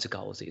trial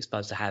protocols that you're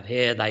supposed to have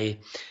here. They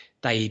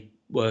did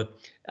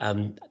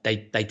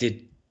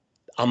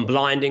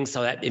unblinding,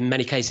 so that in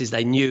many cases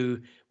they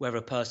knew whether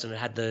a person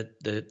had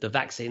the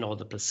vaccine or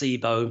the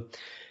placebo.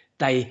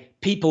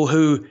 People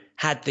who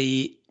had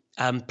the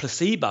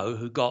placebo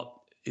who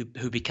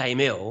became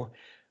ill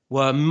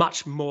were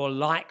much more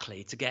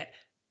likely to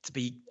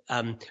be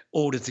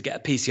ordered to get a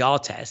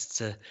PCR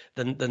test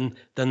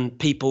than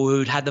people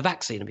who'd had the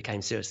vaccine and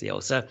became seriously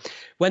ill. So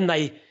when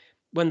they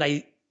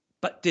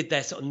did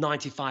their sort of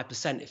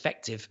 95%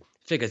 effective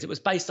figures, it was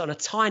based on a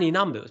tiny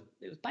number.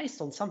 It was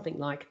based on something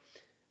like,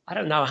 I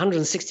don't know,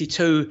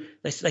 162.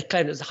 They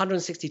claimed it was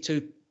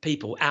 162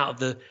 people out of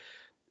the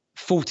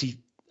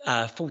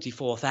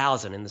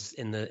 44,000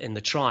 in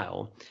the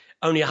trial.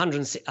 Only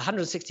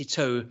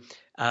 162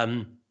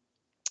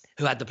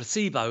 who had the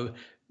placebo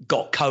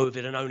got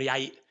COVID, and only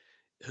 8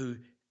 who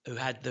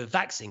had the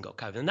vaccine got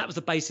COVID, and that was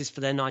the basis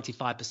for their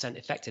 95%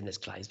 effectiveness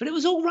claims. But it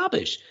was all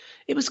rubbish.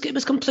 It was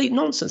complete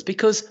nonsense,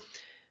 because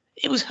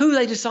it was who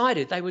they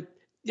decided they would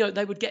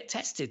get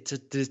tested to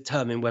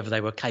determine whether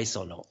they were a case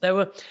or not. There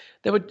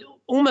were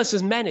almost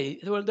as many.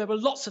 There were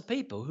lots of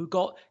people who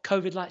got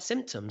COVID-like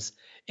symptoms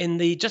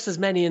just as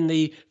many in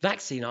the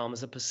vaccine arm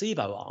as the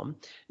placebo arm.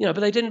 But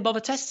they didn't bother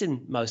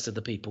testing most of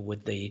the people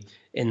with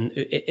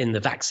in the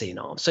vaccine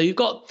arm. So you've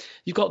got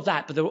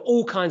that, but there were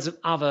all kinds of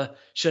other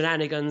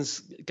shenanigans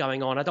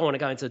going on. I don't want to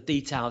go into the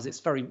details. It's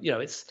very,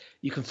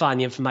 you can find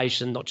the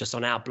information not just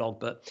on our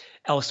blog but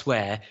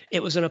elsewhere.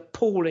 It was an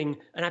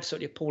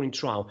absolutely appalling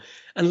trial,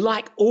 and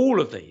like all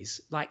of these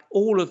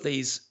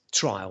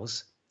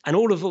trials. And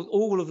all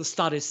of the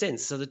studies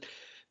since, so that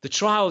the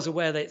trials are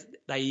where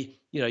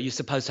you're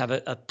supposed to have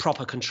a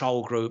proper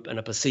control group and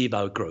a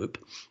placebo group,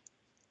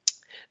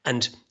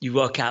 and you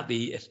work out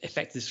the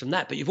effectiveness from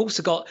that. But you've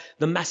also got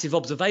the massive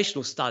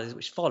observational studies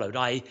which followed.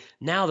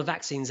 Now the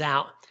vaccine's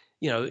out,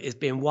 is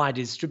being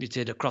widely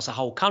distributed across a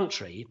whole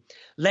country.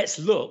 Let's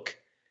look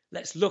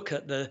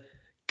at the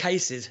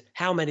cases.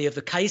 How many of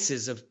the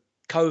cases of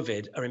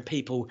COVID are in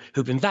people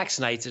who've been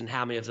vaccinated, and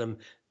how many of them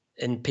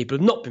and people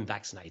have not been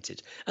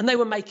vaccinated? And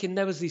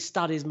there was these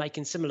studies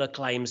making similar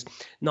claims,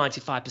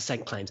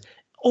 95% claims,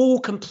 all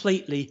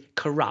completely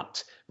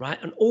corrupt, right?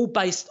 And all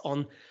based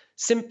on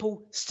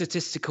simple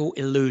statistical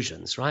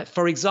illusions, right?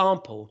 For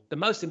example, the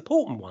most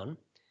important one,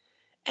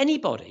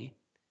 anybody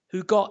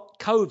who got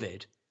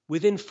COVID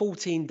within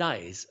 14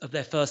 days of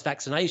their first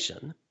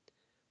vaccination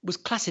was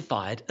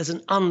classified as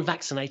an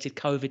unvaccinated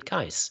COVID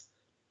case.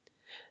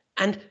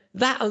 And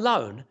that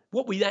alone,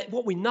 what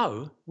we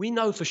know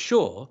for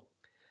sure,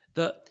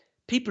 that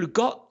people who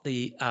got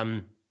the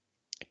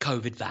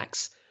COVID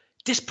vax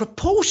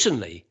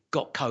disproportionately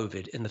got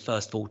COVID in the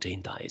first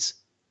 14 days.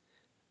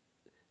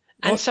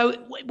 And so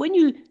when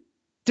you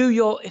do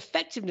your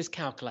effectiveness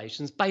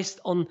calculations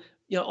based on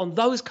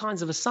those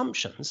kinds of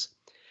assumptions,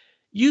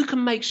 you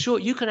can make sure,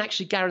 you can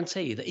actually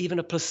guarantee that even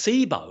a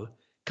placebo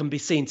can be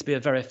seen to be a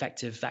very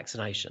effective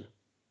vaccination.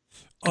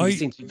 Can be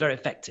seen to be very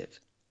effective.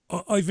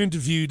 I've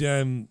interviewed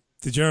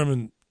the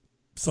German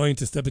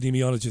scientist,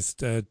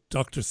 epidemiologist,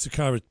 Dr.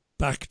 Sakarit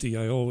Bakhti.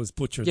 I always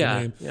butcher the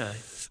name. Yeah.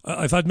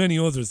 I've had many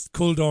others,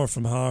 Kuldor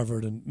from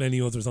Harvard and many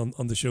others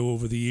on the show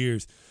over the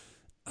years.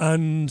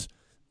 And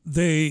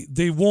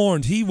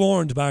he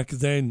warned back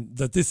then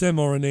that this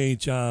mRNA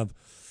jab,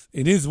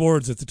 in his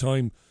words at the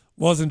time,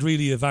 wasn't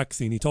really a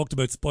vaccine. He talked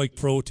about spike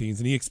proteins,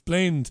 and he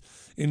explained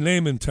in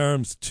layman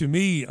terms to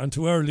me and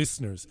to our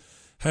listeners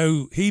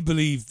how he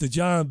believed the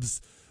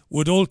jabs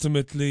would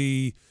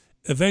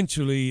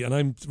eventually, and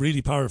I'm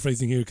really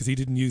paraphrasing here because he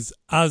didn't use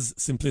as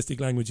simplistic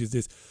language as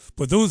this,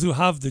 but those who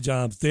have the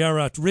jabs, they are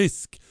at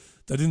risk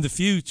that in the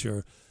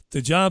future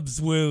the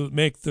jabs will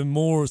make them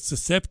more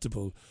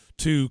susceptible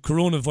to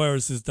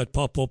coronaviruses that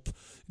pop up,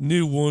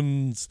 new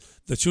ones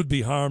that should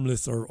be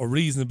harmless or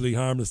reasonably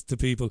harmless to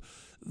people,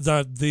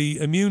 that the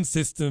immune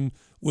system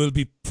will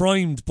be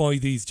primed by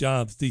these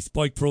jabs, these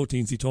spike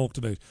proteins he talked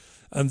about,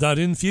 and that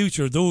in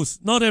future those,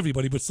 not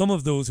everybody, but some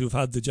of those who've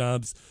had the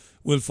jabs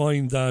will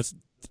find that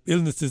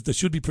illnesses that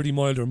should be pretty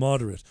mild or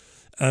moderate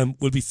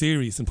will be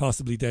serious and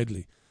possibly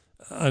deadly.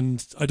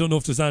 And I don't know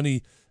if there's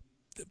any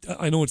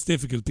I know it's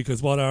difficult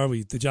because what are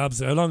we? The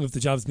jabs, how long have the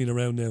jabs been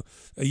around now?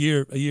 A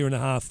year and a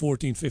half,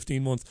 14,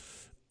 15 months.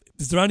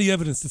 Is there any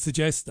evidence to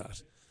suggest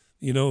that,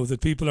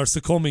 that people are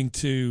succumbing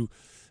to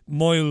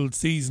mild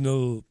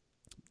seasonal,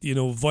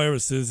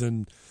 viruses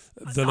and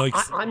the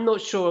likes? I'm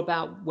not sure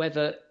about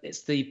whether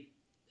it's the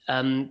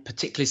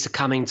particularly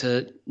succumbing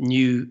to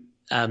new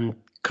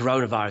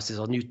coronaviruses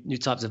or new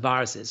types of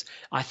viruses.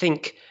 I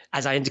think,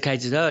 as I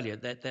indicated earlier,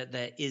 that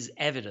there is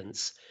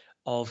evidence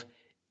of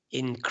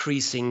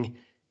increasing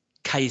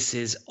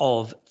cases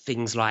of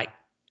things like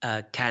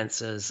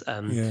cancers,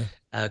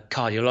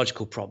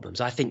 cardiological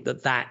problems. I think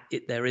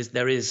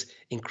there is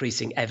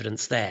increasing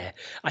evidence there.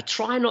 I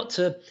try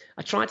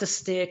to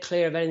steer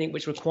clear of anything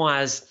which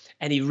requires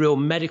any real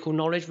medical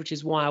knowledge, which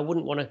is why I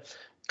wouldn't want to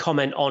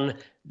comment on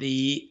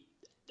the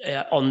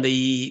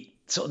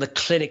sort of the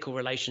clinical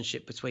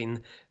relationship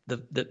between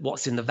the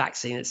what's in the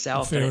vaccine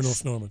itself. Fair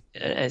enough, Norman.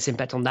 And its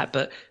impact on that.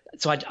 But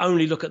so I'd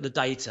only look at the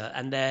data,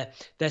 and there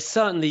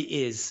certainly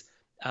is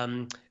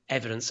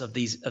evidence of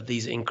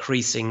these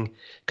increasing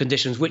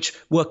conditions, which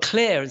were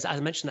clear. As I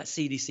mentioned, that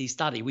CDC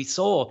study, we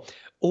saw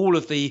all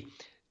of the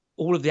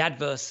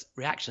adverse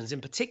reactions,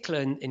 in particular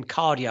in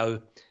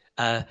cardio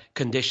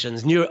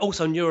conditions,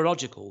 also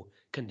neurological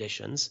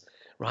conditions.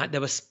 Right,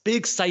 there were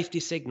big safety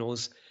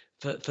signals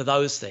for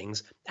those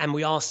things, and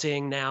we are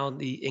seeing now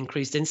the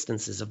increased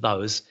instances of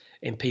those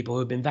in people who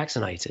have been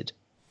vaccinated.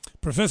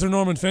 Professor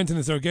Norman Fenton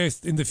is our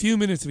guest. In the few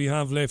minutes we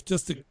have left,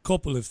 just a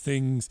couple of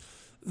things.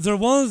 There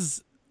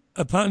was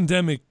a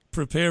pandemic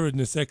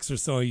preparedness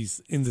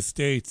exercise in the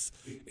States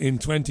in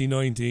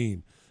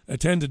 2019,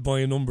 attended by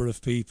a number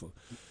of people.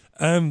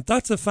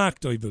 That's a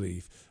fact, I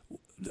believe.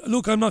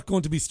 Look, I'm not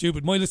going to be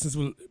stupid. My listeners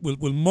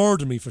will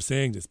murder me for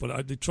saying this, but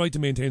I try to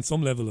maintain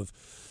some level of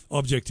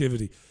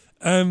objectivity.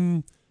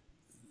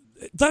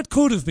 That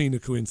could have been a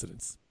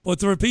coincidence. But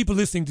there are people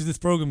listening to this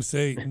programme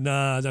say,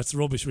 nah, that's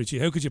rubbish, Richie.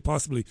 How could you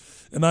possibly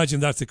imagine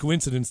that's a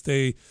coincidence?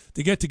 They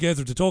get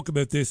together to talk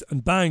about this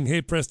and bang,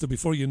 hey presto,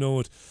 before you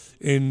know it,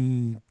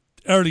 in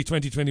early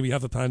 2020 we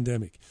have a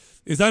pandemic.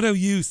 Is that how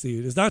you see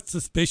it? Is that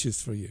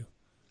suspicious for you?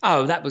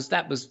 Oh, that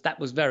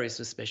was very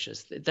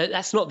suspicious.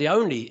 That's not the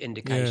only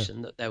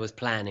indication that there was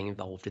planning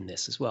involved in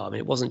this as well. I mean,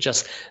 it wasn't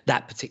just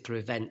that particular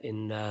event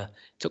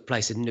took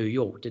place in New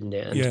York, didn't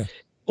it? And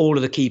all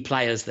of the key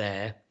players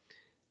there,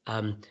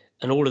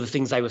 and all of the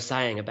things they were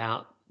saying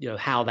about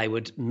how they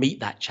would meet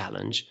that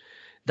challenge,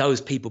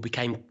 those people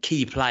became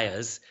key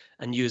players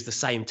and used the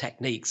same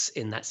techniques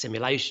in that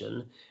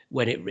simulation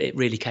when it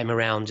really came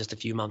around just a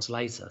few months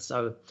later.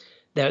 So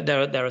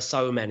there are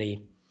so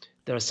many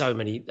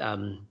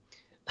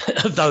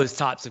of those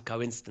types of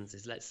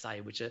coincidences, let's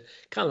say, which are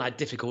kind of like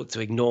difficult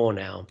to ignore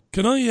now.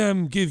 Can I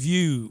give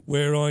you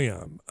where I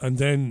am, and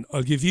then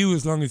I'll give you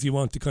as long as you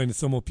want to kind of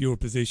sum up your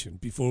position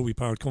before we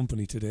part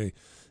company today.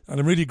 And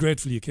I'm really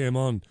grateful you came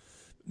on,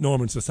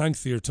 Norman, so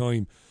thanks for your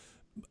time.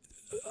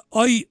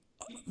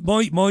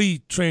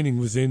 My training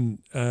was in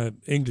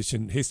English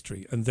and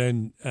history, and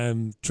then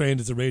trained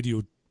as a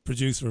radio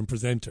producer and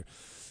presenter.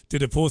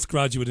 Did a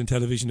postgraduate in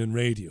television and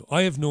radio.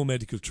 I have no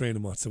medical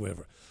training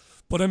whatsoever,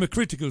 but I'm a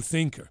critical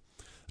thinker.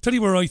 I'll tell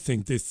you where I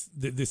think this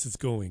is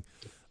going.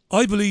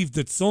 I believe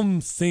that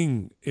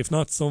something, if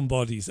not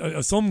somebody,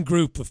 some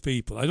group of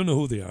people, I don't know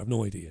who they are, I have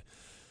no idea,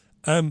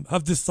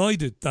 have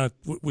decided that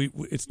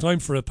it's time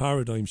for a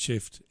paradigm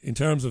shift in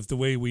terms of the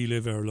way we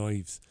live our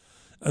lives,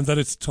 and that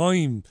it's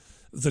time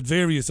that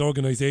various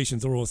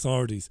organisations or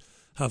authorities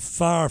have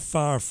far,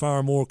 far,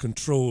 far more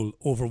control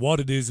over what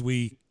it is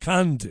we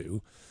can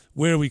do,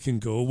 where we can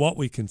go, what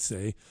we can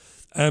say,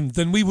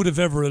 than we would have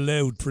ever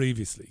allowed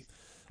previously.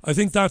 I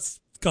think that's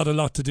got a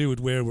lot to do with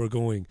where we're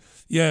going.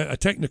 Yeah, a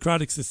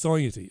technocratic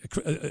society,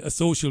 a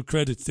social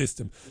credit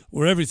system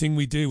where everything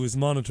we do is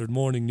monitored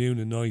morning, noon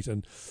and night,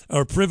 and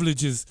our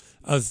privileges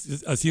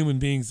as human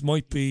beings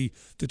might be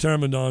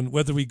determined on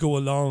whether we go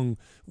along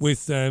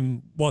with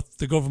what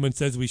the government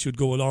says we should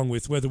go along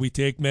with, whether we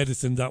take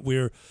medicine that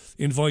we're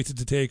invited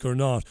to take or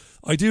not.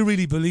 I do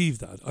really believe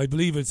that. I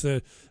believe it's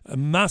a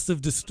massive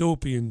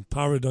dystopian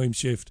paradigm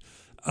shift.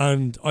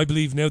 And I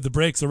believe now the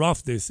brakes are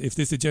off this, if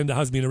this agenda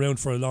has been around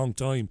for a long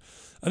time.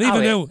 And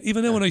even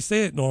now when I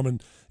say it,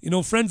 Norman,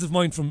 friends of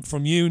mine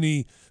from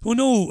uni who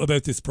know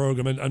about this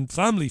programme and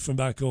family from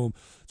back home,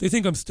 they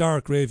think I'm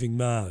stark raving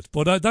mad.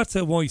 But that's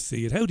how I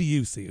see it. How do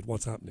you see it?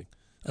 What's happening?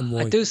 And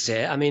why? I do see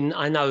it. I mean,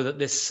 I know that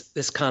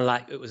this kind of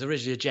like, it was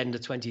originally Agenda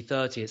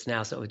 2030. It's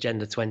now sort of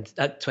Agenda 20.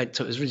 It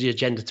was originally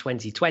Agenda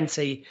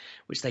 2020,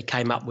 which they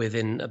came up with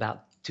in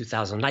about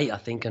 2008, I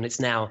think, and it's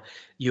now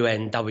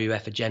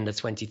UNWF Agenda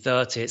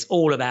 2030. It's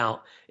all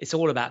about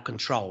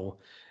control.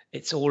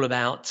 It's all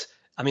about,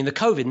 I mean, the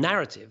COVID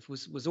narrative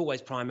was always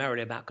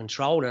primarily about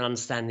control and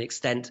understanding the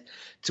extent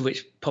to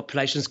which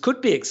populations could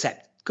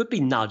be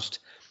nudged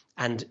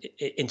and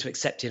into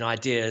accepting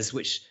ideas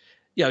which,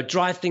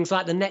 drive things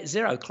like the net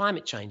zero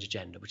climate change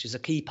agenda, which is a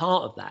key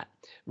part of that,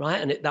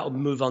 right? And that will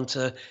move on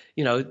to,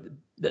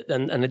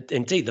 and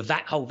indeed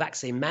the whole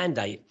vaccine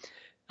mandate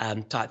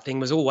type thing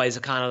was always a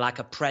kind of like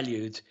a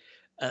prelude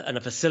and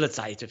a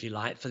facilitator, if you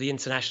like, for the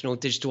international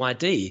digital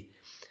ID.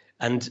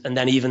 And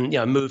then even,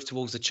 move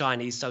towards the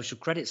Chinese social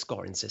credit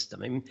scoring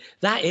system. I mean,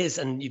 that is,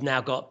 and you've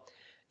now got,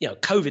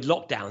 COVID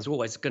lockdowns are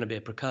always going to be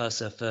a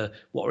precursor for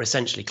what are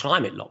essentially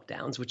climate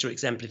lockdowns, which are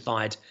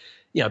exemplified,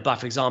 by,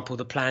 for example,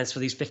 the plans for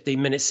these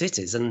 15-minute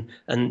cities and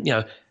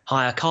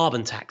higher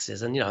carbon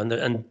taxes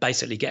and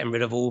basically getting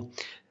rid of all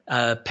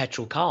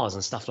petrol cars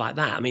and stuff like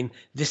that. I mean,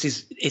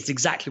 it's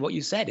exactly what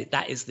you said.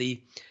 That is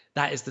the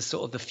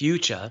sort of the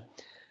future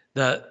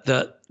that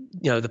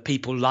the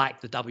people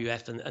like the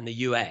WF and the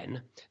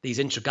UN, these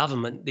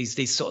intra-government,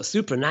 these sort of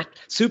super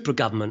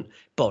government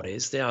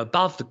bodies, they are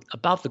above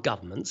the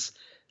governments.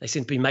 They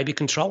seem to be maybe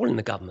controlling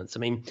the governments. I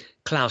mean,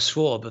 Klaus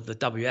Schwab of the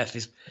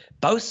WF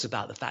boasts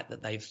about the fact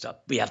that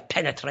we have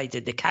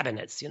penetrated the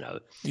cabinets.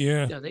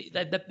 Yeah.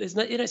 There's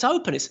no, it's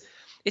open.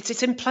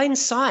 It's in plain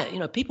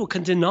sight. People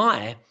can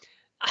deny.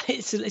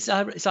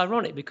 It's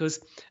ironic because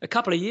a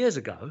couple of years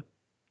ago,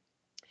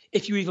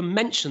 if you even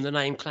mention the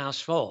name Klaus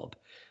Schwab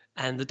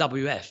and the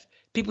WF,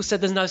 people said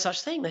there's no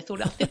such thing. They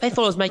thought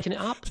I was making it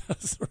up.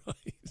 That's right.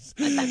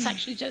 That's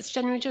actually just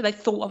genuinely true. They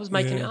thought I was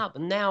making it up,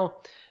 and now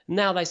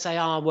they say,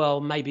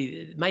 well,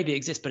 maybe it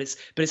exists, but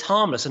it's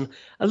harmless. And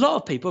a lot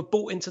of people have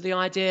bought into the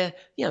idea,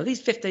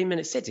 these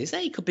 15-minute cities,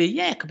 it could be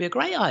a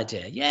great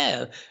idea.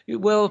 Yeah,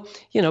 we'll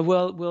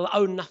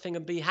own nothing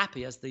and be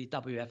happy, as the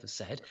WF has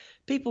said.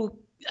 People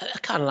are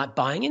kind of like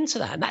buying into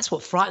that, and that's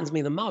what frightens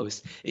me the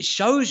most. It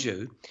shows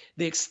you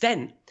the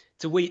extent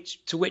to which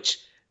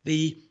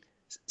the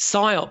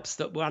psyops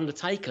that were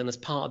undertaken as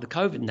part of the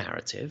COVID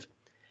narrative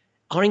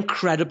are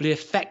incredibly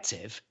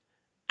effective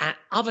at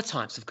other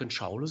types of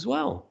control as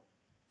well.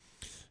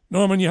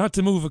 Norman, you had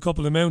to move a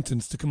couple of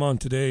mountains to come on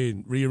today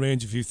and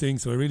rearrange a few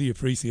things, so I really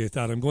appreciate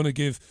that. I'm going to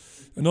give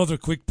another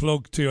quick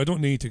plug too. I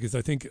don't need to, because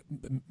I think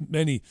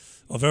many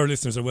of our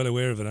listeners are well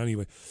aware of it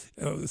anyway.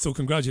 So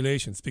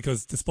congratulations,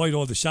 because despite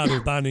all the shadow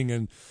banning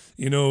and,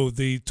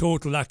 the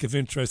total lack of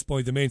interest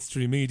by the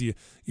mainstream media,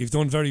 you've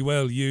done very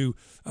well, you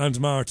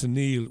and Martin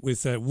Neal,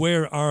 with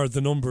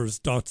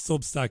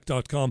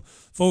wherearethenumbers.substack.com.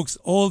 Folks,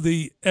 all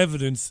the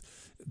evidence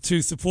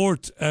to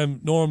support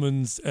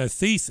Norman's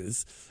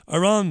thesis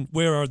are on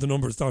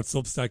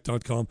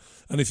wherearethenumbers.substack.com,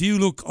 and if you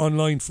look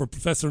online for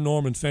Professor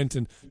Norman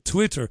Fenton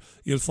Twitter,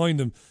 you'll find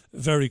him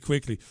very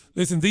quickly.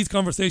 Listen, these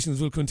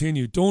conversations will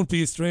continue. Don't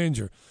be a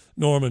stranger,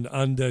 Norman,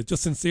 and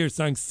just sincere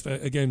thanks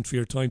again for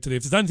your time today.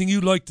 If there's anything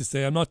you'd like to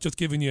say, I'm not just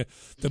giving you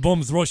the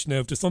bum's rush now.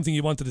 If there's something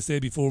you wanted to say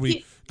before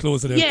we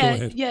close it out, go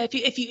ahead. Yeah,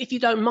 if you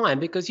don't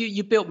mind, because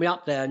you built me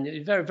up there, and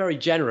you're very, very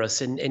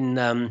generous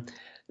in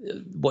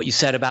what you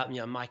said about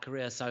my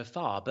career so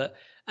far, but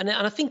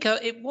I think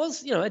it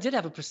was, I did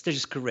have a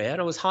prestigious career and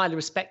I was highly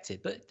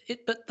respected, but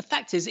the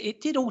fact is it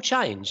did all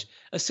change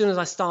as soon as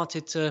I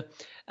started to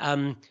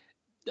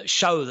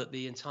show that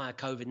the entire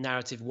COVID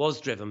narrative was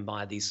driven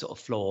by these sort of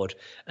flawed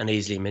and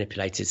easily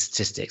manipulated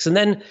statistics. And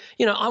then,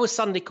 I was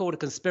suddenly called a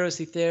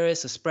conspiracy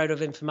theorist, a spreader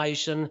of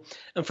information.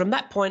 And from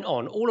that point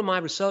on, all of my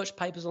research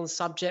papers on the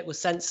subject were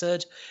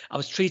censored. I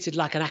was treated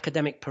like an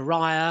academic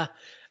pariah.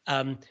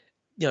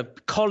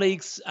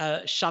 Colleagues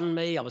shunned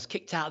me. I was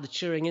kicked out of the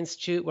Turing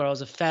Institute, where I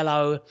was a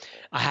fellow.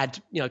 I had,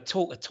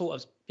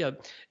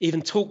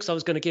 even talks I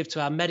was going to give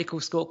to our medical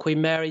school at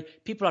Queen Mary,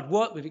 people I'd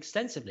worked with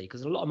extensively,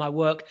 because a lot of my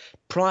work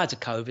prior to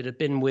COVID had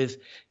been with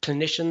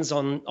clinicians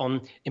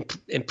on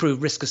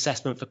improved risk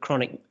assessment for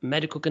chronic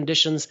medical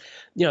conditions.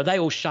 They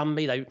all shunned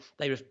me.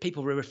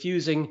 People were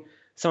refusing.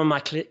 Some of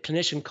my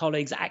clinician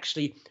colleagues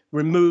actually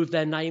removed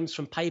their names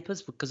from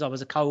papers because I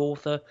was a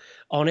co-author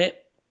on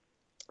it.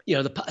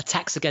 The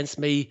attacks against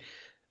me,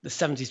 the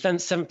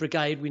 77th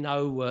Brigade, we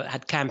know,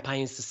 had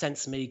campaigns to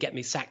censor me, get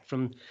me sacked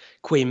from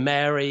Queen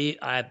Mary.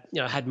 I,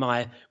 had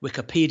my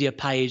Wikipedia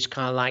page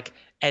kind of like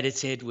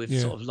edited with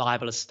sort of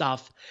libelous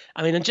stuff.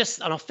 I mean, and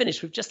I'll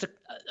finish with just a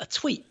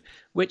tweet,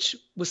 which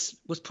was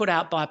put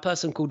out by a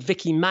person called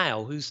Vicky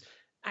Mail, who's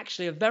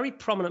actually a very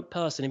prominent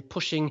person in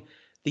pushing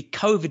the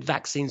COVID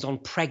vaccines on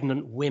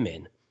pregnant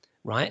women,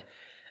 right?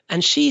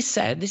 And she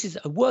said, this is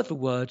a word for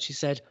word,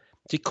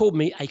 she called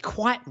me a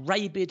quite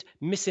rabid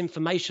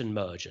misinformation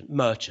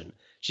merchant.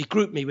 She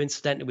grouped me,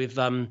 incidentally, with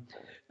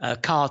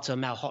Carter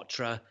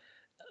Malhotra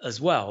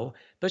as well.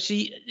 But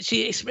she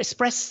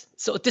expressed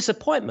sort of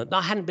disappointment that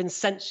I hadn't been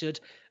censured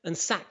and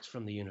sacked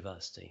from the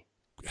university.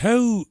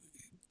 I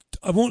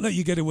won't let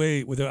you get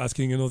away without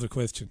asking another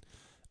question.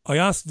 I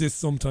ask this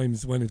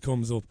sometimes when it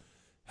comes up.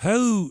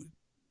 How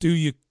do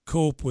you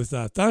cope with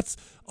that?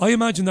 I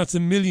imagine that's a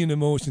million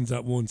emotions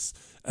at once.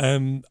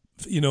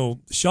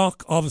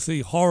 Shock,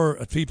 obviously, horror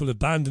at people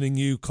abandoning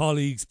you,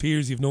 colleagues,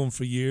 peers you've known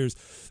for years,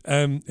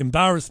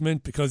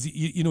 embarrassment because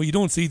you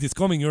don't see this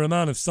coming. You're a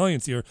man of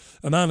science, you're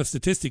a man of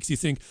statistics. You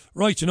think,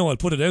 right, I'll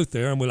put it out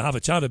there and we'll have a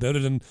chat about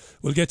it and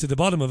we'll get to the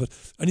bottom of it.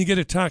 And you get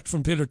attacked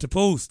from pillar to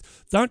post.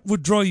 That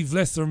would drive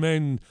lesser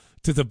men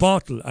to the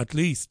bottle, at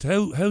least.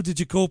 How did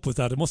you cope with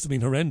that? It must have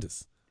been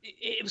horrendous.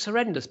 It was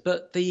horrendous,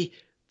 but the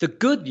The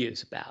good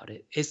news about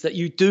it is that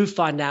you do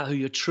find out who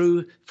your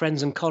true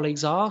friends and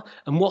colleagues are.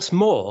 And what's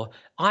more,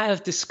 I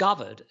have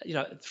discovered,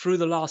 through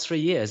the last 3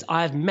 years,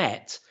 I have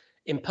met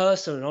in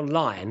person and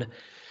online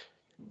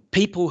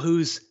people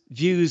whose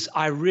views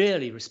I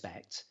really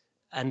respect.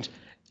 And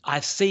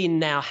I've seen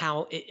now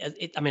how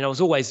I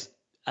was always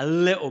a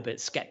little bit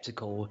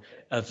skeptical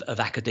of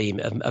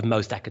academia, of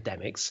most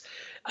academics.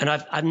 And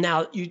I've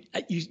now,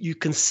 you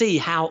can see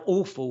how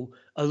awful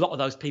a lot of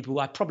those people who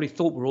I probably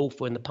thought were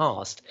awful in the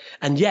past.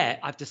 And yet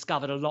I've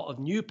discovered a lot of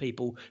new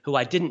people who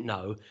I didn't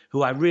know,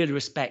 who I really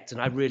respect and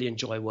I really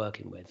enjoy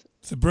working with.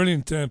 It's a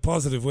brilliant,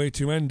 positive way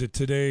to end it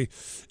today.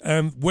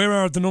 Where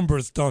are the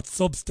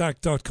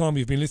numbers.substack.com?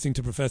 You've been listening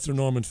to Professor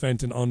Norman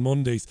Fenton on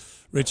Monday's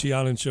Richie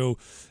Allen Show.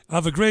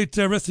 Have a great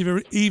rest of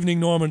your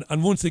evening, Norman.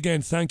 And once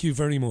again, thank you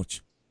very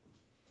much.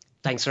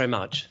 Thanks very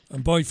much.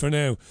 And bye for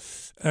now.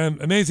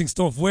 Amazing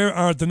stuff. Where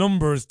are the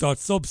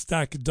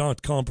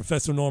numbers.substack.com?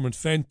 Professor Norman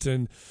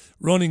Fenton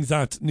running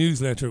that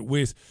newsletter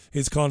with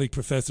his colleague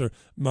Professor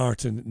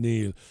Martin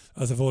Neal.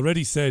 As I've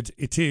already said,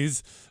 it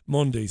is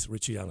Monday's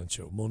Richie Allen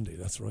Show. Monday,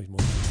 that's right,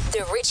 Monday.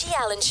 The Richie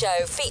Allen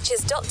Show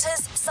features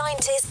doctors,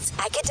 scientists,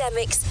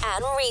 academics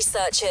and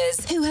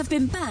researchers who have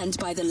been banned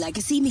by the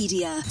legacy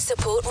media.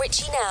 Support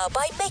Richie now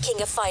by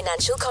making a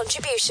financial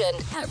contribution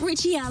at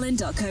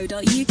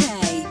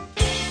richieallen.co.uk.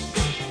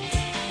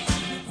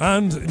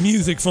 And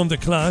music from The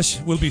Clash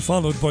will be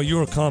followed by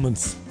your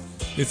comments.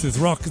 This is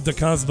Rock the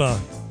Casbah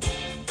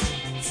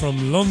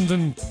from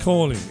London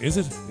Calling. Is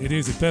it? It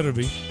is. It better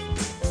be.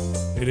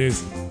 It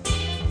is.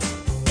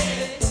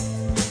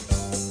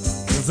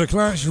 The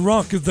Clash,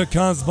 Rock the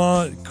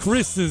Casbah.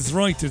 Chris is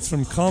right. It's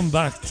from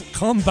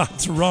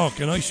Combat Rock,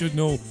 and I should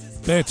know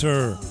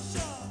better.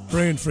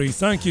 Brain freeze.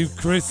 Thank you,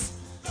 Chris.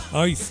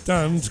 I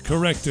stand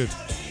corrected.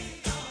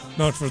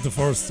 Not for the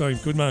first time.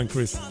 Good man,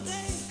 Chris.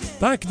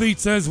 Backbeat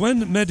says,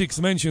 when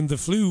medics mention the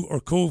flu or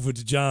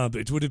COVID jab,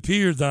 it would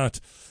appear that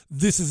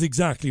this is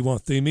exactly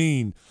what they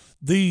mean.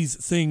 These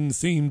things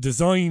seem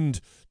designed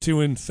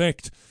to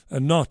infect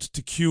and not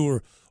to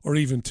cure or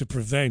even to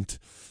prevent.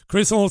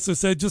 Chris also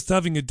said, just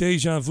having a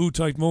deja vu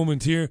type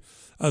moment here,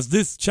 as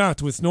this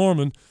chat with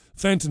Norman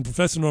Fenton,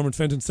 Professor Norman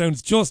Fenton,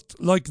 sounds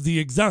just like the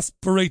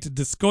exasperated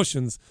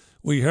discussions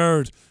we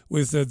heard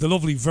with the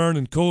lovely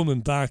Vernon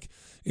Coleman back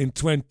in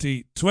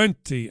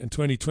 2020 and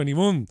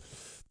 2021.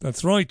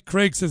 That's right.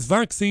 Craig says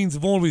vaccines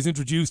have always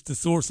introduced the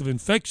source of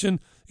infection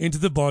into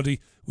the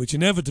body, which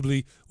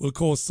inevitably will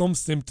cause some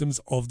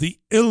symptoms of the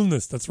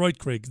illness. That's right,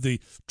 Craig.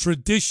 The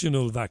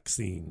traditional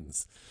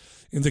vaccines.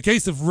 In the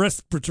case of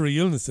respiratory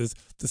illnesses,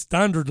 the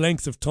standard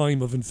length of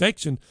time of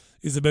infection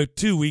is about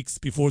 2 weeks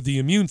before the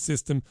immune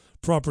system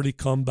properly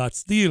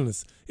combats the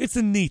illness. It's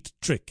a neat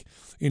trick.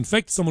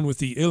 Infect someone with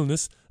the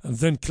illness and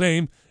then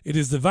claim it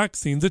is the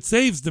vaccine that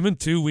saves them in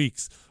 2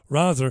 weeks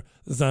rather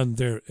than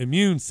their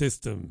immune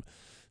system.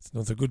 It's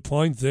another good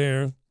point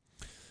there.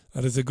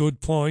 That is a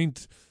good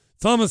point.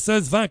 Thomas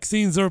says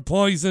vaccines are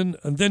poison,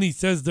 and then he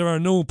says there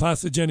are no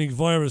pathogenic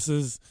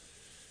viruses.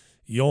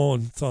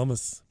 Yawn,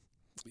 Thomas.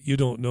 You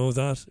don't know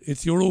that.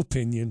 It's your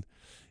opinion.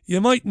 You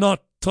might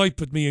not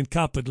type at me in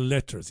capital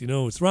letters,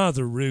 it's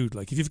rather rude.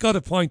 Like, if you've got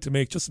a point to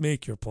make, just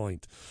make your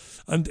point.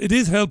 And it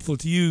is helpful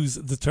to use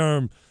the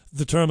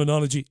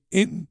terminology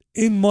in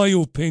my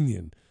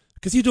opinion,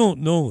 because you don't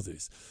know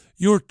this.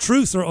 Your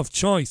truther of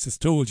choice has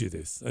told you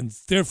this, and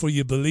therefore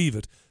you believe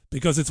it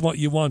because it's what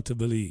you want to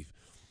believe.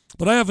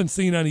 But I haven't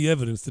seen any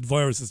evidence that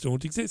viruses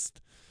don't exist.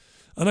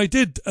 And I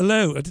did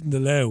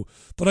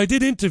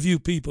interview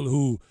people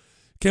who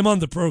came on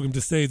the programme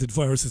to say that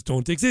viruses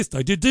don't exist.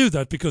 I did do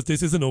that because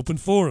this is an open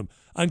forum.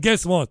 And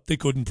guess what? They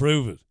couldn't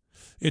prove it.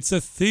 It's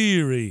a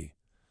theory.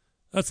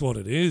 That's what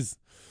it is.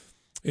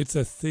 It's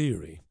a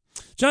theory.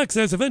 Jack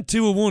says Event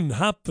 201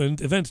 happened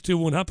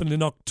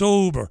in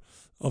October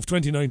of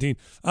 2019,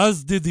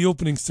 as did the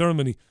opening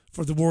ceremony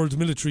for the World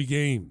Military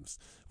Games,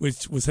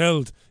 which was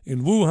held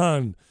in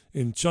Wuhan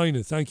in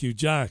China. Thank you,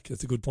 Jack.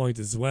 That's a good point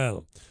as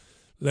well.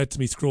 Let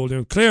me scroll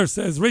down. Claire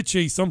says,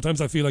 Richie,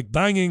 sometimes I feel like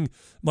banging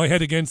my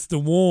head against the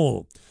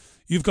wall.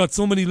 You've got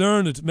so many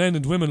learned men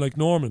and women like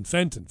Norman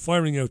Fenton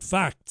firing out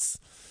facts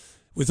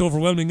with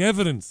overwhelming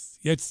evidence,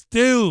 yet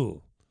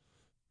still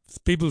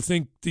people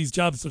think these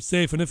jabs are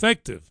safe and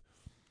effective.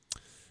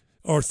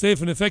 Or safe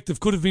and effective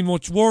could have been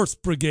much worse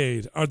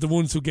brigade are the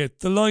ones who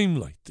get the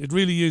limelight. It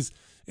really is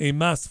a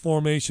mass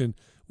formation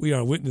we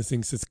are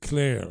witnessing, says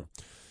Claire.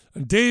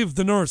 And Dave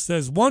the nurse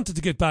says, wanted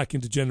to get back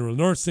into general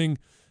nursing,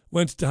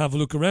 went to have a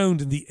look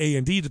around in the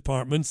A&E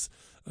departments,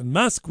 and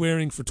mask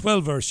wearing for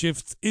 12-hour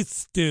shifts is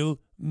still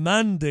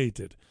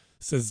mandated,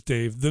 says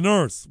Dave the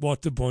nurse.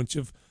 What a bunch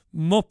of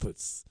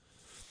muppets.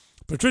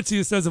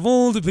 Patricia says, of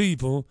all the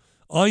people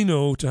I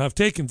know to have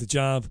taken the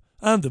jab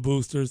and the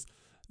boosters,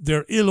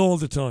 they're ill all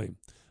the time,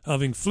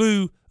 having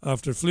flu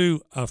after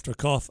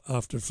cough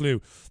after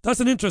flu. That's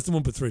an interesting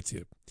one,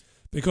 Patricia,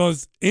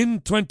 because in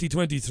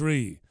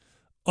 2023,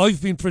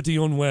 I've been pretty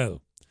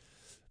unwell.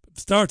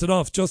 Started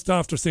off just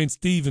after St.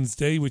 Stephen's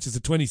Day, which is the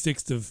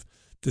 26th of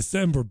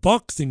December,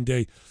 Boxing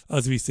Day,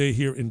 as we say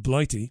here in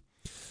Blighty.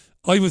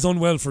 I was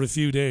unwell for a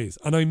few days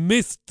and I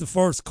missed the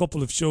first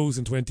couple of shows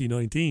in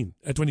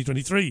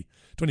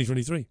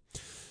 2023.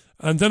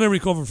 And then I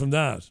recovered from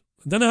that.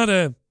 And then I had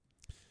a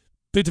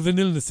bit of an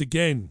illness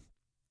again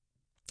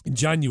in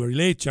January,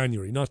 late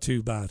January, not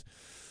too bad.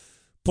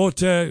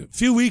 But a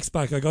few weeks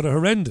back I got a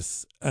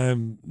horrendous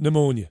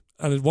pneumonia,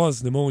 and it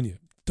was pneumonia,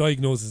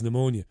 diagnosed as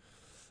pneumonia,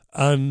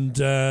 and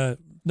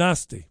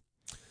nasty.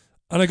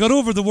 And I got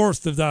over the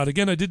worst of that.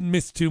 Again, I didn't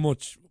miss too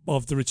much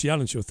of the Richie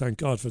Allen show, thank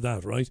God for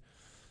that, right?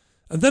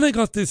 And then I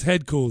got this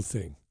head cold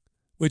thing,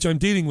 which I'm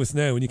dealing with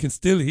now, and you can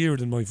still hear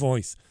it in my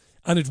voice,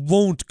 and it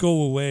won't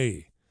go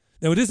away.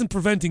 Now, it isn't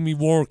preventing me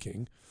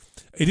working.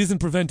 It isn't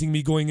preventing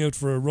me going out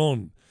for a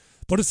run.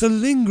 But it's a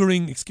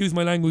lingering, excuse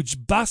my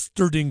language,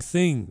 bastarding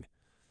thing.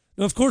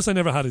 Now, of course I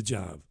never had a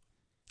jab.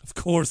 Of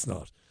course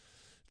not.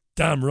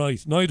 Damn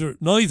right.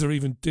 Neither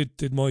even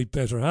did my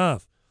better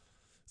half.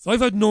 So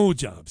I've had no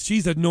jabs.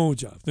 She's had no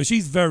jabs. Now,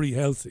 she's very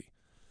healthy.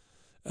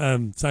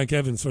 Thank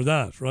heavens for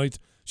that, right?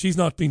 She's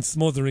not been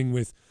smothering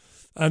with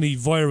any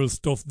viral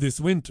stuff this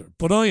winter.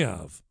 But I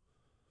have.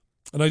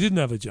 And I didn't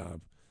have a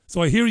jab.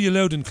 So I hear you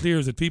loud and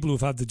clear that people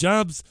who've had the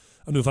jabs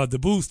and who've had the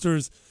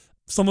boosters,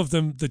 some of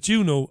them that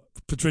you know,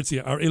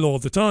 Patricia, are ill all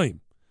the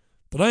time.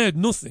 But I had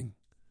nothing.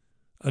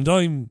 And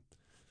I'm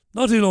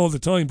not ill all the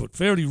time, but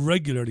fairly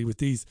regularly with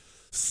these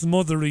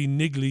smothery,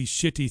 niggly,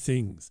 shitty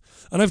things.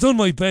 And I've done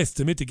my best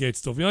to mitigate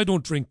stuff. I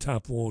don't drink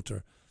tap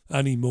water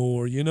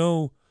anymore, you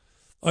know.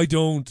 I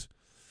don't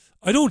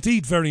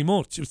eat very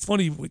much. It's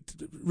funny,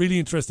 really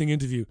interesting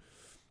interview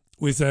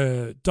with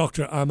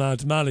Dr.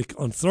 Ahmad Malik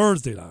on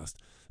Thursday last.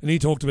 And he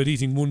talked about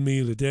eating 1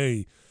 meal a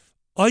day.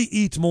 I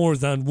eat more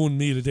than 1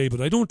 meal a day, but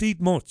I don't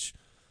eat much.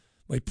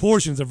 My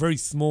portions are very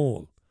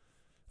small.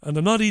 And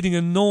I'm not eating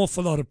an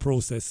awful lot of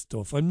processed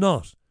stuff. I'm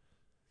not.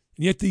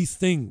 And yet these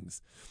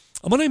things.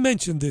 And when I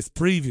mentioned this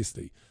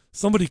previously,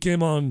 somebody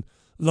came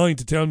online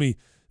to tell me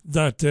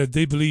that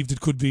they believed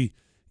it could be,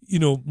 you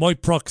know, my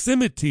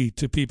proximity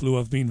to people who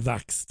have been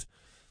vaxxed.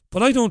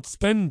 But I don't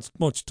spend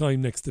much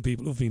time next to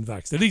people who've been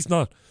vaxxed. At least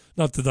not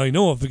that I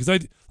know of, because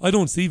I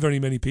don't see very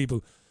many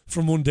people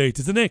from one day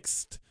to the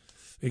next.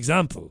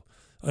 Example,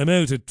 I'm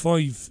out at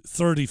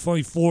 5:30,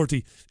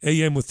 5:40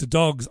 a.m. with the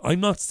dogs. I'm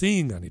not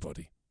seeing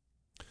anybody.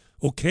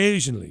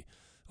 Occasionally,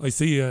 I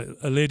see a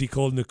lady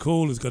called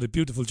Nicole who's got a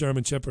beautiful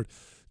German Shepherd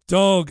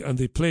dog, and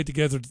they play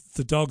together,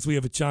 the dogs. We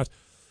have a chat.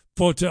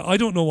 But I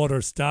don't know what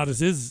her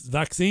status is,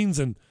 vaccines,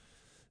 and,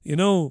 you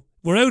know,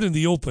 we're out in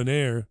the open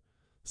air,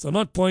 so I'm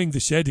not buying the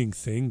shedding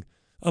thing.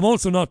 I'm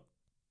also not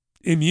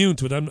immune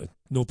to it.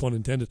 No pun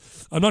intended.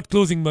 I'm not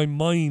closing my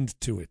mind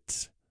to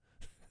it.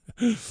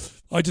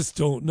 I just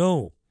don't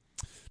know.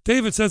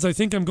 David says, I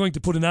think I'm going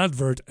to put an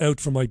advert out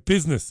for my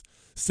business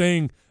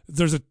saying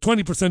there's a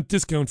 20%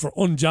 discount for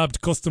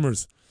unjabbed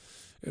customers.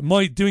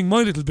 Doing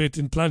my little bit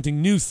in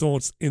planting new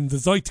thoughts in the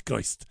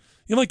zeitgeist.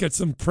 You might get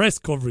some press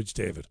coverage,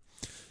 David.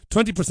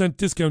 20%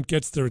 discount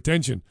gets their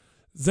attention.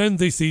 Then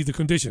they see the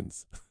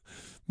conditions.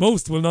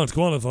 Most will not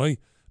qualify,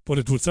 but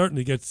it would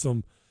certainly get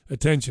some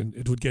attention.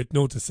 It would get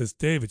noticed, says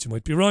David. You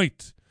might be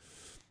right.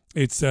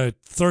 It's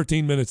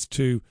 13 minutes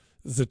to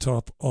the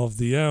top of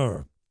the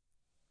hour.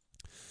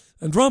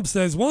 And Rob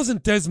says,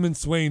 wasn't Desmond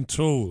Swain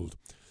told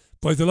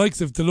by the likes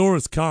of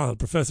Dolores Cahill,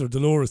 Professor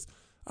Dolores,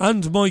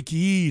 and Mike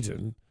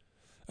Eden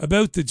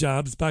about the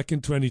jabs back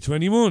in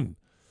 2021?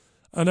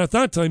 And at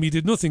that time he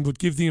did nothing but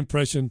give the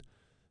impression,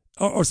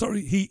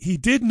 he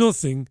did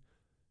nothing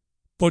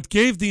but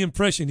gave the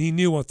impression he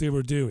knew what they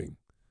were doing.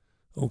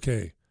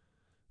 Okay,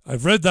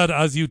 I've read that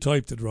as you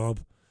typed it,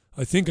 Rob.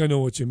 I think I know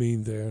what you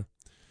mean there.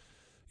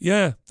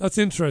 Yeah, that's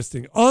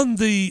interesting. On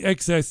the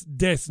excess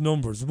death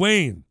numbers,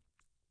 Wayne,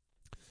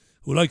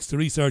 who likes to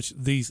research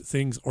these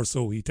things, or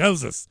so he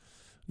tells us,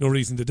 no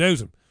reason to doubt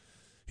him,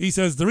 he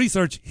says the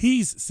research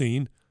he's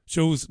seen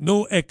shows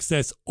no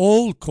excess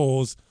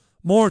all-cause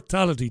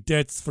mortality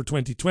deaths for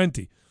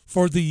 2020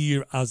 for the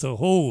year as a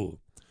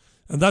whole.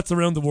 And that's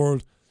around the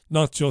world,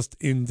 not just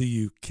in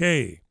the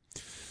UK.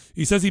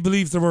 He says he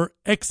believes there were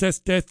excess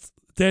deaths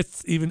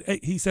even.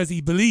 He says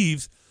he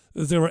believes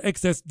that there were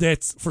excess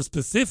deaths for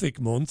specific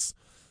months,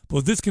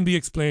 but this can be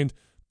explained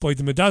by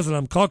the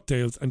midazolam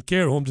cocktails and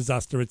care home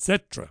disaster,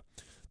 etc.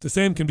 The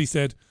same can be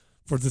said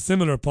for the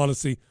similar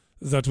policy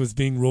that was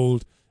being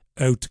rolled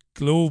out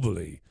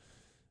globally.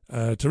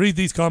 To read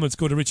these comments,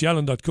 go to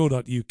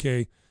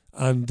richieallen.co.uk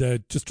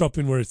and just drop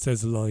in where it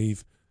says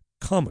live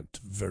comment.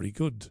 Very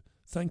good.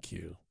 Thank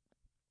you.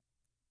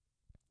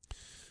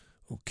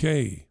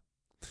 Okay.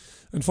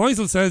 And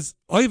Faisal says,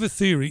 I have a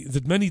theory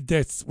that many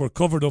deaths were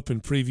covered up in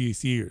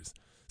previous years,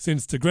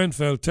 since the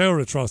Grenfell Tower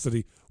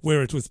atrocity,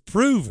 where it was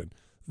proven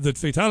that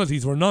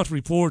fatalities were not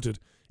reported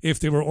if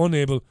they were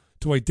unable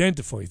to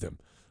identify them.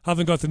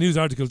 Haven't got the news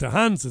article to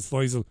hand, says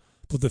Faisal,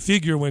 but the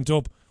figure went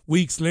up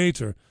weeks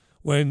later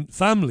when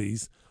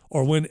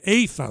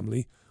a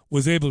family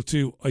was able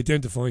to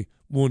identify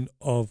one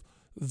of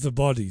the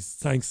bodies.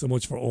 Thanks so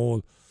much for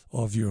all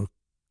of your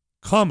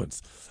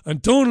comments.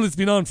 And Donal has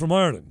been on from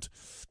Ireland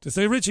to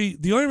say, Richie,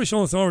 the Irish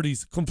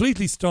authorities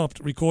completely stopped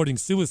recording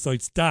suicide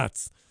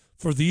stats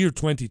for the year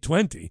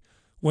 2020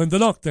 when the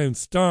lockdown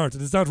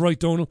started. Is that right,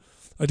 Donal?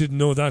 I didn't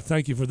know that.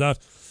 Thank you for that.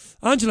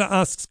 Angela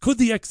asks, could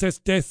the excess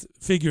death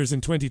figures in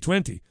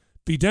 2020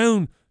 be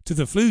down to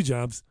the flu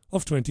jabs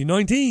of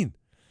 2019?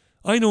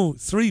 I know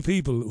 3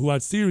 people who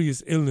had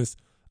serious illness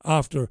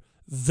after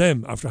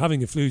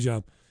having a flu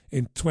jab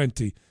in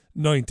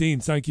 2019.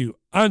 Thank you,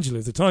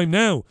 Angela. The time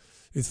now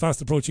is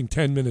fast approaching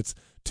 10 minutes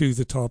to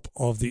the top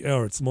of the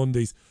hour. It's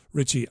Monday's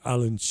Richie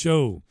Allen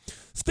Show.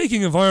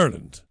 Speaking of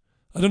Ireland,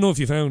 I don't know if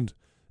you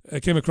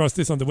came across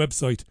this on the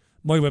website,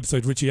 my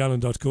website,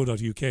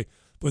 richieallen.co.uk,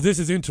 but this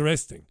is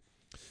interesting.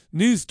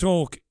 News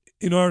Talk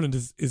in Ireland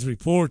is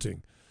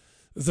reporting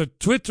that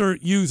Twitter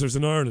users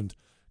in Ireland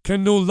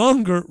can no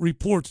longer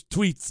report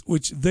tweets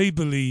which they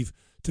believe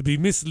to be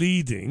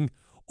misleading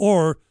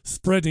or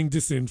spreading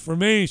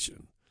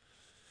disinformation.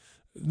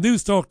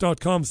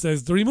 Newstalk.com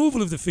says the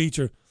removal of the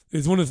feature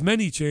is one of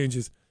many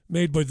changes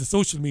made by the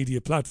social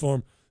media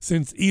platform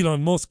since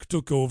Elon Musk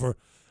took over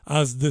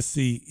as the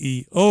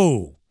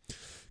CEO.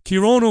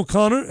 Ciarán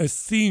O'Connor, a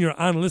senior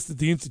analyst at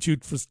the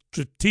Institute for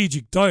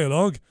Strategic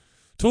Dialogue,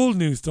 told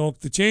Newstalk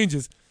the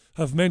changes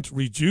have meant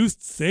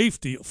reduced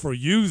safety for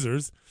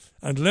users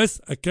and less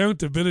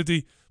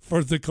accountability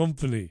for the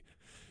company.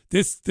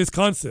 This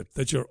concept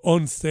that you're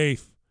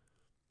unsafe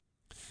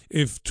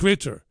if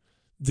Twitter,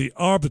 the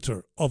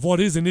arbiter of what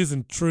is and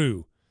isn't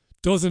true,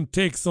 doesn't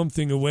take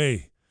something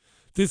away.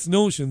 This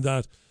notion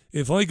that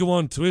if I go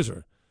on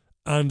Twitter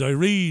and I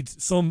read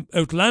some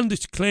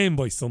outlandish claim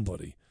by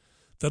somebody,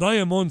 that I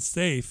am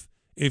unsafe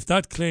if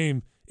that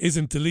claim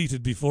isn't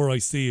deleted before I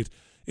see it,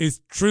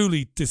 is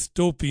truly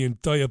dystopian,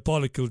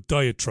 diabolical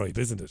diatribe,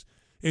 isn't it?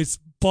 It's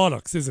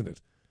bollocks, isn't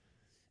it?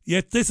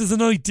 Yet this is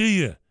an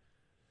idea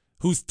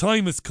whose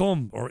time has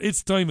come, or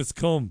its time has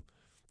come.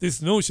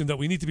 This notion that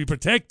we need to be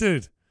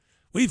protected.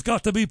 We've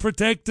got to be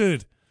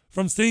protected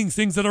from seeing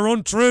things that are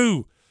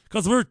untrue,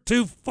 because we're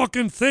too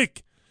fucking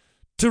thick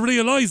to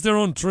realise they're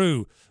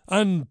untrue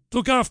and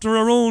look after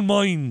our own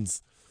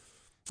minds.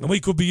 And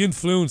we could be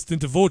influenced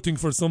into voting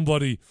for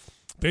somebody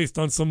based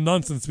on some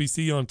nonsense we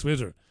see on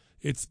Twitter.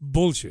 It's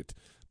bullshit,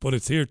 but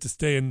it's here to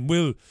stay, and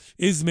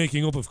is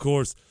making up, of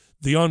course,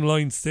 the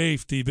online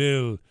safety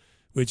bill,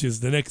 which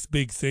is the next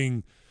big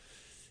thing,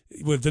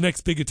 with the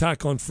next big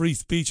attack on free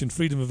speech and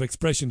freedom of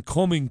expression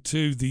coming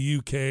to the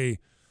UK,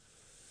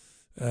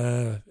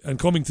 and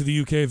coming to the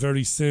UK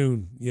very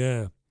soon.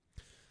 Yeah,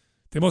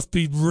 they must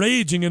be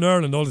raging in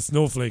Ireland, all the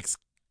snowflakes.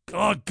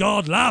 Oh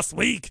God, last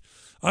week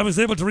I was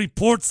able to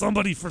report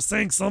somebody for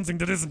saying something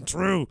that isn't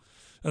true,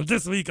 and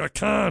this week I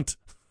can't.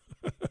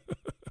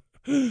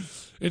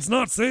 It's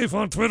not safe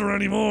on Twitter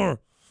anymore.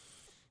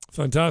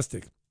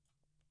 Fantastic.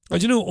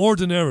 And you know,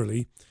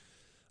 ordinarily,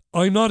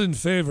 I'm not in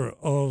favour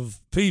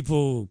of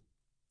people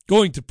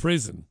going to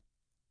prison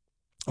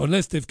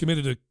unless they've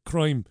committed a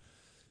crime.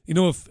 You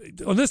know,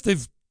 unless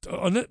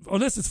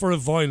it's for a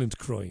violent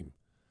crime,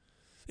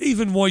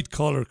 even white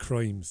collar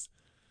crimes.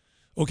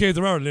 Okay,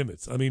 there are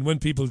limits. I mean, when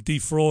people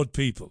defraud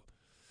people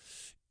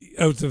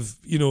out of,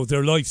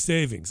 their life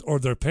savings or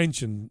their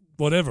pension,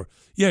 whatever.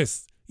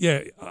 Yes,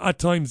 yeah, at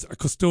times a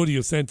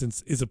custodial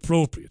sentence is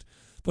appropriate.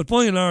 But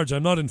by and large,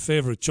 I'm not in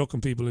favour of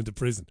chucking people into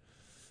prison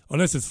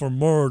unless it's for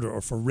murder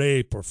or for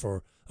rape or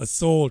for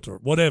assault or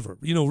whatever,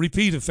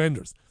 repeat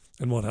offenders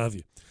and what have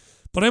you.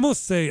 But I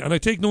must say, and I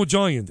take no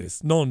joy in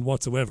this, none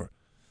whatsoever,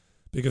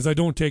 because I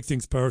don't take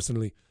things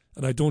personally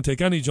and I don't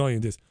take any joy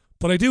in this.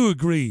 But I do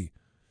agree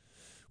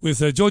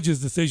with a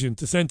judge's decision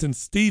to sentence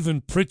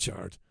Stephen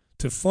Pritchard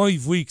to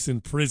 5 weeks in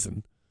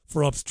prison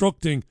for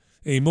obstructing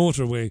a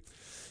motorway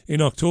in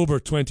October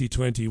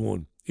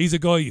 2021. He's a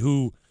guy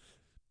who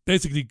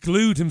basically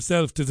glued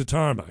himself to the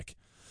tarmac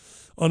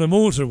on a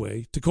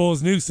motorway to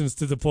cause nuisance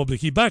to the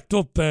public. He backed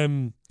up,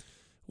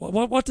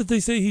 what did they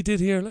say he did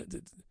here?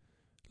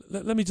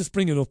 Let me just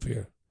bring it up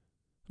here.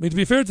 I mean, to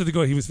be fair to the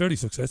guy, he was very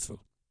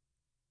successful.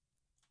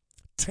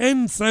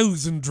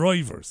 10,000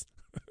 drivers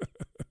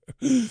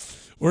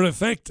were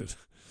affected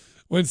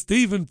when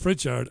Stephen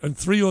Pritchard and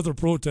 3 other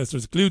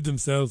protesters glued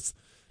themselves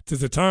to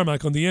the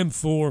tarmac on the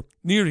M4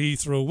 near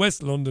Heathrow,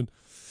 West London,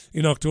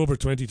 in October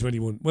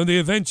 2021. When they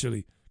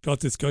eventually got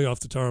this guy off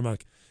the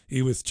tarmac,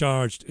 he was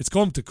charged. It's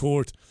come to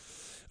court,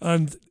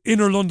 and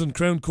Inner London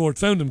Crown Court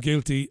found him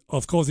guilty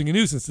of causing a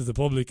nuisance to the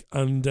public,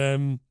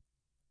 and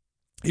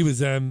he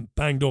was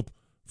banged up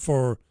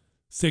for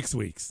 5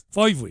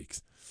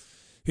 weeks.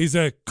 His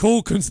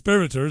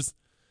co-conspirators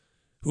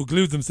who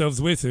glued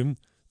themselves with him,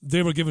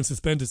 they were given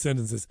suspended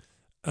sentences.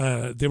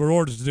 They were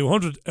ordered to do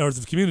 100 hours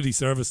of community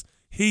service.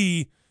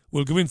 He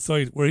will go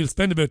inside where he'll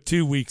spend about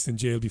 2 weeks in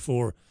jail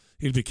before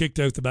he'll be kicked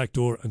out the back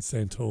door and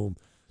sent home.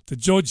 The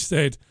judge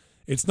said,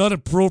 it's not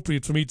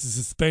appropriate for me to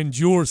suspend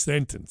your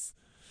sentence.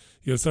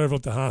 You'll serve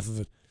up to half of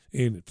it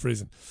in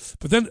prison.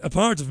 But then a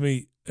part of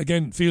me,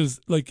 again, feels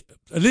like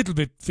a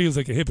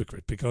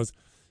hypocrite, because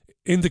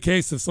in the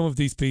case of some of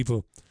these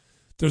people,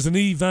 there's an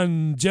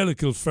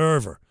evangelical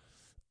fervour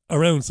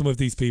around some of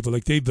these people.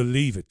 Like, they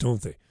believe it,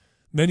 don't they?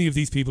 Many of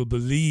these people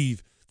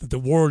believe that the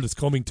world is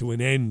coming to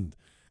an end.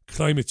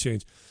 climate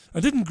change.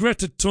 And didn't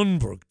Greta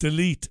Thunberg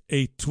delete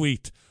a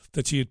tweet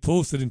that she had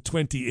posted in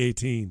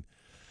 2018?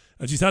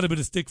 And she's had a bit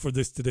of stick for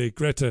this today.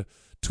 Greta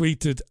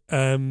tweeted,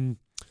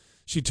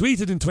 she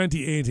tweeted in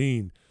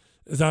 2018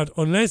 that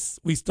unless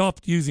we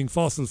stopped using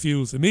fossil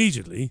fuels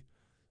immediately,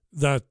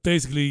 that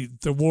basically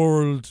the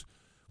world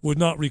would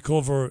not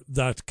recover,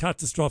 that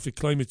catastrophic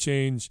climate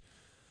change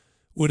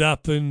would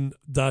happen,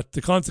 that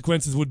the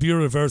consequences would be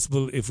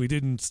irreversible if we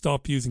didn't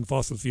stop using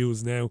fossil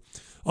fuels now.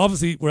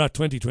 Obviously, we're at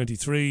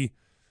 2023.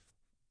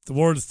 The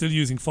world is still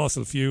using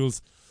fossil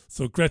fuels.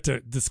 So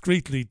Greta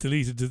discreetly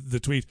deleted the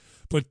tweet.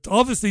 But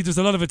obviously there's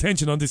a lot of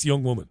attention on this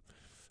young woman.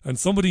 And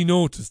somebody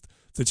noticed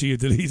that she had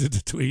deleted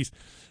the tweet.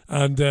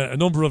 And a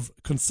number of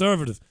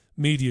conservative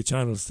media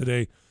channels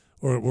today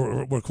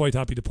were quite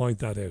happy to point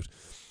that out.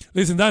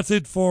 Listen, that's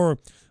it for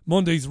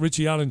Monday's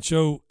Richie Allen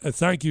Show.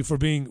 Thank you for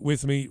being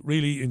with me.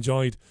 Really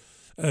enjoyed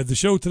the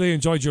show today.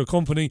 Enjoyed your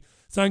company.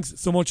 Thanks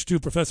so much to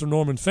Professor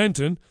Norman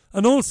Fenton.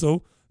 And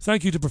also,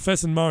 thank you to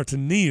Professor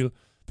Martin Neal,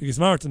 because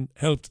Martin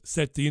helped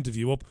set the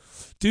interview up.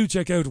 Do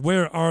check out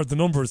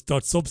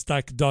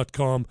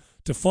wherearethenumbers.substack.com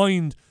to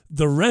find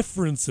the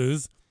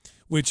references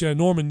which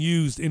Norman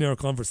used in our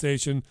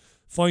conversation.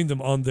 Find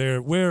them on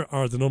there,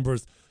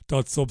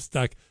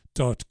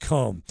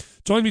 wherearethenumbers.substack.com.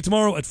 Join me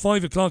tomorrow at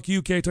 5 o'clock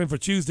UK time for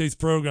Tuesday's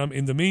programme.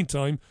 In the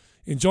meantime,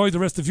 enjoy the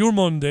rest of your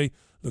Monday.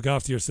 Look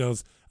after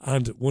yourselves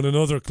and one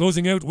another.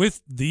 Closing out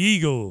with the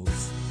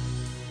Eagles.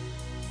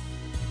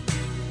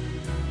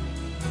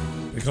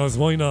 Because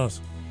why not?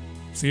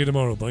 See you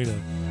tomorrow. Bye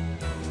now.